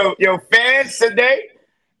learning. Yo, fans today.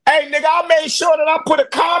 Hey, nigga, I made sure that I put a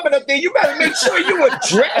comment up there. You better make sure you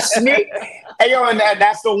address me. Hey, yo, and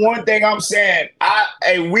that's the one thing I'm saying.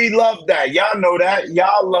 Hey, we love that. Y'all know that.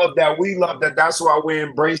 Y'all love that. We love that. That's why we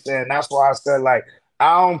embrace it. And that's why I said, like,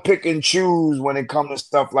 I don't pick and choose when it comes to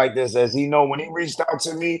stuff like this. As he know, when he reached out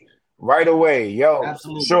to me right away, yo,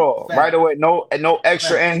 Absolutely. sure, right Facts. away, no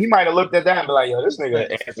extra. And Facts. he might have looked at that and be like, yo, this nigga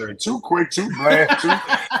Facts. answered too quick, too bland, too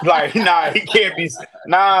like, nah, he can't be.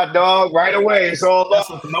 Nah, dog, right away. It's all love,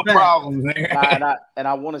 That's a no fact. problems, Nah, nigga. and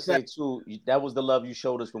I want to say too, that was the love you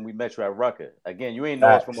showed us when we met you at Rucker. Again, you ain't know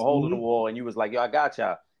us from a Facts, hole in the Mhm. wall, and you was like, "Yo, I got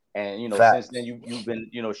y'all." And since then facts. you've been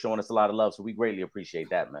showing us a lot of love, so we greatly appreciate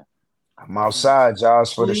that, man. I'm outside, y'all.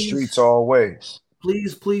 It's for the streets Please, always.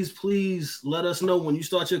 please let us know when you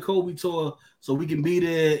start your Kobe tour so we can be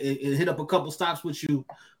there and hit up a couple stops with you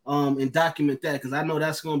and document that because I know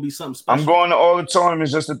that's going to be something I'm special. going to all the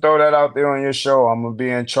tournaments just to throw that out there on your show. I'm gonna be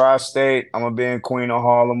in Tri-State. I'm gonna be in Queen of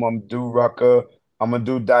Harlem. I'm gonna do Rucker. I'm gonna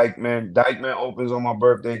do Dykeman. Dykeman opens on my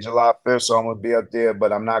birthday, July 5th, so I'm gonna be up there,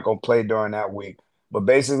 but I'm not gonna play during that week. But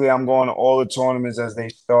basically, I'm going to all the tournaments as they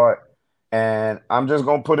start, and I'm just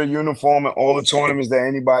gonna put a uniform in all the tournaments that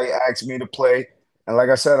anybody asks me to play. And like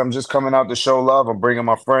I said, I'm just coming out to show love. I'm bringing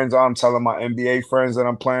my friends out. I'm telling my NBA friends that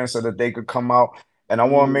I'm playing so that they could come out. And I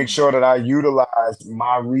want to make Mm, sure that I utilize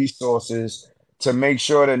my resources to make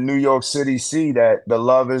sure that New York City see that the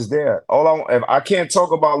love is there. If I can't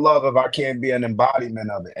talk about love if I can't be an embodiment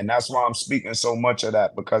of it. And that's why I'm speaking so much of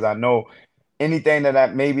that because I know anything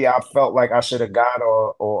that maybe I felt like I should have got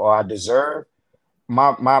or I deserve,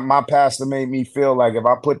 my pastor made me feel like if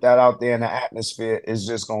I put that out there in the atmosphere, it's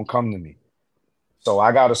just gonna come to me. So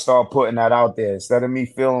I got to start putting that out there instead of me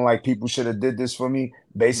feeling like people should have did this for me.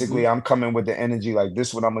 mhm. Basically, I'm coming with the energy like this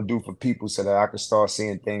is what I'm gonna do for people so that I can start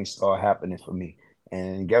seeing things start happening for me.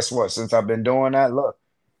 And guess what? Since I've been doing that, look,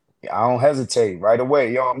 I don't hesitate right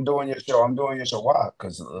away. Yo, I'm doing your show. I'm doing your show. Why?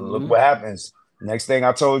 Because look Mhm. what happens. Next thing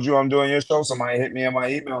I told you I'm doing your show, somebody hit me in my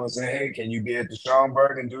email and said, hey, can you be at the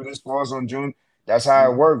Schaumburg and do this for us on June? That's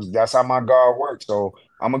how it Mhm. works. That's how my God works. So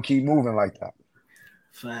I'm gonna keep moving like that.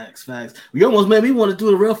 Facts. You almost made me want to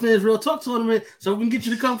do the Real Fans Real Talk tournament so we can get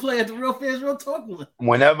you to come play at the Real Fans Real Talk one.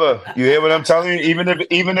 Whenever you hear what I'm telling you, even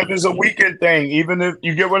if it's a weekend thing, even if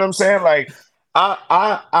you get what I'm saying, like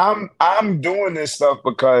I'm doing this stuff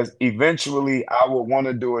because eventually I would want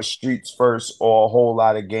to do a streets first or a whole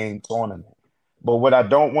lot of game tournament. But what I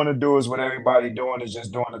don't want to do is what everybody doing is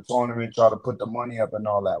just doing a tournament, try to put the money up and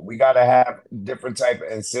all that. We got to have different type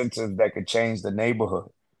of incentives that could change the neighborhood.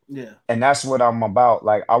 Yeah. And that's what I'm about.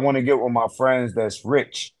 Like, I want to get with my friends that's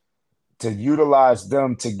rich to utilize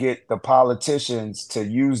them to get the politicians to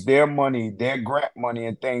use their money, their grant money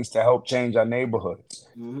and things to help change our neighborhoods.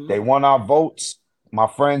 They want our votes. My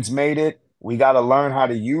friends made it. We got to learn how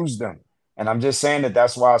to use them. And I'm just saying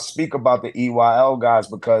that's why I speak about the EYL guys,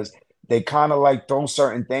 because they kind of like throw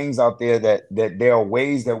certain things out there that there are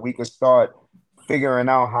ways that we could start figuring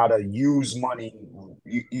out how to use money.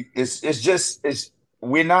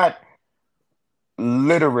 We're not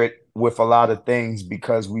literate with a lot of things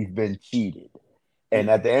because we've been cheated. And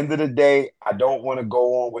at the end of the day, I don't want to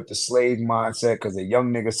go on with the slave mindset because the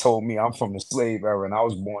young niggas told me I'm from the slave era and I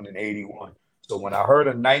was born in 81. So when I heard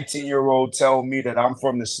a 19-year-old tell me that I'm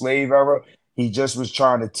from the slave era, he just was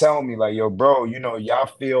trying to tell me like, yo, bro, y'all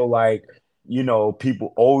feel like,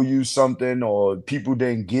 people owe you something or people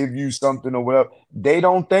didn't give you something or whatever. They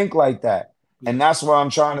don't think like that. And that's what I'm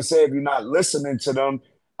trying to say. If you're not listening to them,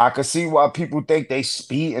 I can see why people think they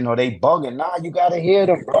speeding or they bugging. Nah, you got to hear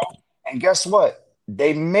them, bro. And guess what?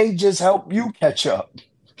 They may just help you catch up.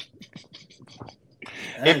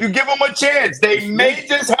 If you give them a chance, they may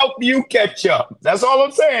just help you catch up. That's all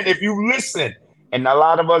I'm saying. If you listen. And a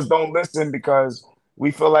lot of us don't listen because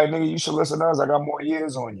we feel like, nigga, you should listen to us. I got more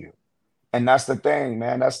years on you. And that's the thing,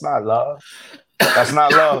 man. That's not love. That's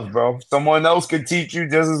not love, bro. Someone else could teach you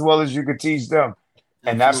just as well as you could teach them.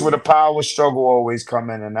 And that's where the power struggle always come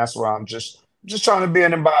in. And that's where I'm just trying to be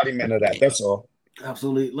an embodiment of that. That's all.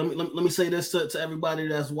 Absolutely. Let me say this to everybody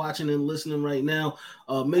that's watching and listening right now.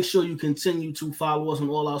 Make sure you continue to follow us on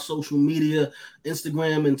all our social media,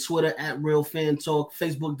 Instagram and Twitter at Real Fan Talk,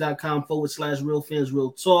 Facebook.com/Real Fans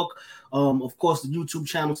Real Talk. Of course, the YouTube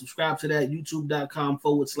channel, subscribe to that,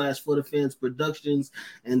 youtube.com/For the Fans Productions.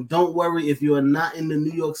 And don't worry if you are not in the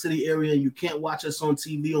New York City area and you can't watch us on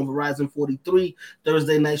TV on Verizon 43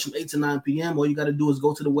 Thursday nights from 8 to 9 p.m. All you got to do is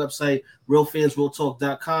go to the website,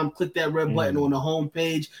 realfansrealtalk.com, click that red button on the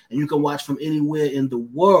homepage, and you can watch from anywhere in the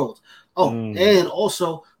world. And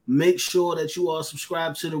also make sure that you are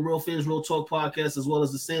subscribed to the Real Fans Real Talk podcast as well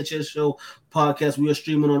as the Sanchez Show podcast. We are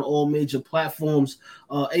streaming on all major platforms.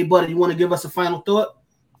 Hey, buddy, you want to give us a final thought?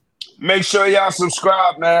 Make sure y'all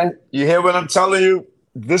subscribe, man. You hear what I'm telling you?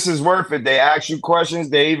 This is worth it. They ask you questions.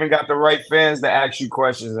 They even got the right fans to ask you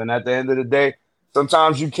questions. And at the end of the day,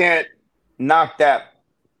 sometimes you can't knock that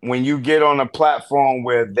when you get on a platform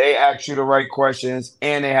where they ask you the right questions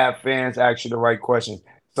and they have fans ask you the right questions.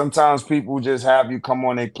 Sometimes people just have you come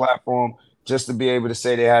on a platform just to be able to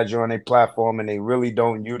say they had you on a platform and they really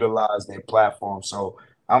don't utilize their platform. So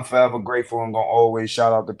I'm forever grateful and going to always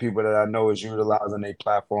shout out the people that I know is utilizing their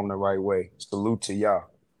platform the right way. Salute to y'all.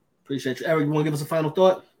 Appreciate you. Eric, you want to give us a final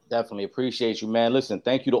thought? Definitely appreciate you, man. Listen,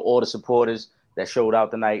 thank you to all the supporters that showed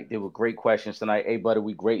out tonight. They were great questions tonight. Hey, buddy,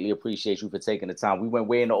 we greatly appreciate you for taking the time. We went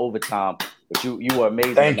way into overtime, but you were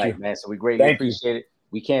amazing tonight, man. So we greatly appreciate it.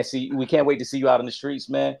 We can't wait to see you out in the streets,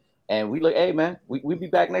 man. And hey, man, we be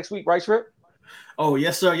back next week, right, Trip? Oh,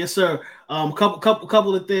 yes, sir. Yes, sir.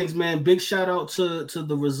 Couple of things, man. Big shout out to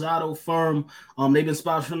the Rosado firm. They've been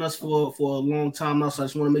sponsoring us for a long time now, so I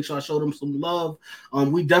just want to make sure I show them some love.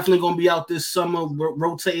 We definitely gonna be out this summer,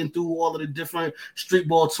 rotating through all of the different street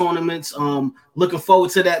ball tournaments. Looking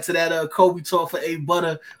forward to that Kobe talk for A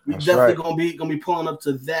Butta. We definitely gonna be pulling up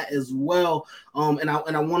to that as well. And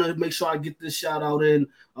I want to make sure I get this shout out in.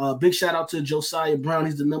 Big shout out to Josiah Brown.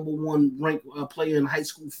 He's the #1 ranked player in high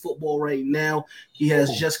school football right now. He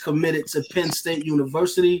has just committed to Penn State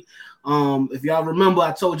University. If y'all remember,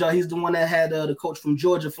 I told y'all he's the one that had the coach from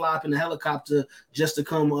Georgia fly up in the helicopter just to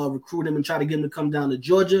come recruit him and try to get him to come down to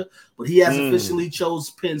Georgia. But he has officially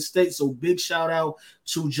chose Penn State. So big shout out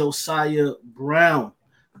to Josiah Brown.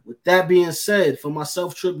 With that being said, for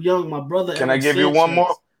myself, Trip Young, my brother. Can Eric I give Sanchez, you one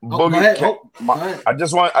more? Boogie, go ahead. I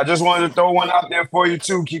just wanted to throw one out there for you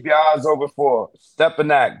too. Keep your eyes open for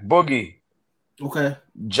Stepanak, Boogie. Okay.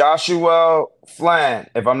 Joshua Flan,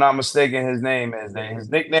 if I'm not mistaken, his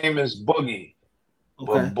nickname is Boogie.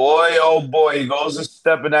 Okay. But boy, oh boy, he goes to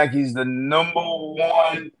Stepanak. He's the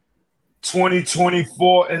 #1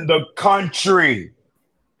 2024 in the country.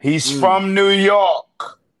 He's from New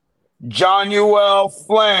York. Jonuel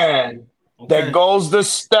Flan. Okay. That goes to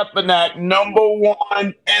Stepanak,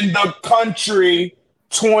 #1 in the country,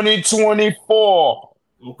 2024.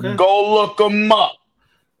 Okay. Go look him up.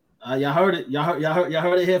 Y'all heard it. Y'all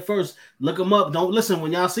heard it here first. Look him up. Don't listen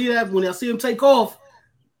when y'all see that. When y'all see him take off,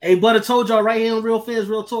 Hey, Butter told y'all right here on Real Fans,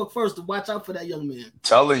 Real Talk first to watch out for that young man.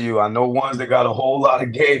 Telling you, I know ones that got a whole lot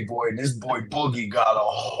of gay boy. This boy Boogie got a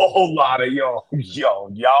whole lot of y'all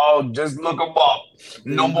just look him up.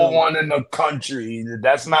 Number one in the country.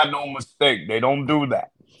 That's not no mistake. They don't do that.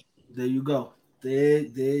 There you go. There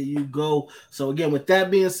you go. So again, with that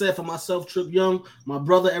being said, for myself, Trip Young, my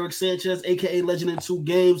brother Eric Sanchez, aka Legend in 2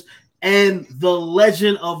 Games, and the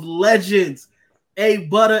Legend of Legends, A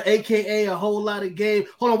Butta, aka a whole lot of game.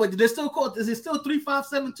 Hold on, wait, did they still call? Is it still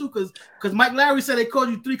 3572? Because Mike Larry said they called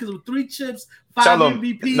you 3 because of 3 chips, 5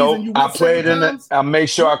 MVPs, no, and you I went played 7 in times? I made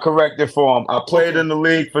sure I corrected for him. I played in the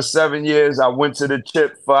league for 7 years. I went to the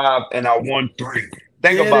chip 5 and I won 3.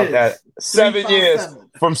 Think about that. 7 years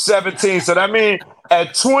from 17. So that means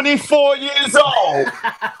at 24 years old,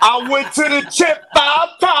 I went to the chip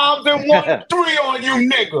 5 times and won 3 on you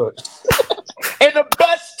niggas. In the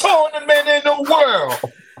best tournament in the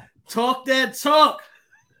world. Talk that talk.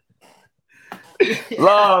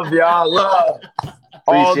 Love, y'all. Love.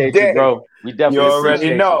 Appreciate you, bro. We definitely you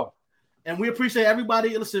already know. And we appreciate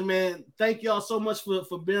everybody. Listen, man, thank y'all so much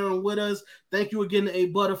for bearing with us. Thank you again to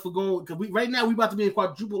A Butta for going, because right now we about to be in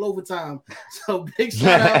quadruple overtime. So big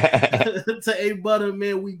shout out to A Butta,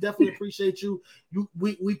 man. We definitely appreciate you.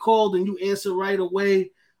 We called and you answered right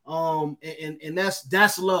away. And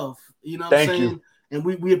that's love. You know what I'm saying? You. And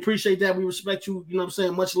we appreciate that. We respect you. You know what I'm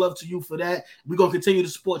saying? Much love to you for that. We're gonna continue to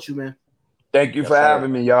support you, man. Thank you for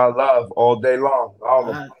having me, y'all. Love all day long. All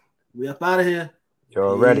right. We up out of here.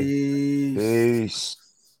 You're ready. Peace.